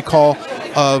support the recall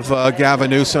of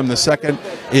Gavin Newsom? The second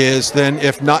is, then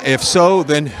if so,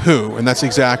 then who? And that's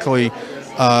exactly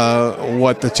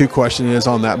what the two question is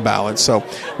on that ballot. So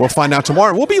we'll find out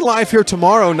tomorrow. We'll be live here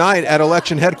tomorrow night at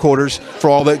election headquarters for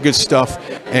all that good stuff,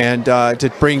 and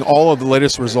to bring all of the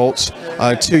latest results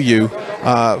to you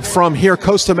from here,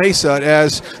 Costa Mesa,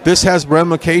 as this has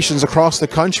ramifications across the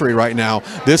country right now.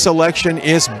 This election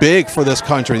is big for this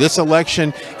country. This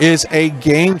election is a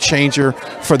game changer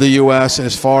for the U.S.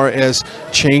 as far as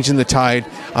changing the tide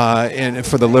and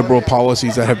for the liberal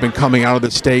policies that have been coming out of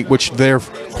the state, which they're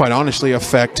quite honestly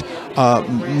affect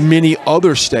many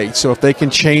other states. So if they can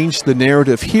change the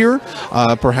narrative here,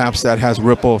 perhaps that has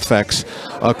ripple effects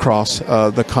across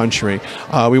the country.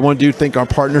 We want to thank our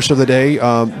partners of the day.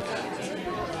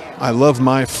 I love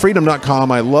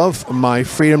myfreedom.com. I love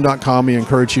myfreedom.com. We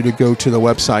encourage you to go to the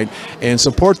website and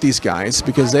support these guys,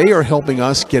 because they are helping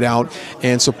us get out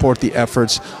and support the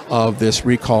efforts of this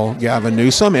recall Gavin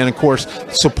Newsom, and of course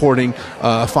supporting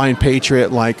a fine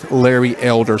patriot like Larry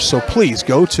Elder. So please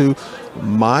go to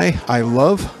I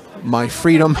love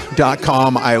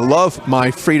myfreedom.com. I love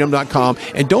myfreedom.com.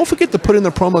 And don't forget to put in the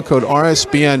promo code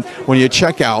RSBN when you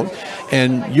check out,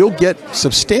 and you'll get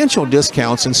substantial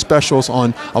discounts and specials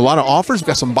on a lot of offers. We've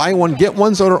got some buy one, get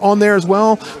ones that are on there as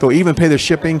well. They'll even pay the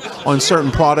shipping on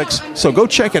certain products. So go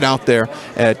check it out there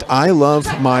at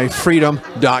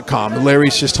ilovemyfreedom.com.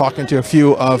 Larry's just talking to a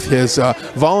few of his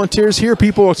volunteers here.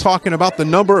 People are talking about the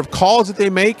number of calls that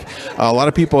they make. A lot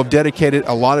of people have dedicated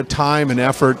a lot of time and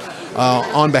effort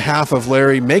on behalf of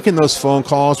Larry, making those phone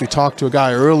calls. We talked to a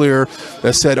guy earlier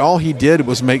that said all he did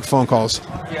was make phone calls.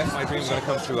 Yes, my dream's going to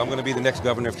come true. I'm going to be the next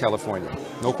governor of California.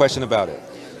 No question about it.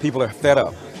 People are fed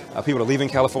up. People are leaving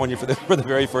California for the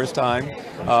very first time.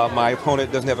 My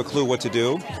opponent doesn't have a clue what to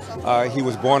do. He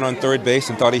was born on third base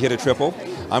and thought he hit a triple.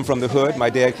 I'm from the hood. My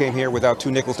dad came here without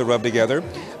 2 nickels to rub together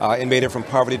and made it from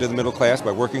poverty to the middle class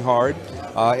by working hard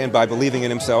and by believing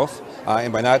in himself.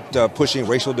 And by not pushing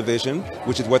racial division,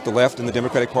 which is what the left and the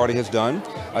Democratic Party has done.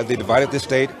 They divided this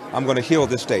state. I'm going to heal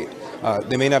this state.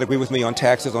 They may not agree with me on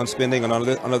taxes, on spending, on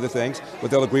other things,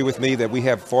 but they'll agree with me that we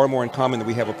have far more in common than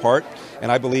we have apart.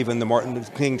 And I believe in the Martin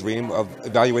Luther King dream of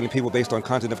evaluating people based on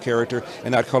content of character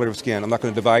and not color of skin. I'm not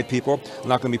going to divide people. I'm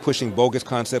not going to be pushing bogus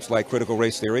concepts like critical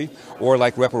race theory or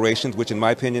like reparations, which in my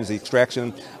opinion is the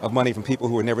extraction of money from people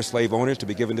who were never slave owners to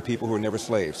be given to people who were never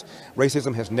slaves.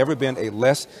 Racism has never been a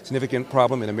less significant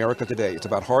problem in America today. It's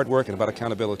about hard work and about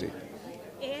accountability.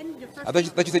 I thought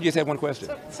you said you just had one question.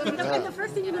 So the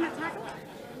first thing you're going to tackle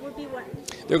would be what?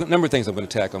 There are a number of things I'm going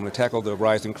to tackle. I'm going to tackle the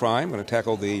rise in crime. I'm going to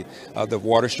tackle the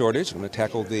water shortage. I'm going to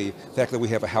tackle the fact that we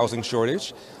have a housing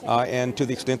shortage. And to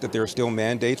the extent that there are still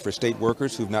mandates for state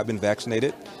workers who've not been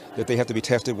vaccinated, that they have to be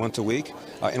tested once a week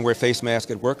and wear face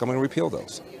masks at work, I'm going to repeal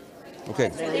those. Okay.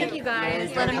 Thank you,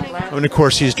 guys. Let him hang out. And of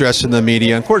course, he's dressed in the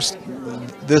media. Of course,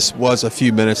 this was a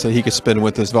few minutes that he could spend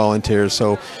with his volunteers.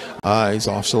 So he's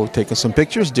also taking some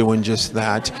pictures, doing just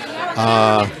that.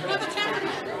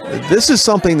 This is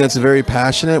something that's very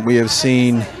passionate. We have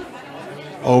seen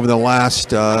over the last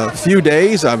few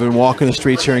days, I've been walking the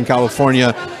streets here in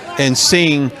California and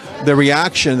seeing the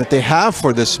reaction that they have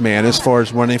for this man as far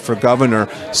as running for governor.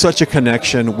 Such a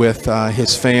connection with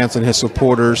his fans and his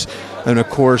supporters. And of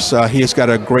course, he has got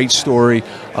a great story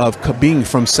of being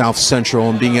from South Central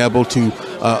and being able to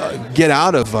get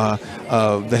out of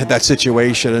that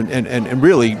situation and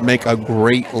really make a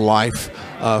great life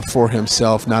for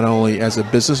himself, not only as a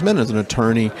businessman, as an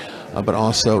attorney, but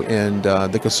also in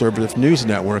the conservative news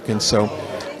network. And so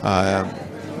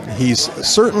he's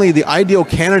certainly the ideal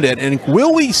candidate. And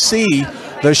will we see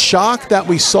the shock that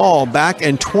we saw back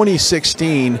in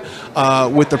 2016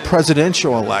 with the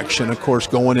presidential election? Of course,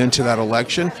 going into that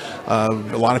election, a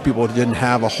lot of people didn't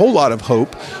have a whole lot of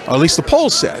hope, or at least the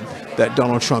polls said that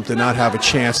Donald Trump did not have a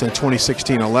chance in the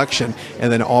 2016 election, and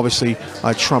then obviously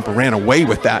Trump ran away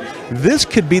with that. This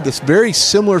could be this very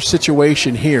similar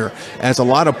situation here, as a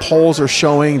lot of polls are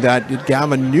showing that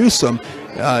Gavin Newsom,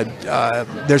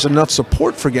 there's enough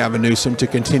support for Gavin Newsom to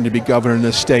continue to be governor in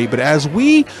this state. But as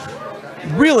we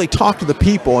really talk to the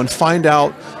people and find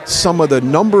out some of the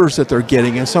numbers that they're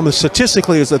getting and some of the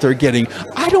statistically that they're getting,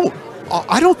 I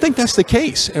don't think that's the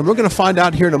case. And we're going to find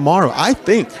out here tomorrow. I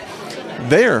think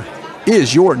there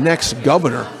is your next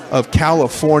governor of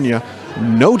California,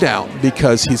 no doubt,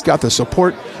 because he's got the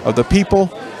support of the people,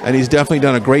 and he's definitely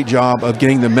done a great job of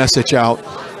getting the message out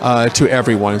to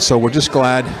everyone. So we're just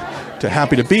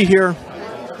happy to be here.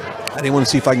 I didn't want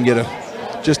to see if I can get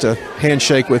just a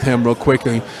handshake with him real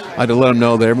quickly to let him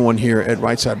know that everyone here at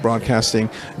Right Side Broadcasting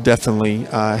definitely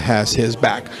has his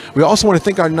back. We also want to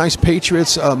thank our nice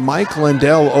patriots, Mike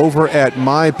Lindell over at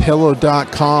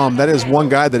MyPillow.com. That is one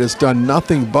guy that has done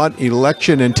nothing but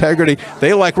election integrity.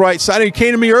 They like Right Side. He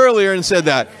came to me earlier and said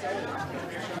that.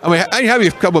 I mean, I have you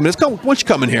a couple of minutes. Why don't you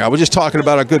come in here? I was just talking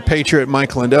about a good patriot,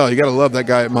 Mike Lindell. You got to love that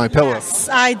guy at MyPillow. Yes,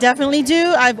 I definitely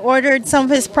do. I've ordered some of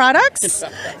his products.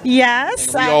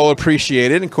 Yes. We all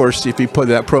appreciate it. And of course, if you put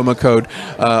that promo code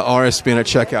RSBN at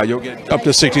checkout, you'll get up to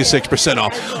 66%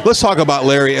 off. Let's talk about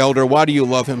Larry Elder. Why do you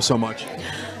love him so much?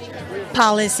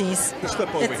 Policies. Let's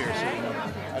flip over here.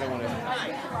 I don't want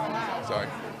to. Sorry.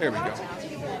 There we go.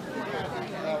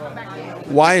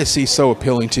 Why is he so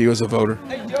appealing to you as a voter?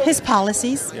 His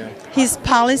policies. Yeah. His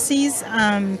policies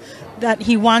that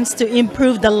he wants to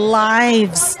improve the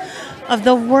lives of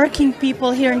the working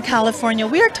people here in California.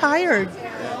 We are tired.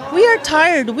 We are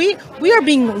tired. We are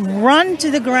being run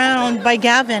to the ground by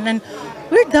Gavin, and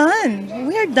we're done.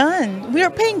 We are done. We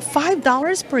are paying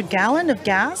 $5 per gallon of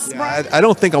gas. Yeah, I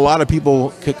don't think a lot of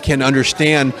people can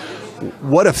understand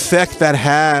what effect that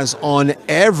has on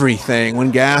everything when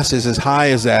gas is as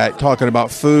high as that. Talking about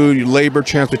food, labor,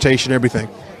 transportation, everything.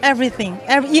 Everything.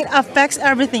 It affects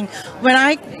everything. When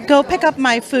I go pick up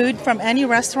my food from any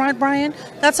restaurant, Brian,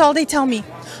 that's all they tell me.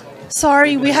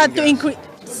 Sorry, we had to increase.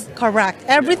 Correct.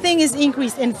 Everything is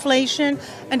increased. Inflation.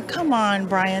 And come on,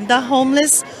 Brian, the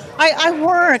homeless. I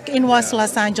work in West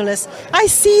Los Angeles. I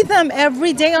see them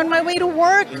every day on my way to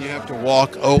work. And you have to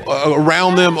walk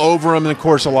around them, over them, and of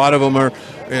course, a lot of them are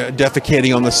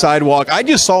defecating on the sidewalk. I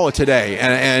just saw it today,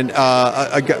 and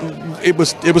it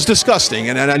was disgusting,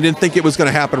 and I didn't think it was going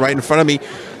to happen right in front of me,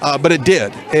 but it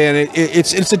did. And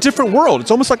it's a different world.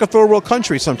 It's almost like a third world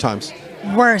country sometimes.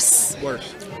 Worse.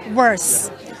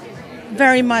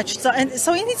 Very much. So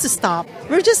it needs to stop.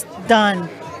 We're just done.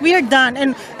 We are done.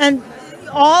 And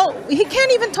he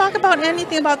can't even talk about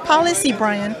anything about policy,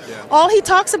 Brian. All he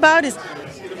talks about is,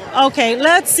 okay,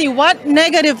 let's see, what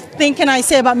negative thing can I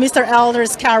say about Mr.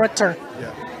 Elder's character?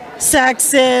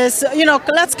 Sexist,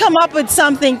 let's come up with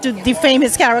something to defame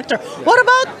his character. What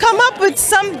about come up with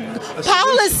some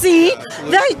policy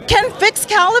that can fix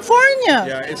California?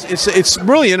 Yeah, it's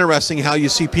really interesting how you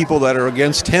see people that are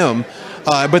against him,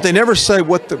 but they never say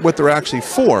what they're actually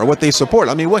for, what they support.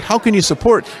 I mean, how can you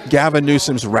support Gavin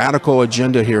Newsom's radical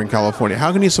agenda here in California?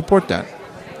 How can you support that?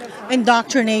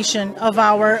 Indoctrination of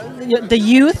the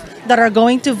youth that are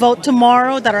going to vote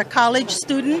tomorrow, that are college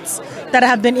students that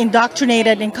have been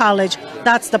indoctrinated in college.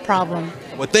 That's the problem.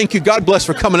 Well, thank you. God bless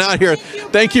for coming out here.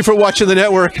 Thank you for watching the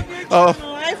network. Oh,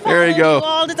 there you go.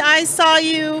 I saw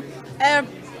you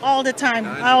all the time.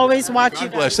 I always watch you.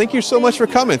 God bless. Thank you so much for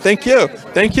coming. Thank you.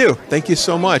 Thank you. Thank you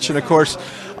so much. And of course,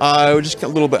 just a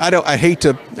little bit.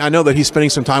 I know that he's spending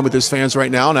some time with his fans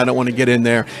right now, and I don't want to get in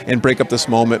there and break up this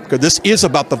moment, because this is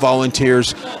about the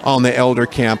volunteers on the elder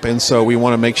camp, and so we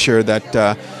want to make sure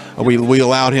that we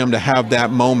allowed him to have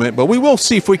that moment. But we will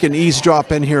see if we can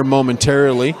eavesdrop in here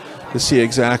momentarily to see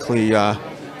exactly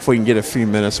if we can get a few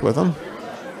minutes with him.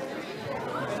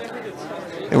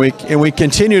 And we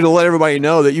continue to let everybody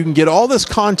know that you can get all this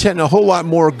content and a whole lot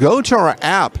more. Go to our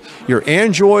app, your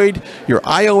Android, your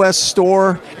iOS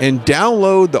store, and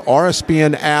download the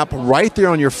RSBN app right there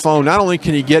on your phone. Not only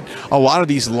can you get a lot of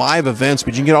these live events,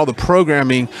 but you can get all the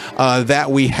programming that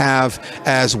we have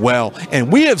as well. And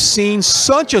we have seen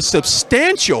such a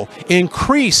substantial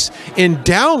increase in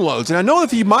downloads. And I know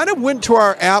if you might have went to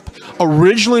our app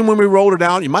originally when we rolled it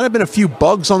out, you might have been a few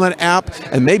bugs on that app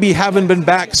and maybe haven't been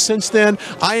back since then.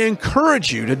 I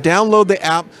encourage you to download the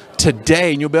app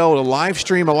today, and you'll be able to live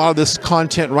stream a lot of this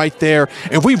content right there.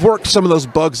 And we've worked some of those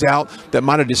bugs out that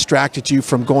might have distracted you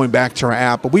from going back to our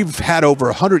app. But we've had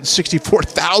over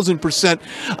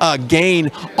 164,000%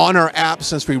 gain on our app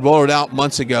since we rolled it out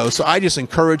months ago. So I just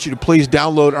encourage you to please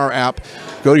download our app.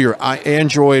 Go to your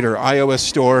Android or iOS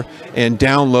store and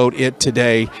download it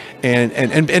today,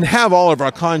 and have all of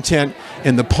our content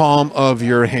in the palm of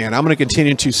your hand. I'm going to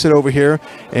continue to sit over here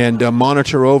and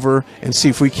monitor over and see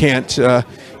if we can't,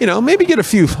 maybe get a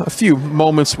few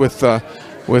moments with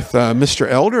Mr.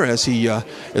 Elder as he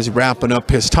is wrapping up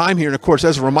his time here. And of course,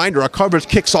 as a reminder, our coverage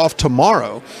kicks off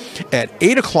tomorrow at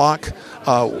 8 o'clock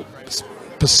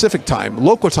Pacific time,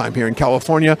 local time here in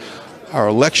California. Our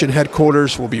election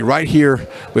headquarters will be right here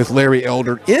with Larry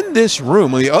Elder in this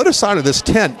room. On the other side of this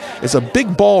tent is a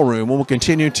big ballroom, and we'll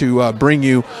continue to bring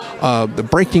you the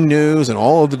breaking news and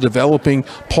all of the developing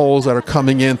polls that are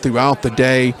coming in throughout the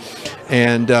day.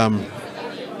 And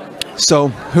so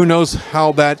who knows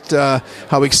how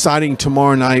exciting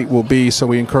tomorrow night will be. So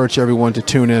we encourage everyone to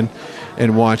tune in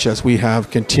and watch as we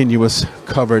have continuous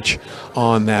coverage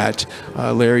on that.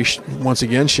 Larry, once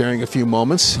again, sharing a few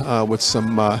moments with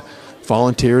some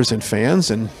volunteers and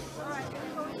fans, and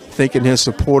thanking his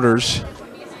supporters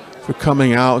for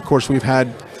coming out. Of course, we've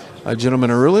had a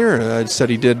gentleman earlier said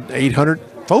he did 800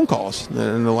 phone calls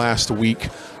in the last week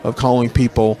of calling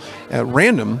people at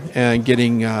random and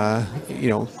getting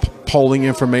polling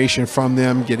information from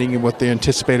them, getting what they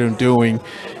anticipated doing.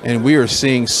 And we are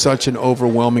seeing such an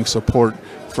overwhelming support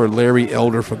for Larry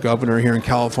Elder for governor here in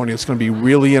California. It's going to be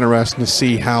really interesting to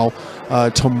see how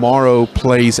tomorrow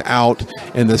plays out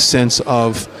in the sense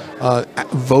of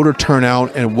voter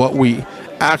turnout and what we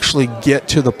actually get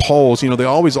to the polls. They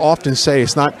always often say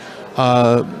it's not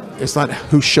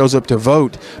who shows up to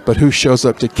vote, but who shows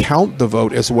up to count the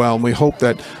vote as well. And we hope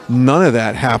that none of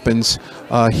that happens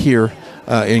here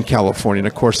in California. And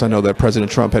of course, I know that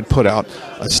President Trump had put out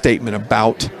a statement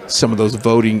about some of those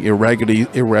voting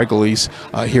irregularities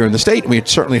here in the state. And we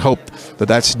certainly hope that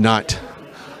that's not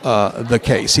the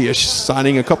case. He is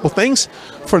signing a couple things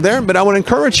for there, but I want to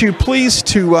encourage you, please,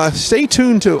 to stay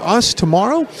tuned to us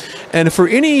tomorrow. And for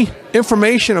any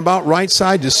information about Right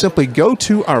Side, just simply go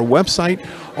to our website,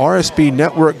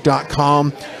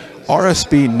 rsbnetwork.com.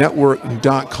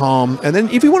 rsbnetwork.com. And then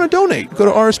if you want to donate, go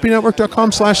to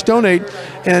rsbnetwork.com/donate.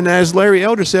 And as Larry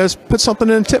Elder says, put something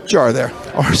in a tip jar there,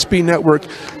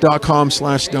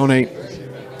 rsbnetwork.com/donate,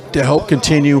 to help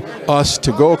continue us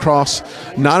to go across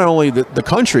not only the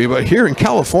country, but here in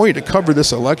California to cover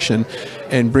this election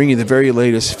and bring you the very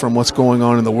latest from what's going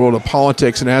on in the world of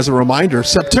politics. And as a reminder,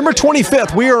 September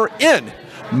 25th, we are in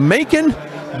Macon,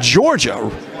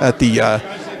 Georgia at the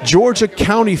Georgia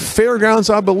County Fairgrounds,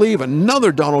 I believe.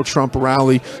 Another Donald Trump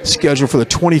rally scheduled for the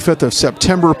 25th of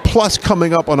September. Plus,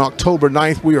 coming up on October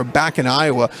 9th, we are back in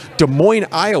Iowa. Des Moines,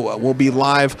 Iowa will be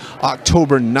live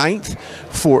October 9th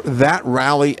for that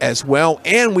rally as well.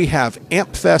 And we have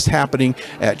Amp Fest happening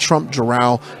at Trump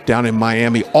Doral down in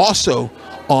Miami. Also,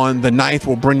 on the 9th,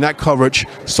 we'll bring that coverage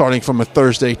starting from a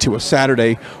Thursday to a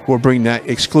Saturday. We'll bring that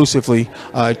exclusively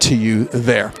to you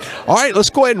there. All right, let's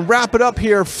go ahead and wrap it up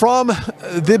here from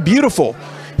the beautiful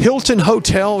Hilton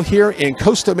Hotel here in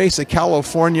Costa Mesa,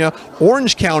 California,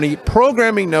 Orange County.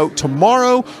 Programming note,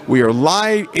 tomorrow we are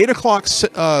live 8 o'clock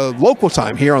local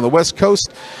time here on the West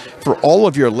Coast for all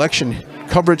of your election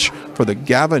coverage for the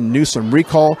Gavin Newsom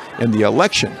recall and the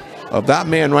election of that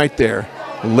man right there,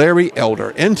 Larry Elder.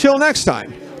 Until next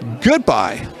time,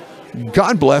 goodbye.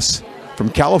 God bless from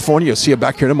California. See you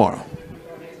back here tomorrow.